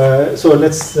so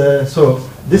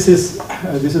this is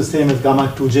same as gamma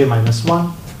 2j minus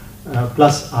 1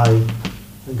 plus I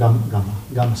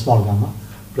gamma small gamma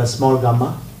plus small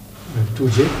gamma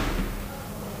 2j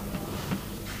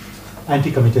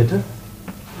anti-commutator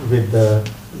with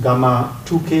gamma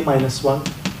 2k minus 1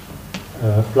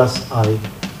 plus I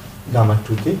gamma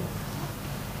 2k.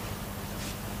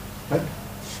 Right?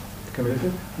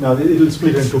 Commutator. Now it will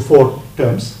split into 4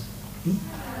 terms.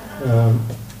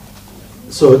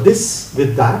 So this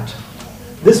with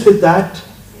that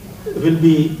will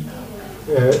be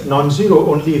non-zero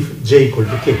only if j equal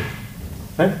to k,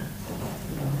 right?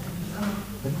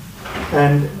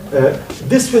 And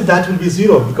this with that will be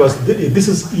 0 because this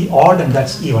is E odd and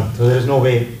that's even, so there is no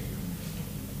way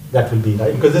that will be,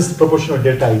 right? Because this is proportional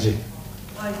delta ij.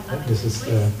 Right? This is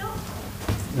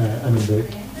I mean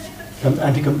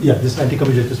this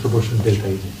anti-commutator is proportional delta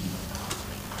ij.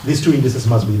 These two indices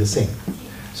must be the same.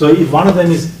 So if one of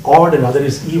them is odd and other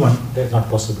is even, that's not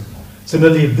possible.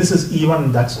 Similarly, if this is even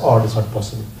and that's odd, it's not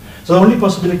possible. So the only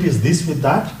possibility is this with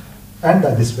that and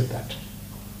this with that.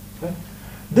 Okay?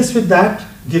 This with that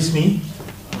gives me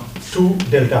 2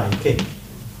 delta ik,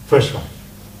 first one.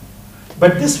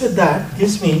 But this with that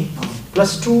gives me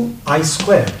plus 2 I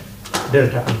squared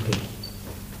delta ik.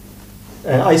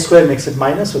 I square makes it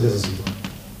minus, so this is 0.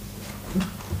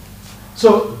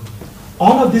 So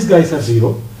all of these guys are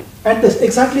 0. And this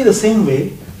exactly the same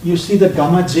way, you see that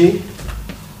gamma j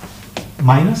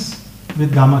minus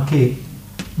with gamma k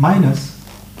minus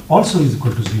also is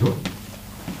equal to 0.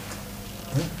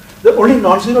 The only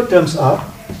non-zero terms are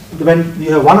when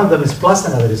you have one of them is plus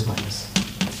and other is minus.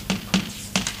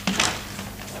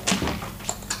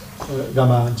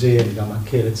 Gamma j and gamma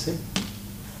k, let's say.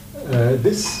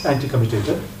 This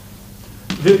anti-commutator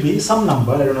will be some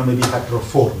number, I don't know, maybe a factor of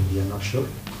 4, maybe, I'm not sure.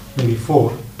 Maybe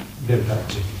 4 delta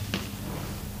j.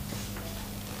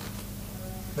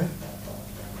 Right?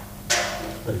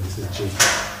 But this is j.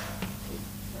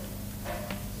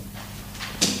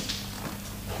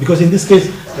 Because in this case,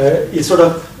 it's sort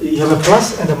of, you have a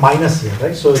plus and a minus here,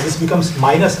 right? So this becomes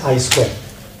minus I squared.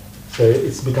 So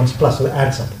it becomes plus, so it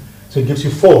adds up. So it gives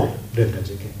you 4 delta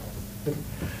jk.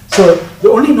 So the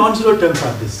only non-zero terms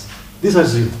are this. These are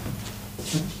 0.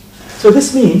 So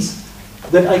this means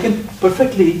that I can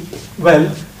perfectly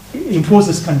well impose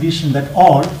this condition that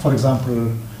all, for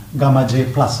example, gamma j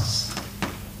pluses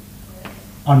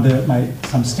under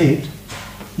some state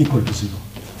equal to 0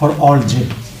 for all j.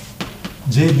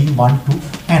 J being 1 to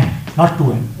n, not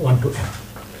 2n, 1 to n.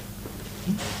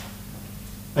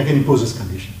 I can impose this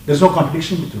condition. There's no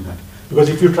contradiction between that. Because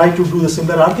if you try to do the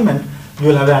similar argument, you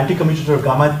will have an anti-commutator of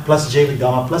gamma plus j with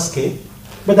gamma plus k,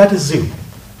 but that is 0.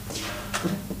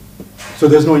 So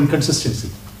there's no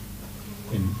inconsistency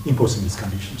in imposing these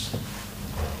conditions.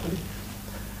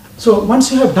 So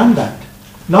once you have done that,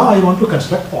 now I want to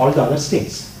construct all the other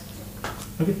states.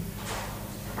 Okay.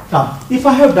 Now, if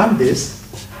I have done this,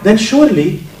 then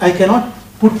surely I cannot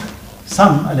put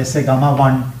some, let's say gamma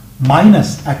 1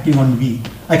 minus acting on V.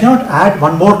 I cannot add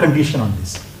one more condition on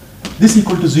this. This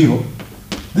equal to 0.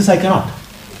 This I cannot.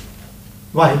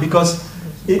 Why? Because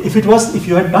if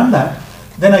you had done that,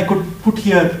 then I could put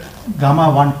here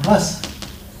gamma 1 plus,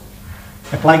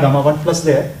 apply gamma 1 plus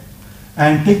there,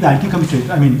 and take the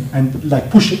anti-commutator, and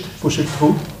like push it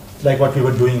through, like what we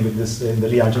were doing with this in the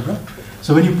Lie algebra.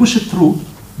 So when you push it through,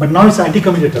 but now it's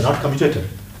anti-commutator, not commutator.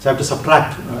 So I have to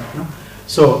subtract.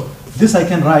 So this I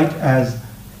can write as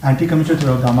anti-commutator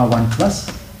of gamma 1 plus,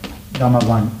 gamma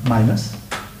 1 minus,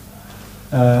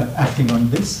 acting on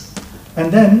this.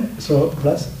 And then, so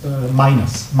plus,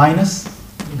 minus,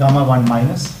 gamma 1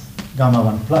 minus, gamma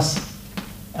 1 plus,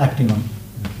 acting on,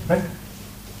 right?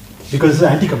 Because it's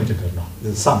an anti-commutator now,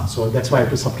 there's a sum, so that's why I have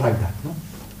to subtract that. No?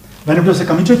 When it was a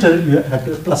commutator, you have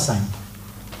to plus sign.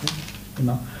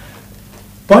 Now,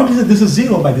 point is that this is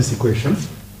 0 by this equation,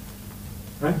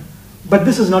 right? But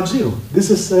this is not 0. This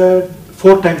is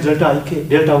 4 times delta ik,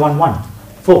 delta 1, 1,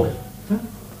 4.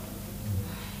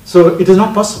 So it is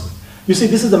not possible. You see,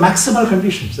 this is the maximal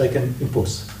conditions I can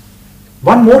impose.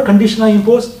 One more condition I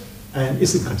impose and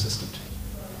it's inconsistent.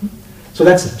 So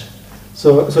that's it.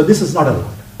 So this is not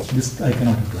allowed. This I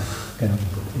cannot apply, cannot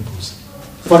impose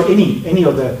for any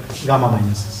of the gamma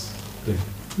minuses.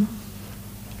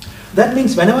 That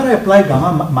means whenever I apply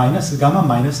gamma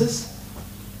minuses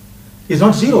is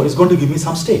not 0, it's going to give me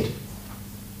some state,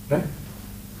 right?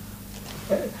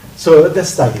 So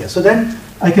that's the idea. So then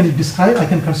I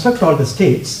can construct all the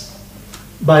states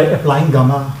by applying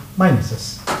gamma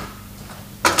minuses.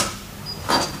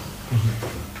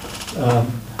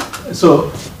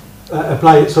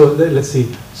 Let's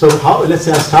see. So let's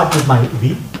say I start with my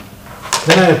V,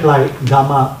 then I apply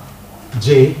gamma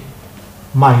j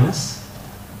minus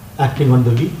acting on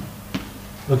the V.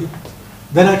 Okay.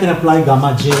 Then I can apply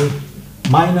gamma j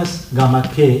minus gamma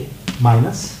k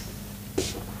minus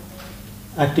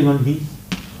acting on V.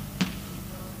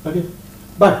 Okay.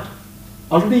 But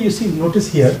already you see,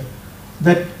 notice here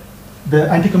that the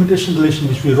anti-commutation relation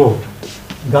which we wrote,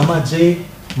 gamma j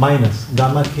minus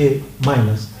gamma k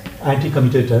minus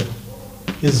anti-commutator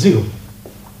is 0.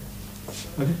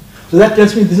 Okay. So that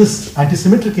tells me this is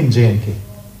antisymmetric in J and K,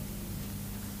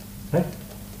 right?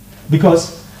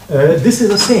 Because this is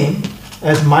the same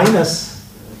as minus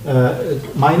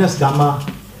gamma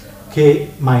k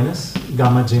minus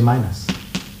gamma j minus,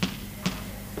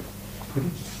 okay?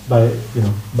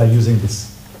 by using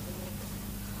this,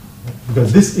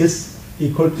 because this is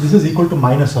equal to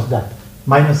minus of that,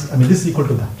 minus, I mean this is equal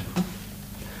to that.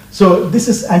 So this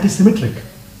is antisymmetric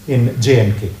in J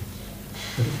and K.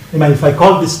 If I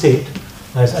call this state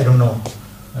as, I don't know,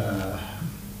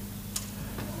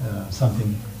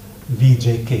 something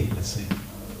Vjk, let's say,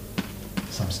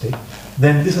 some state,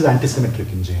 then this is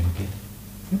antisymmetric in J and K.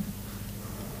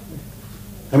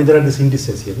 I mean, there are these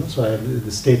indices here, no? So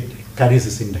the state carries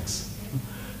this index.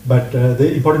 But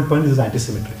the important point is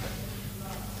antisymmetric.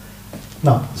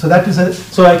 Now, so that is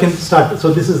so I can start.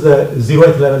 So this is the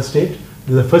 0th level state, this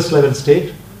is the first level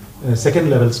state, second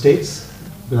level states.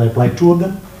 I apply 2 of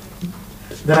them,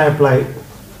 then I apply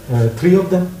 3 of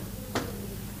them.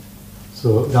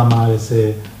 So gamma, let's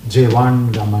say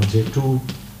J1, gamma J2,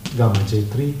 gamma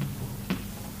J3,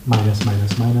 minus,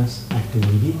 minus, minus, acting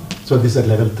on B. So this is a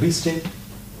level 3 state,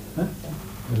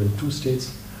 level 2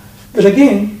 states. But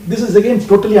again, this is again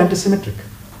totally antisymmetric.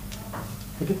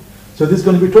 Okay, so this is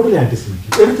going to be totally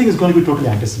antisymmetric. Everything is going to be totally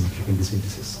antisymmetric in these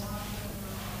indices,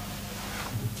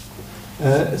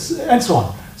 and so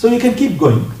on. So you can keep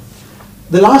going.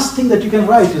 The last thing that you can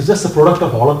write is just the product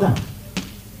of all of them.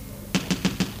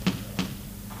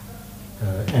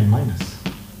 N minus.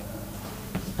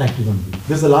 Acting on B.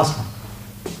 This is the last one.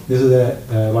 This is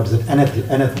the, what is it,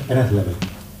 nth level.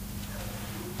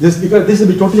 This, because this will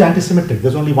be totally antisymmetric.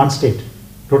 There's only one state,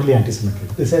 totally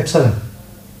antisymmetric. This is epsilon.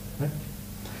 Right?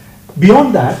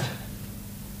 Beyond that,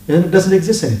 it doesn't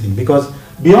exist anything, because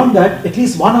beyond that, at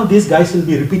least one of these guys will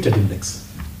be repeated index.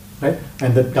 Right?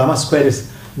 And the gamma square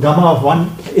is gamma of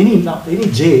one, any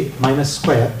j minus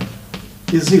square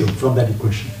is 0 from that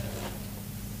equation.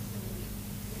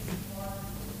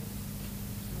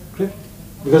 Correct?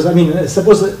 Because I mean,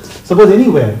 suppose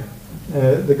anywhere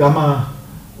the gamma,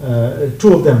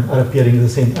 2 of them are appearing in the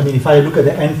same. I mean, if I look at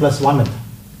the n plus 1th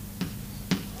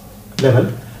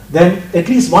level, then at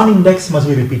least one index must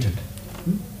be repeated.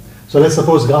 So let's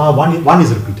suppose gamma 1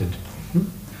 is repeated.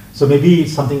 So maybe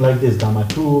something like this, gamma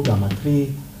 2, gamma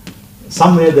 3,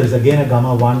 somewhere there is again a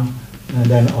gamma 1, and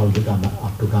then all the gamma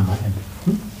up to gamma n.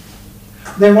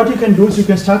 Then what you can do is you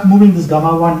can start moving this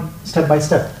gamma 1 step by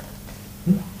step.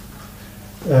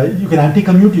 You can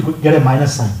anti-commute, you could get a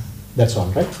minus sign, that's all,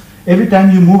 right? Every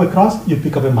time you move across, you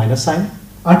pick up a minus sign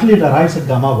until it arrives at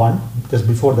gamma 1, just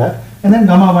before that, and then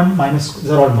gamma 1 minus,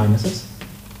 these are all minuses.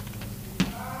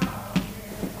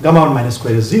 Gamma 1 minus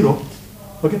square is 0,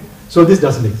 okay? So this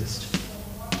doesn't exist.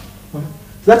 Okay.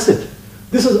 That's it.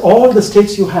 This is all the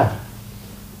states you have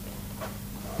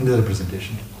in the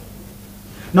representation.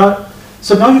 Now,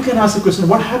 so now you can ask the question,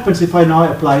 what happens if I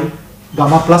now apply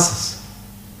gamma pluses?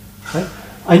 Right?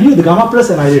 I knew the gamma plus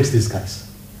annihilates these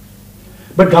guys.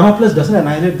 But gamma plus doesn't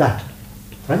annihilate that.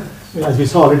 Right? As we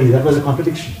saw already, that was a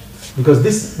contradiction. Because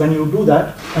this, when you do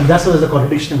that, and that's what is the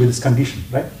contradiction with this condition,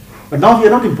 right? But now we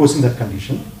are not imposing that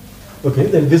condition. Okay,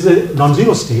 then this is a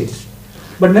non-zero state.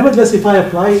 But nevertheless, if I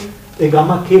apply a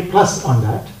gamma k plus on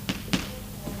that,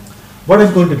 what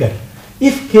I'm going to get?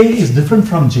 If k is different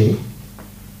from j,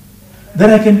 then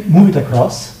I can move it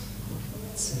across,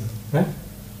 right?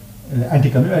 I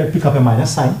pick up a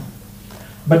minus sign,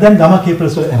 but then gamma k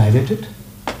plus will annihilate it,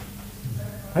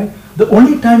 right? The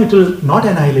only time it will not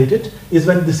annihilate it is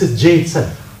when this is j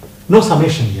itself. No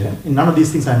summation here. In none of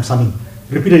these things I am summing.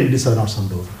 Repeated indices are not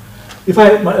summed over. If I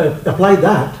apply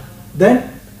that,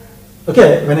 then,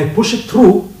 okay, when I push it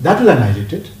through, that will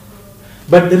annihilate it.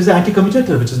 But there is an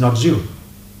anti-commutator which is not 0.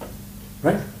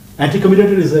 Right?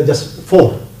 Anti-commutator is just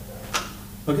 4.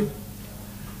 Okay?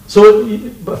 So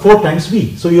 4 times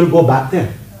V. So you'll go back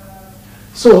there.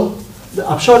 So the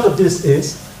upshot of this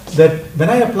is that when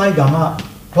I apply gamma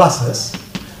pluses,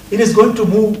 it is going to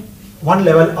move one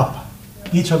level up.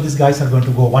 Each of these guys are going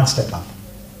to go one step up.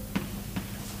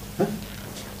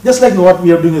 Just like what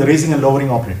we are doing with raising and lowering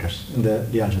operators in the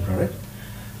Lie algebra, right?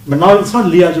 But now it's not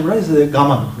Lie algebra, it's the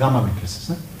gamma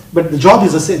matrices. Right? But the job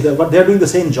is the same, they are doing the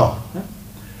same job. Right?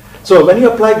 So when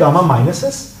you apply gamma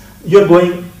minuses, you're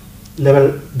going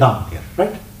level down here,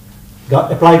 right?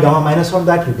 Apply gamma minus on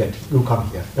that, you come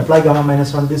here. Apply gamma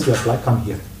minus on this, you come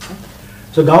here. Right?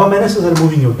 So gamma minuses are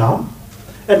moving you down,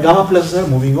 and gamma pluses are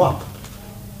moving you up.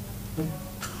 Right?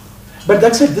 But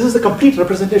that's it. This is the complete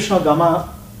representation of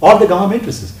gamma, all the gamma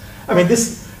matrices. I mean,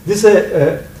 this is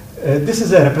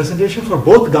a representation for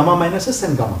both gamma minuses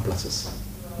and gamma pluses.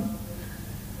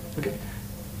 Okay.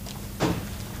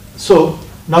 So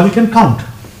now we can count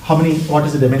what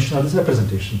is the dimension of this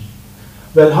representation.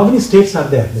 Well, how many states are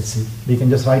there? Let's see. We can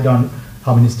just write down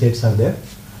how many states are there.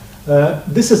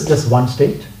 This is just one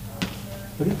state.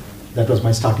 Okay. That was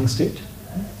my starting state.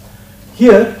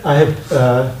 Here I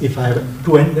have, if I have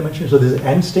two n dimensions, so this is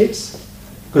n states,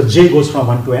 because j goes from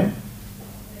 1 to n.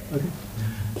 Okay.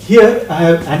 Here I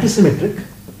have antisymmetric,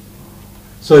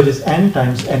 so it is n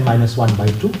times n minus 1 by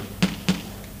 2.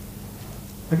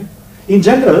 Okay. In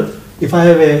general, if I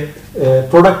have a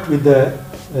product with the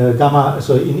gamma,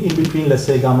 so in between, let's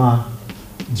say gamma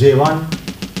j1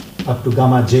 up to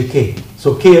gamma jk,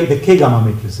 so the k gamma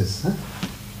matrices. Huh?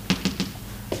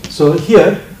 So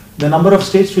here the number of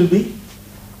states will be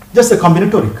just a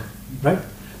combinatoric, right?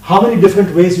 How many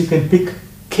different ways you can pick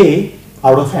k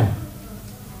out of n?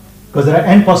 Because there are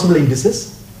n possible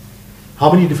indices.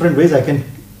 How many different ways I can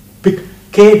pick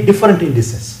k different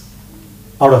indices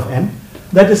out of n?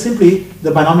 That is simply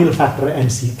the binomial factor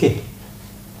nck.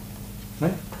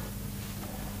 Right?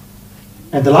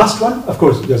 And the last one, of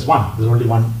course, there's one. There's only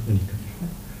one unique condition.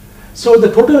 So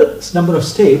the total number of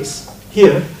states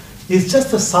here is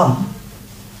just the sum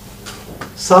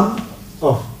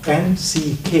of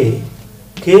nck,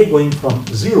 k going from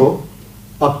 0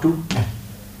 up to n.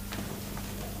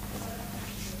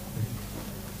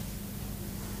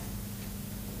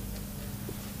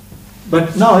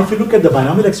 But now if you look at the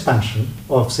binomial expansion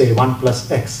of, say, 1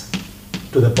 plus x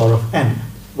to the power of n,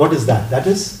 what is that? That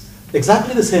is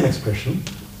exactly the same expression,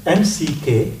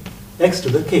 nck x to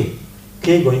the k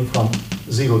going from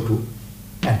 0 to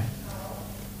n.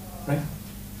 Right?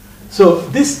 So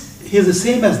this is the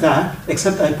same as that,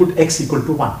 except I put x equal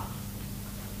to 1.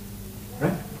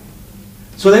 Right?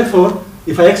 So therefore,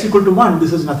 if I x equal to 1,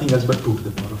 this is nothing else but 2 to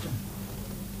the power of n.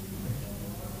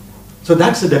 So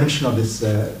that's the dimension of this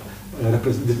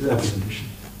representation.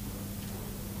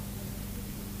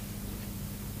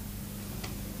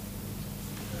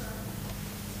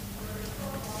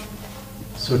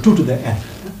 So 2 to the n.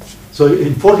 So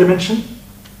in 4 dimension,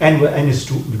 n is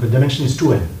 2, because dimension is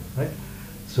 2n, right?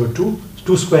 So 2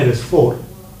 squared is 4,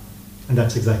 and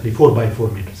that's exactly 4 by 4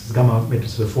 matrices. Gamma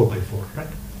matrices are 4 by 4, right?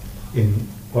 In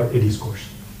Eddy's course.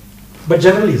 But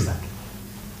generally is that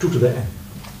 2 to the n.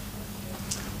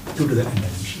 2 to the n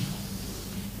dimension.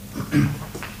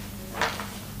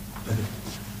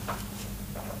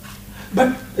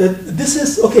 But this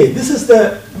is okay. This is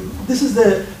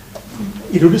the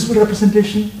irreducible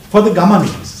representation for the gamma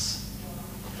matrices.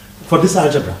 For this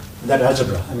algebra, that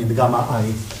algebra, I mean the gamma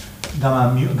I,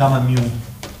 gamma mu, gamma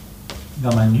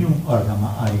nu, or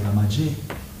gamma I, gamma j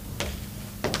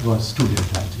was 2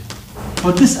 delta j.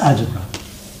 For this algebra,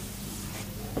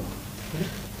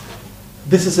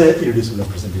 this is an irreducible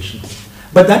representation.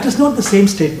 But that is not the same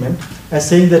statement as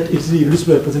saying that it's the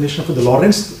irreducible representation for the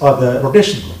Lorentz or the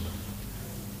rotation group.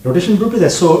 Rotation group is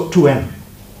SO2n,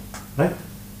 right?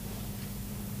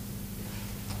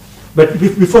 But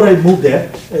before I move there,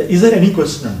 is there any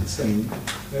question on this? I mean,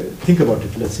 think about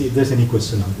it. Let's see if there's any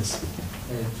question on this.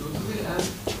 2 to the n.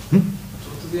 2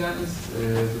 to the n is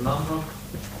the number of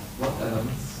what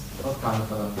elements? What kind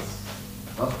of elements?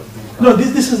 No,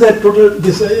 this is the total.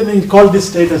 I mean, call this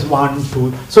state as 1,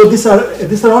 2. So these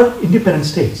are all independent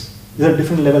states. These are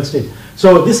different level states.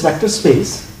 So this vector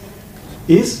space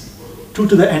is 2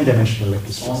 to the n dimensional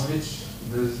vector space. On which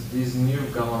these new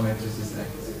gamma matrices act.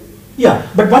 Yeah,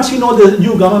 but once you know the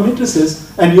new gamma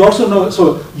matrices, and you also know,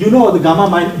 so you know the gamma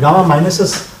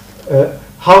minuses,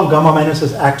 how gamma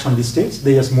minuses acts on these states.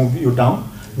 They just move you down.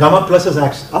 Gamma pluses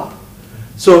acts up.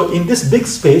 So in this big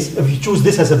space, if you choose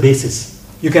this as a basis,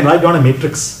 you can write down a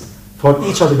matrix for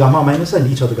each of the gamma minus and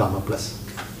each of the gamma plus.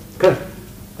 Correct?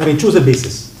 I mean, choose a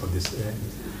basis for this.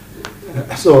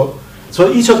 So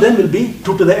each of them will be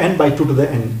 2 to the n by 2 to the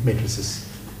n matrices.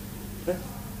 Right?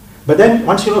 But then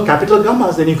once you know capital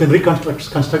gammas, then you can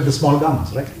construct the small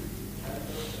gammas, right?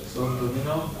 So do we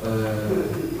know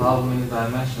how many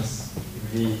dimensions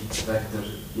V vector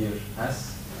here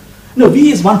has? No,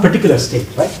 V is one particular state,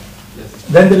 right? Yes.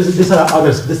 Then these are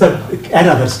others. These are n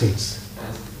other states.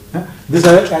 These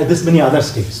are this many other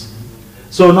states.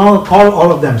 So now call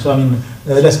all of them. So I mean,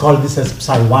 let's call this as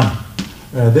psi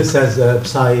 1. This as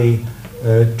psi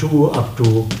 2 up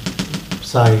to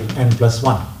psi n plus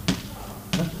 1.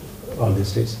 All these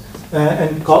states.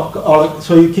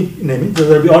 So you keep naming. So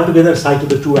there will be altogether psi to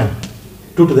the 2n,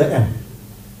 2 to the n,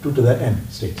 2 to the n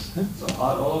states. So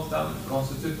are all of them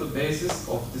constitute the basis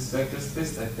of this vector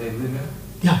space that they live in?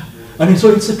 Yeah, I mean,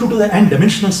 so it's a 2 to the n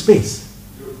dimensional space.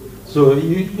 So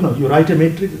you write a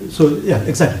matrix. So yeah,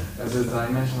 exactly. As a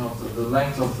dimension of the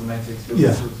length of the matrix will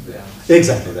Yeah. be 2 to the n.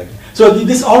 Exactly.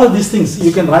 So all of these things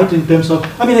you can write in terms of.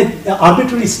 I mean, an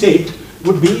arbitrary state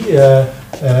would be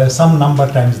some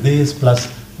number times this plus,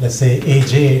 let's say,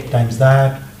 aj times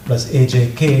that plus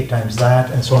ajk times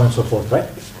that, and so on and so forth, right?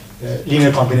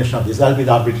 Linear combination of these. That'll be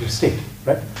the arbitrary state,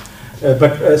 right?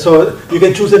 So you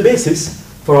can choose a basis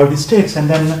for all these states, and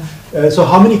then so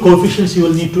how many coefficients you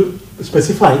will need to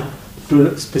specify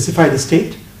to specify the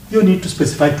state? You need to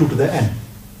specify 2 to the n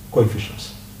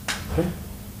coefficients. Okay?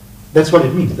 That's what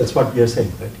it means. That's what we are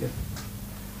saying right here.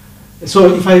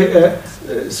 So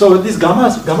if so these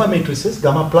gamma matrices,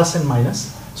 gamma plus and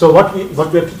minus. So what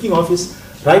we are kicking off is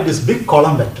write this big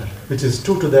column vector, which is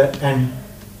 2 to the n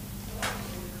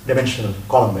dimensional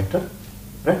column vector,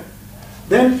 right?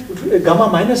 Then gamma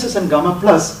minuses and gamma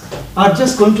plus are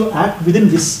just going to act within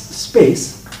this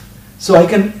space. So I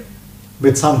can,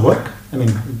 with some work,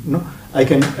 I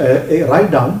can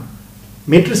write down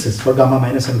matrices for gamma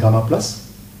minus and gamma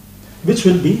plus, which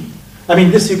will be,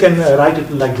 this you can write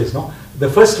it like this, no? The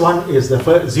first one is the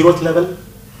 0th level.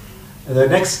 The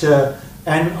next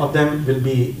n of them will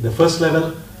be the first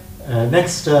level.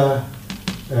 Next,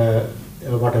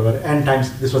 whatever, n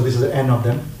times, this is the n of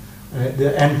them.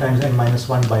 The n times n minus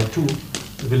 1 by 2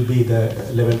 will be the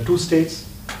level 2 states.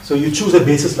 So you choose a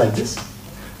basis like this.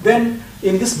 Then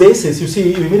in this basis,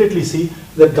 you immediately see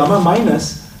that gamma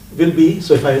minus will be,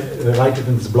 so if I write it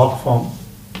in this block form,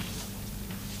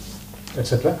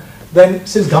 etc. Then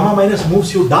since gamma minus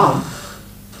moves you down,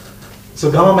 so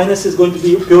gamma minus is going to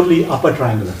be purely upper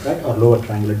triangular, right, or lower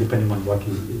triangular, depending on what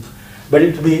you do. But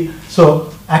it will be,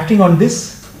 so acting on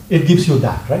this, it gives you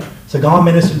that, right? So gamma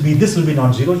minus will be, this will be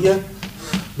non-zero here,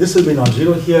 this will be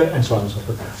non-zero here, and so on and so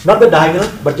forth. Not the diagonal,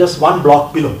 but just one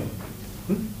block below.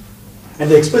 And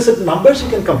the explicit numbers you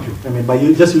can compute, by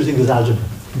just using this algebra,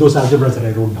 those algebras that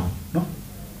I wrote down. No?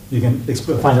 You can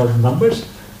find out the numbers.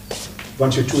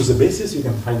 Once you choose the basis, you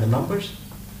can find the numbers.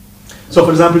 So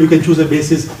for example, you can choose a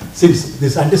basis, since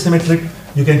this antisymmetric,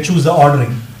 you can choose the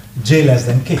ordering j less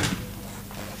than k.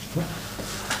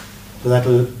 So that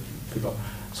will,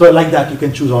 so like that you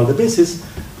can choose all the bases.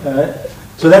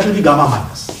 So that will be gamma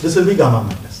minus. This will be gamma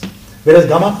minus. Whereas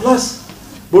gamma plus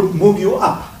would move you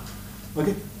up.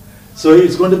 Okay? So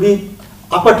it's going to be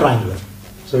upper triangular.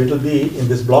 So it will be in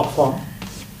this block form.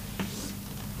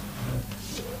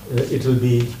 It will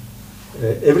be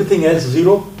everything else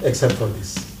 0 except for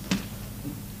this.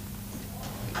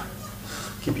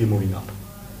 Keep you moving up.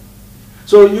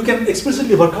 So you can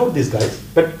explicitly work out these guys,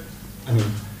 but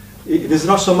it is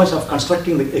not so much of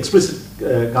constructing the explicit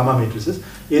gamma matrices.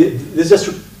 It is just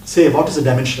to say what is the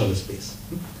dimension of the space.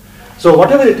 So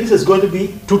whatever it is going to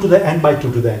be 2 to the n by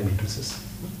 2 to the n matrices.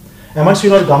 And once you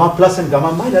know gamma plus and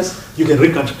gamma minus, you can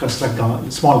reconstruct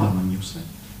small gamma mu's, right?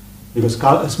 Because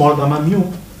small gamma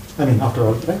mu, after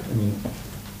all, right?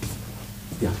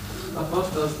 Yeah. But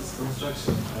what does this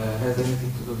construction has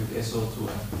anything to do with SO2?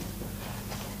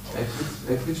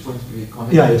 At which point do we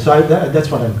connect? Yeah. So that's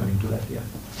what I'm coming to that.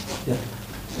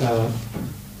 Yeah.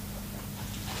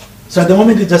 So at the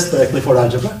moment it's just the Clifford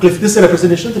algebra. This is a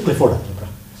representation of the Clifford algebra.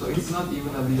 So it's not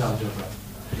even a Lie algebra.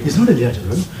 It's not a Lie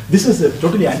algebra. This is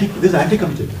totally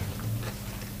anti-commutative.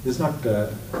 This is not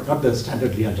the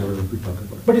standard Lie algebra that we talk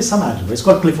about, but it's some algebra. It's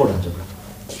called Clifford algebra.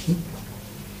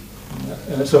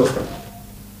 So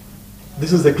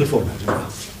this is the Clifford algebra.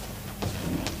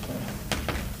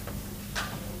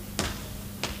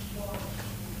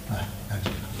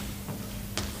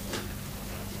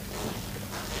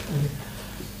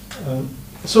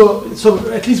 So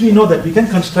at least we know that we can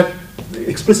construct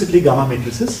explicitly gamma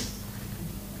matrices,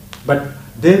 but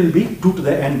there will be 2 to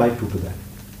the n by 2 to the n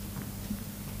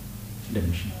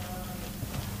dimension.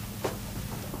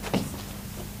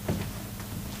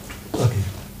 Okay.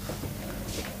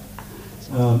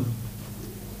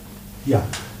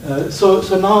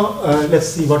 So now let's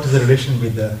see what is the relation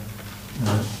with the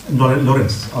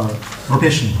Lorentz or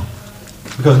rotation,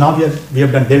 because now we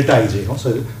have done delta ij, so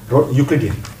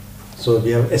Euclidean. So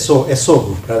we have SO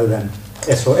group rather than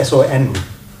SON group,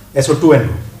 SO2n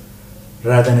group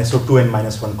rather than SO2n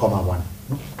minus 1 comma 1.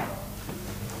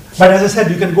 But as I said,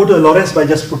 you can go to the Lorentz by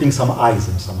just putting some i's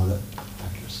and some other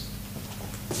factors.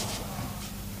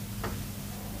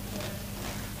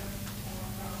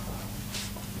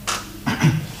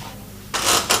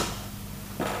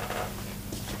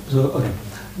 So okay.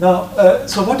 Now,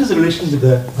 so what is the relation with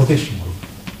the rotation group?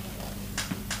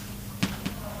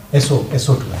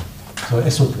 SO2n. So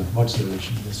SO2n, what's the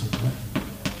relation with SO2n?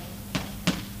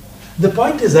 The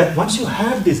point is that once you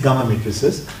have these gamma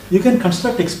matrices, you can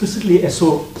construct explicitly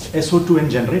SO2n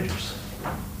generators.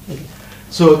 Okay.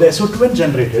 So the SO2n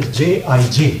generators,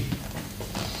 Jij,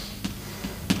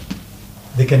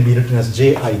 they can be written as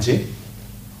Jij.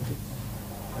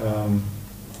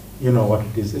 You know what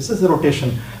it is. This is the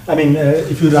rotation. I mean,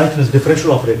 if you write it as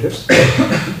differential operators,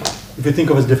 if you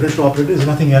think of as differential operators, it's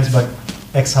nothing else but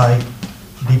xi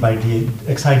d by d,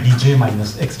 xi dj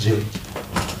minus xj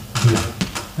di.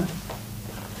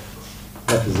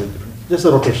 That is it. Just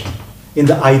a rotation in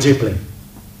the ij plane.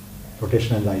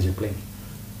 Rotation in the ij plane.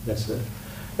 That's it.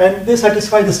 And they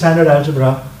satisfy the standard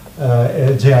algebra.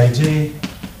 Jij,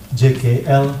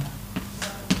 jkl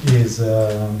is,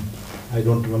 I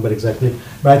don't remember exactly,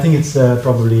 but I think it's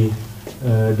probably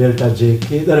delta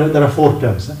jk. There are 4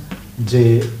 terms.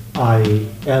 Jil.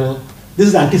 This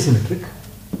is antisymmetric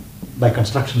by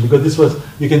construction, because this was,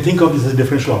 you can think of this as a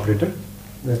differential operator.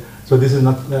 So this is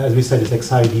not, as we said, it's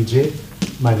xi dj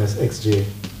minus xj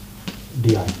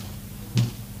di.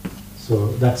 So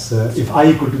that's, if I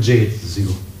equal to j, it's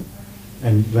 0.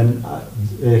 And when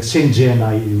exchange j and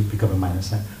I, you become a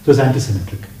minus sign. So it's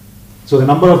antisymmetric. So the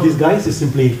number of these guys is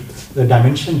simply the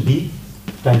dimension d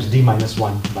times d minus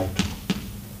 1 by 2.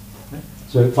 Right?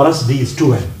 So for us, d is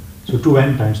 2n. So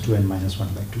 2n times 2n minus 1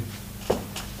 by 2.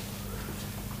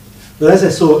 So that's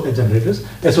SO generators,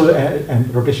 SO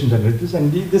and rotation generators,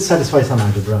 and this satisfies some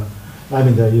algebra. I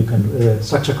mean, you can,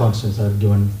 structure constants are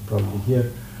given probably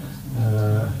here.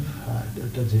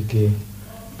 Delta jk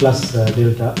plus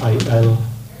delta il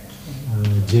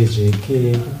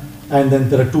jjk, and then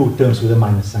there are 2 terms with a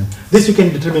minus sign. This you can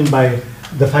determine by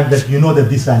the fact that you know that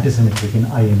these are antisymmetric in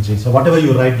I and j. So whatever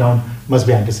you write down must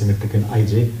be antisymmetric in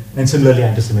ij, and similarly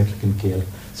antisymmetric in kl.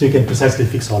 So you can precisely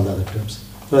fix all the other terms.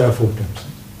 So there are 4 terms.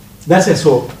 That's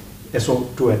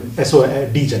SO2n, SO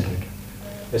D generator.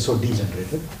 SO D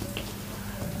generator.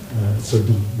 So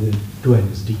D, the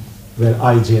 2n is D, where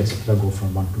I, j, etc. go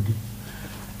from 1 to D.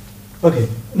 Okay,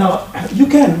 now you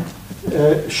can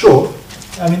show,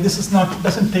 I mean, this is not,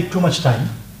 doesn't take too much time,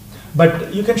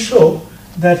 but you can show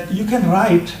that you can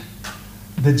write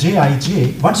the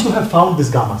Jij, once you have found this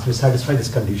gamma, so satisfy this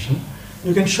condition,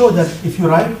 you can show that if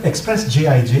you express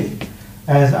Jij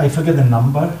as, I forget the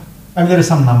number, I mean, there is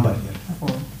some number here,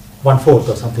 1/4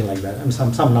 or something like that. I mean,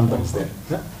 some number is there.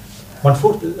 Yeah?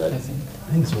 1/4? I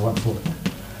think so, 1/4.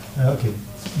 Okay,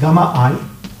 gamma I,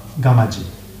 gamma j,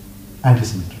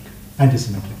 antisymmetric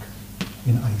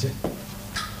in ij.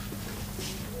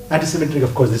 Antisymmetric,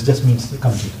 of course, this just means the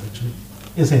commutator actually.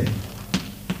 Is anything.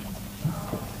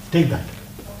 Take that.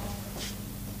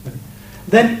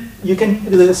 Then you can,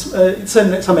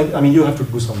 I mean, you have to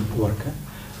do some work,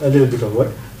 a little bit of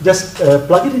work. Just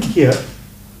plug it in here,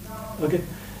 okay,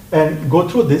 and go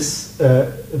through this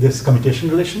this commutation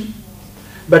relation,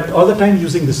 but all the time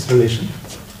using this relation,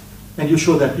 and you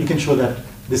can show that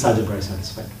this algebra is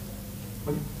satisfied.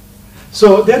 Okay.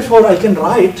 So therefore, I can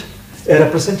write a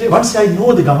representation. Once I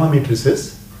know the gamma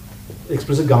matrices,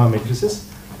 explicit gamma matrices.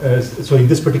 So in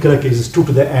this particular case, it's 2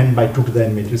 to the n by 2 to the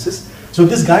n matrices. So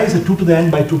this guy is a 2 to the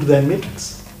n by 2 to the n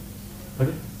matrix.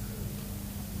 Okay.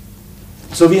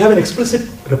 So we have an explicit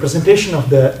representation of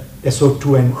the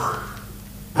SO2n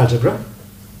algebra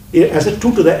as a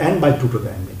 2 to the n by 2 to the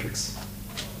n matrix.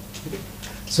 Okay.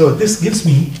 So this gives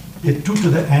me a 2 to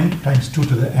the n times 2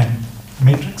 to the n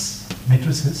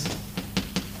matrices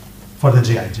for the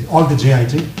Jij. All the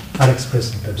Jij are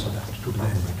expressed in terms of that 2 to the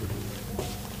n by 2 to the n.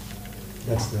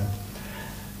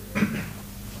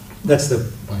 That's the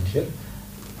point here.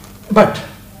 But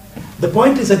the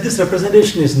point is that this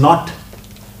representation is not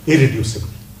irreducible.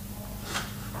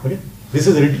 Okay? This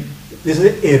is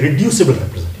a reducible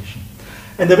representation.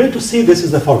 And the way to see this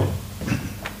is the following.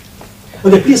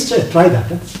 Okay, please try that.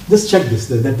 Just check this.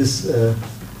 That this.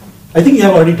 I think you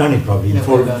have already done it probably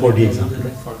for the example.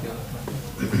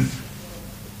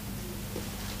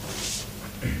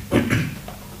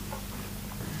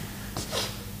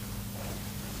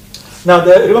 Now,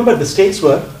 remember the states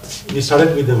were, we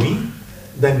started with the V,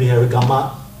 then we have a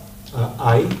gamma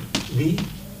I, V,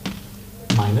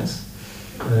 minus,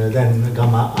 then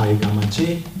gamma I, gamma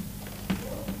J,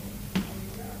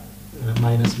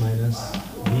 minus,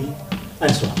 V,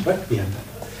 and so on, right? We have that.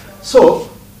 So,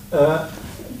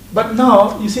 but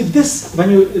now, you see this,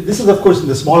 this is of course in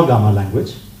the small gamma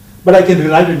language, but I can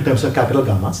rewrite it in terms of capital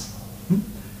gammas.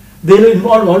 They will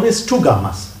involve always 2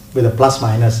 gammas with a plus,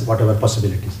 minus, whatever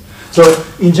possibilities. So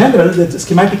in general,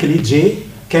 schematically, J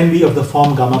can be of the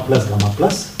form gamma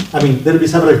plus, I mean, there will be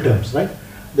several terms, right?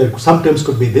 Some terms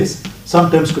could be this, some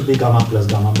terms could be gamma plus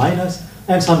gamma minus,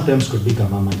 and some terms could be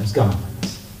gamma minus gamma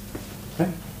minus, right?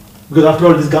 Because after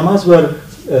all, these gammas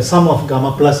were sum of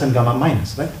gamma plus and gamma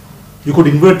minus, right? You could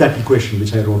invert that equation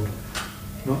which I wrote.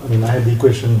 No? I mean, I had the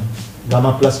equation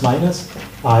gamma plus minus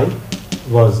I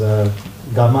was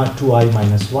gamma 2i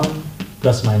minus 1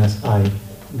 plus minus I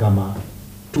gamma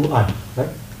 2i, right?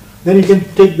 Then you can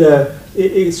take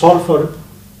solve for,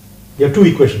 you have two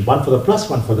equations, one for the plus,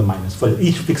 one for the minus, for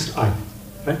each fixed I,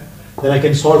 right? Then I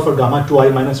can solve for gamma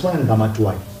 2i minus 1 and gamma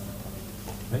 2i,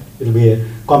 right? It will be a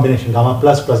combination gamma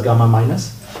plus plus gamma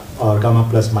minus, or gamma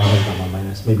plus minus gamma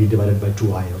minus, maybe divided by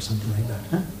 2i or something like that.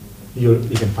 Huh? You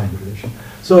can find the relation.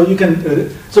 So you can,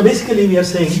 so basically we are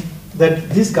saying that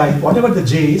this guy, whatever the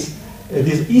j is,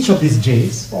 each of these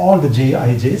j's, all the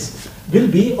j's will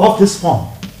be of this form,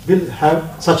 will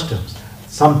have such terms.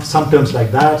 Some terms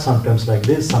like that, some terms like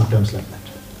this, some terms like that.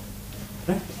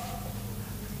 Right?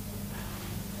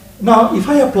 Now, if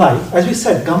I apply, as we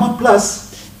said, gamma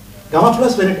plus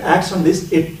when it acts on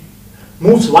this, it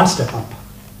moves one step up.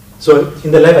 So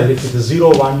in the level, if it is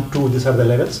 0, 1, 2, these are the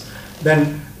levels,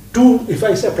 then 2, if I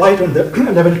apply it on the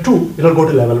level 2, it will go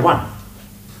to level 1.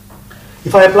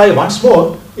 If I apply once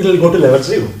more, it will go to level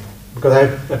 0, because I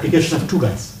have application of 2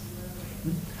 guys.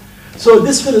 So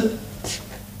this will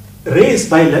raise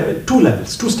by two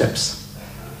steps,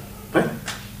 right?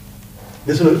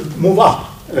 This will move up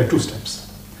 2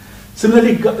 steps.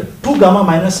 Similarly, 2 gamma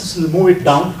minuses will move it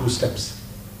down 2 steps.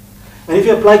 And if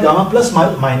you apply gamma plus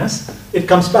minus, it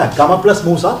comes back. Gamma plus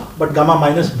moves up, but gamma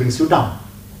minus brings you down,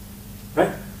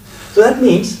 right? So that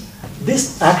means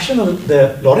this action of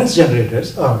the Lorentz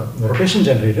generators, or rotation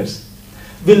generators,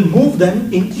 will move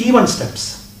them in even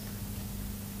steps,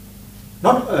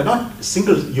 not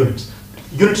single units,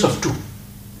 units of 2,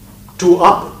 2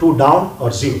 up, 2 down,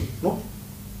 or 0. No?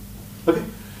 Okay.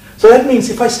 So that means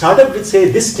if I started with,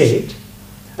 say, this state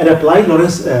and apply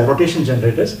Lorentz rotation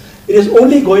generators, it is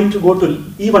only going to go to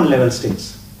even level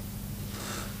states,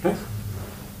 right?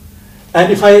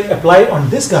 And if I apply on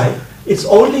this guy, it's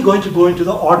only going to go into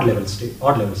the odd level states,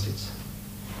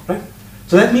 right?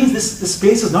 So that means this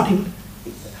space is not in,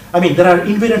 I mean, there are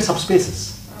invariant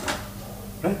subspaces,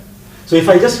 right? So if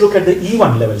I just look at the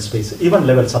even level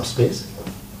subspace,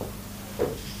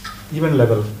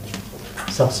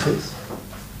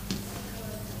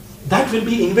 that will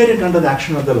be invariant under the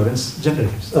action of the Lorentz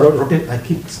generators. I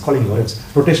keep calling Lorentz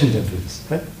rotation generators,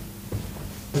 right?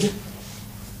 Okay.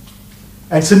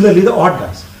 And similarly, the odd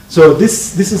guys. So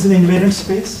this is an invariant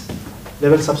space.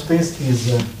 Level subspace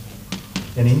is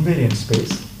an invariant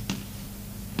space.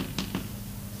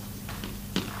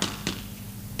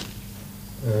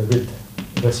 With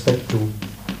respect to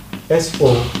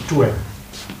SO2M.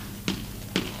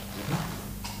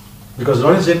 Because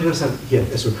Lorentz generators are here.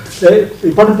 The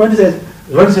important point is that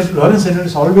Lorentz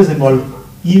generators always involve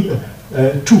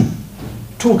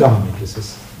two gamma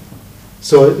matrices.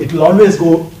 So it will always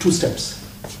go 2 steps,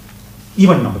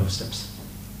 even number of steps.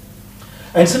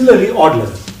 And similarly, odd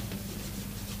level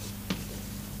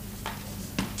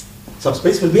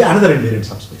subspace will be another invariant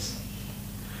subspace.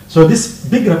 So this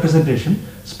big representation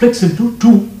splits into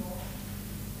 2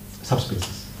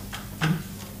 subspaces,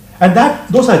 and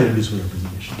those are irreducible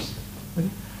representations. Okay?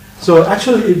 So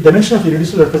actually, the dimension of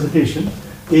irreducible representation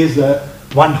is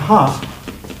 1/2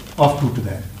 of 2 to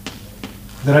the n.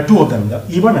 There are 2 of them, the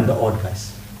even and the odd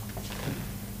guys.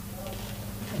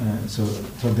 So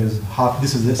there's half.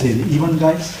 This is, let's say, the even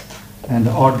guys, and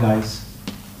the odd guys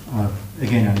are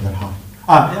again another half.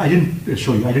 I didn't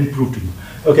show you. I didn't prove to you.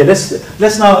 Okay,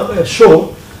 let's now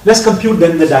show. Let's compute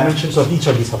then the dimensions of each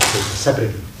of these subspaces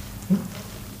separately.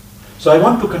 So I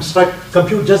want to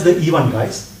compute just the even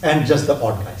guys and just the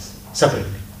odd guys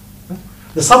separately.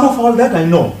 The sum of all that I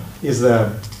know is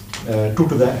 2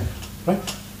 to the n,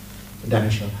 right?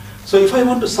 Dimensional. So if I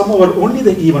want to sum over only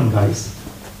the even guys,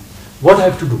 what I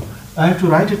have to do? I have to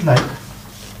write it like,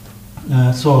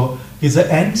 so is a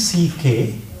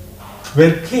nck,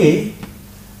 where k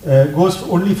goes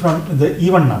only from the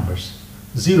even numbers,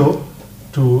 0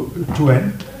 to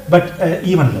n, but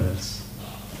even levels,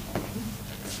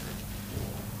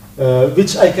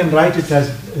 which I can write it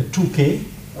as 2k,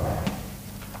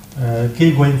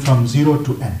 k going from 0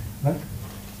 to n, right?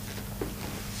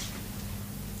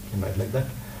 You can write like that.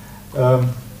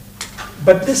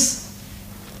 But this,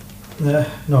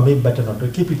 no, maybe better not to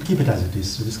keep it as it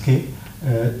is. So this k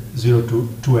 0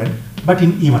 to n, but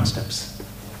in even steps.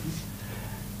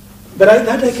 But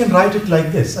I can write it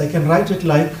like this. I can write it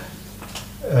like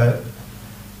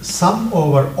sum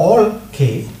over all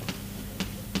k,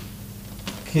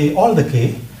 all the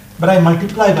k, but I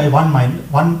multiply by 1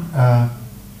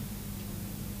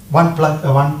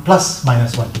 plus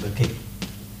minus 1 to the k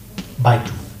by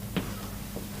 2.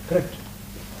 Correct?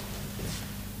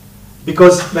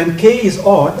 Because when k is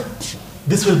odd,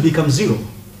 this will become 0.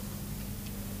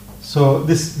 So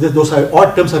those are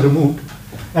odd terms are removed,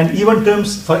 and even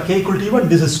terms for k equal to even,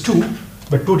 this is 2,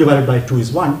 but 2 divided by 2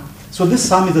 is 1. So this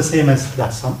sum is the same as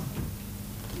that sum.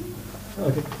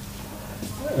 Okay.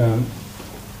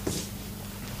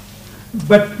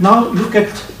 But now look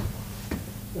at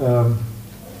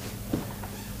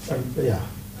yeah.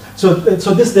 So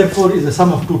this therefore is the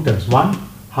sum of two terms.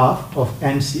 1/2 of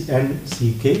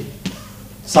nck,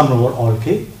 sum over all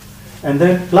k, and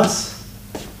then plus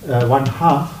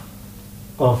 1/2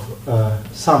 of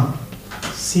sum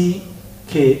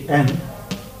ckn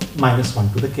minus 1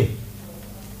 to the k.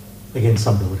 Again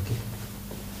summed over k.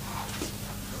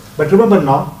 But remember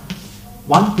now,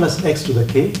 1 plus x to the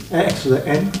k, x to the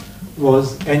n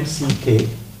was nck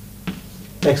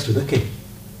x to the k.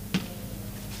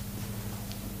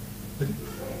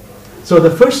 So the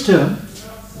first term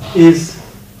is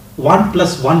 1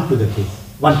 plus 1 to the k,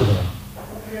 1 to the n.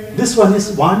 This one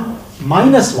is 1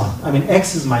 minus 1, I mean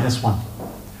x is minus 1.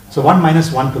 So 1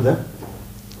 minus 1 to the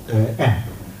n.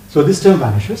 So this term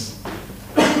vanishes.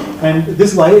 And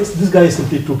this guy is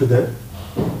simply 2 to the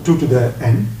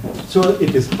n. So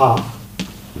it is half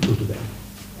 2 to the n.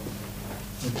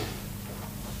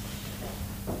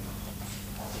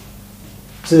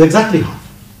 So it's exactly half.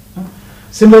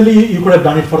 Similarly, you could have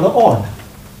done it for the odd.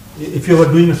 If you were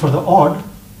doing it for the odd,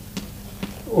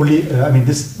 only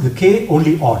the k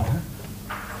only odd.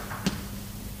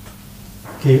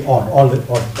 K odd, all the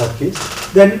odd k's.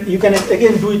 Then you can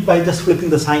again do it by just flipping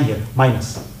the sign here,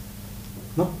 minus.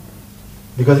 No?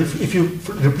 Because if you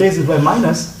replace it by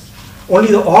minus,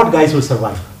 only the odd guys will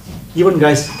survive. Even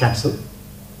guys cancel.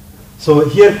 So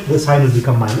here the sign will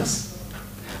become minus.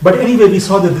 But anyway, we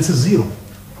saw that this is 0.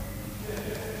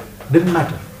 Didn't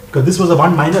matter, because this was a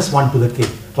 1 minus 1 to the k,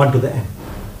 1 to the n.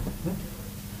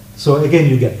 So again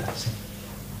you get that.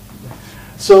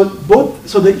 So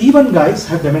the even guys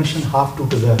have dimension half 2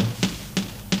 to the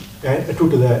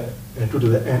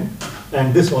n,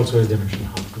 and this also has dimension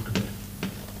half 2 to the n.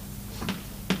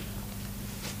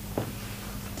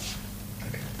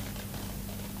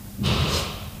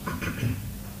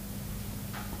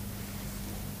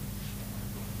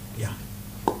 Yeah.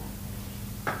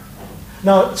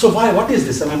 Now, so what is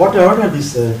this? I mean, what are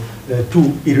these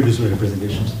two irreducible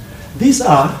representations? These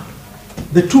are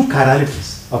the two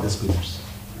chiralities of the spheres.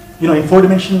 You know, in 4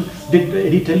 dimension, did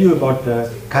Eddie tell you about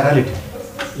chirality,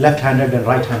 left-handed and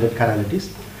right-handed chiralities?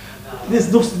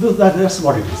 That's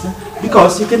what it is.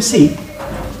 Because you can see,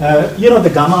 you know,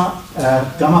 the gamma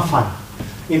phi.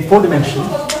 In 4 dimension,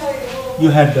 you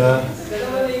had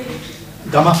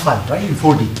gamma phi, right? In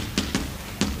 4D.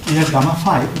 You had gamma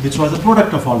phi, which was the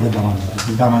product of all the gamma numbers.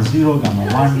 Gamma 0, gamma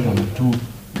 1, gamma 2,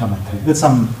 gamma 3. With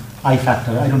some I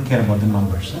factor. I don't care about the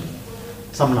numbers.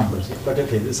 Some numbers, but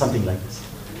okay, there's something like this.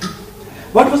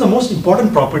 What was the most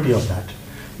important property of that?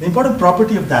 The important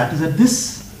property of that is that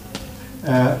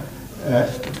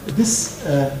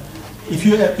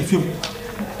if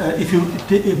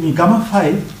gamma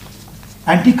phi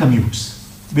anti-commutes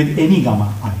with any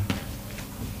gamma I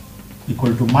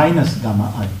equal to minus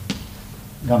gamma I,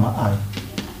 gamma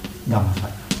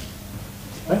phi.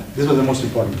 Right? This was the most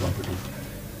important property.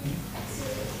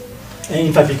 And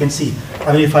in fact, you can see,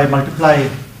 I mean, if I multiply,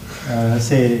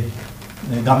 say,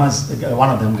 one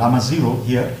of them, gamma 0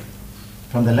 here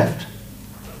from the left,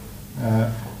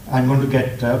 I'm going to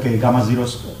get, okay, gamma 0,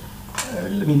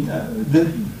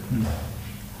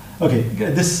 okay,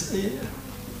 this,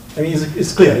 I mean,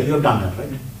 it's clear, you've done that,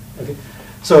 right? Okay,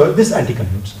 so this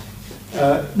anti-commutes.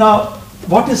 Now,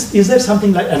 is there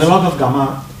something like analog of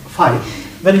gamma phi?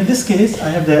 Well, in this case, I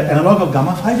have the analog of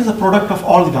gamma phi is a product of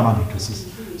all the gamma matrices.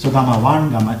 So gamma 1,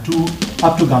 gamma 2,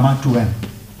 up to gamma 2n.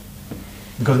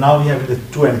 Because now we have the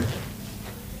 2n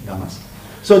gammas.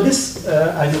 So this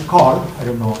I will call, I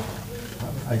don't know,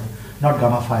 not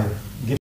gamma 5,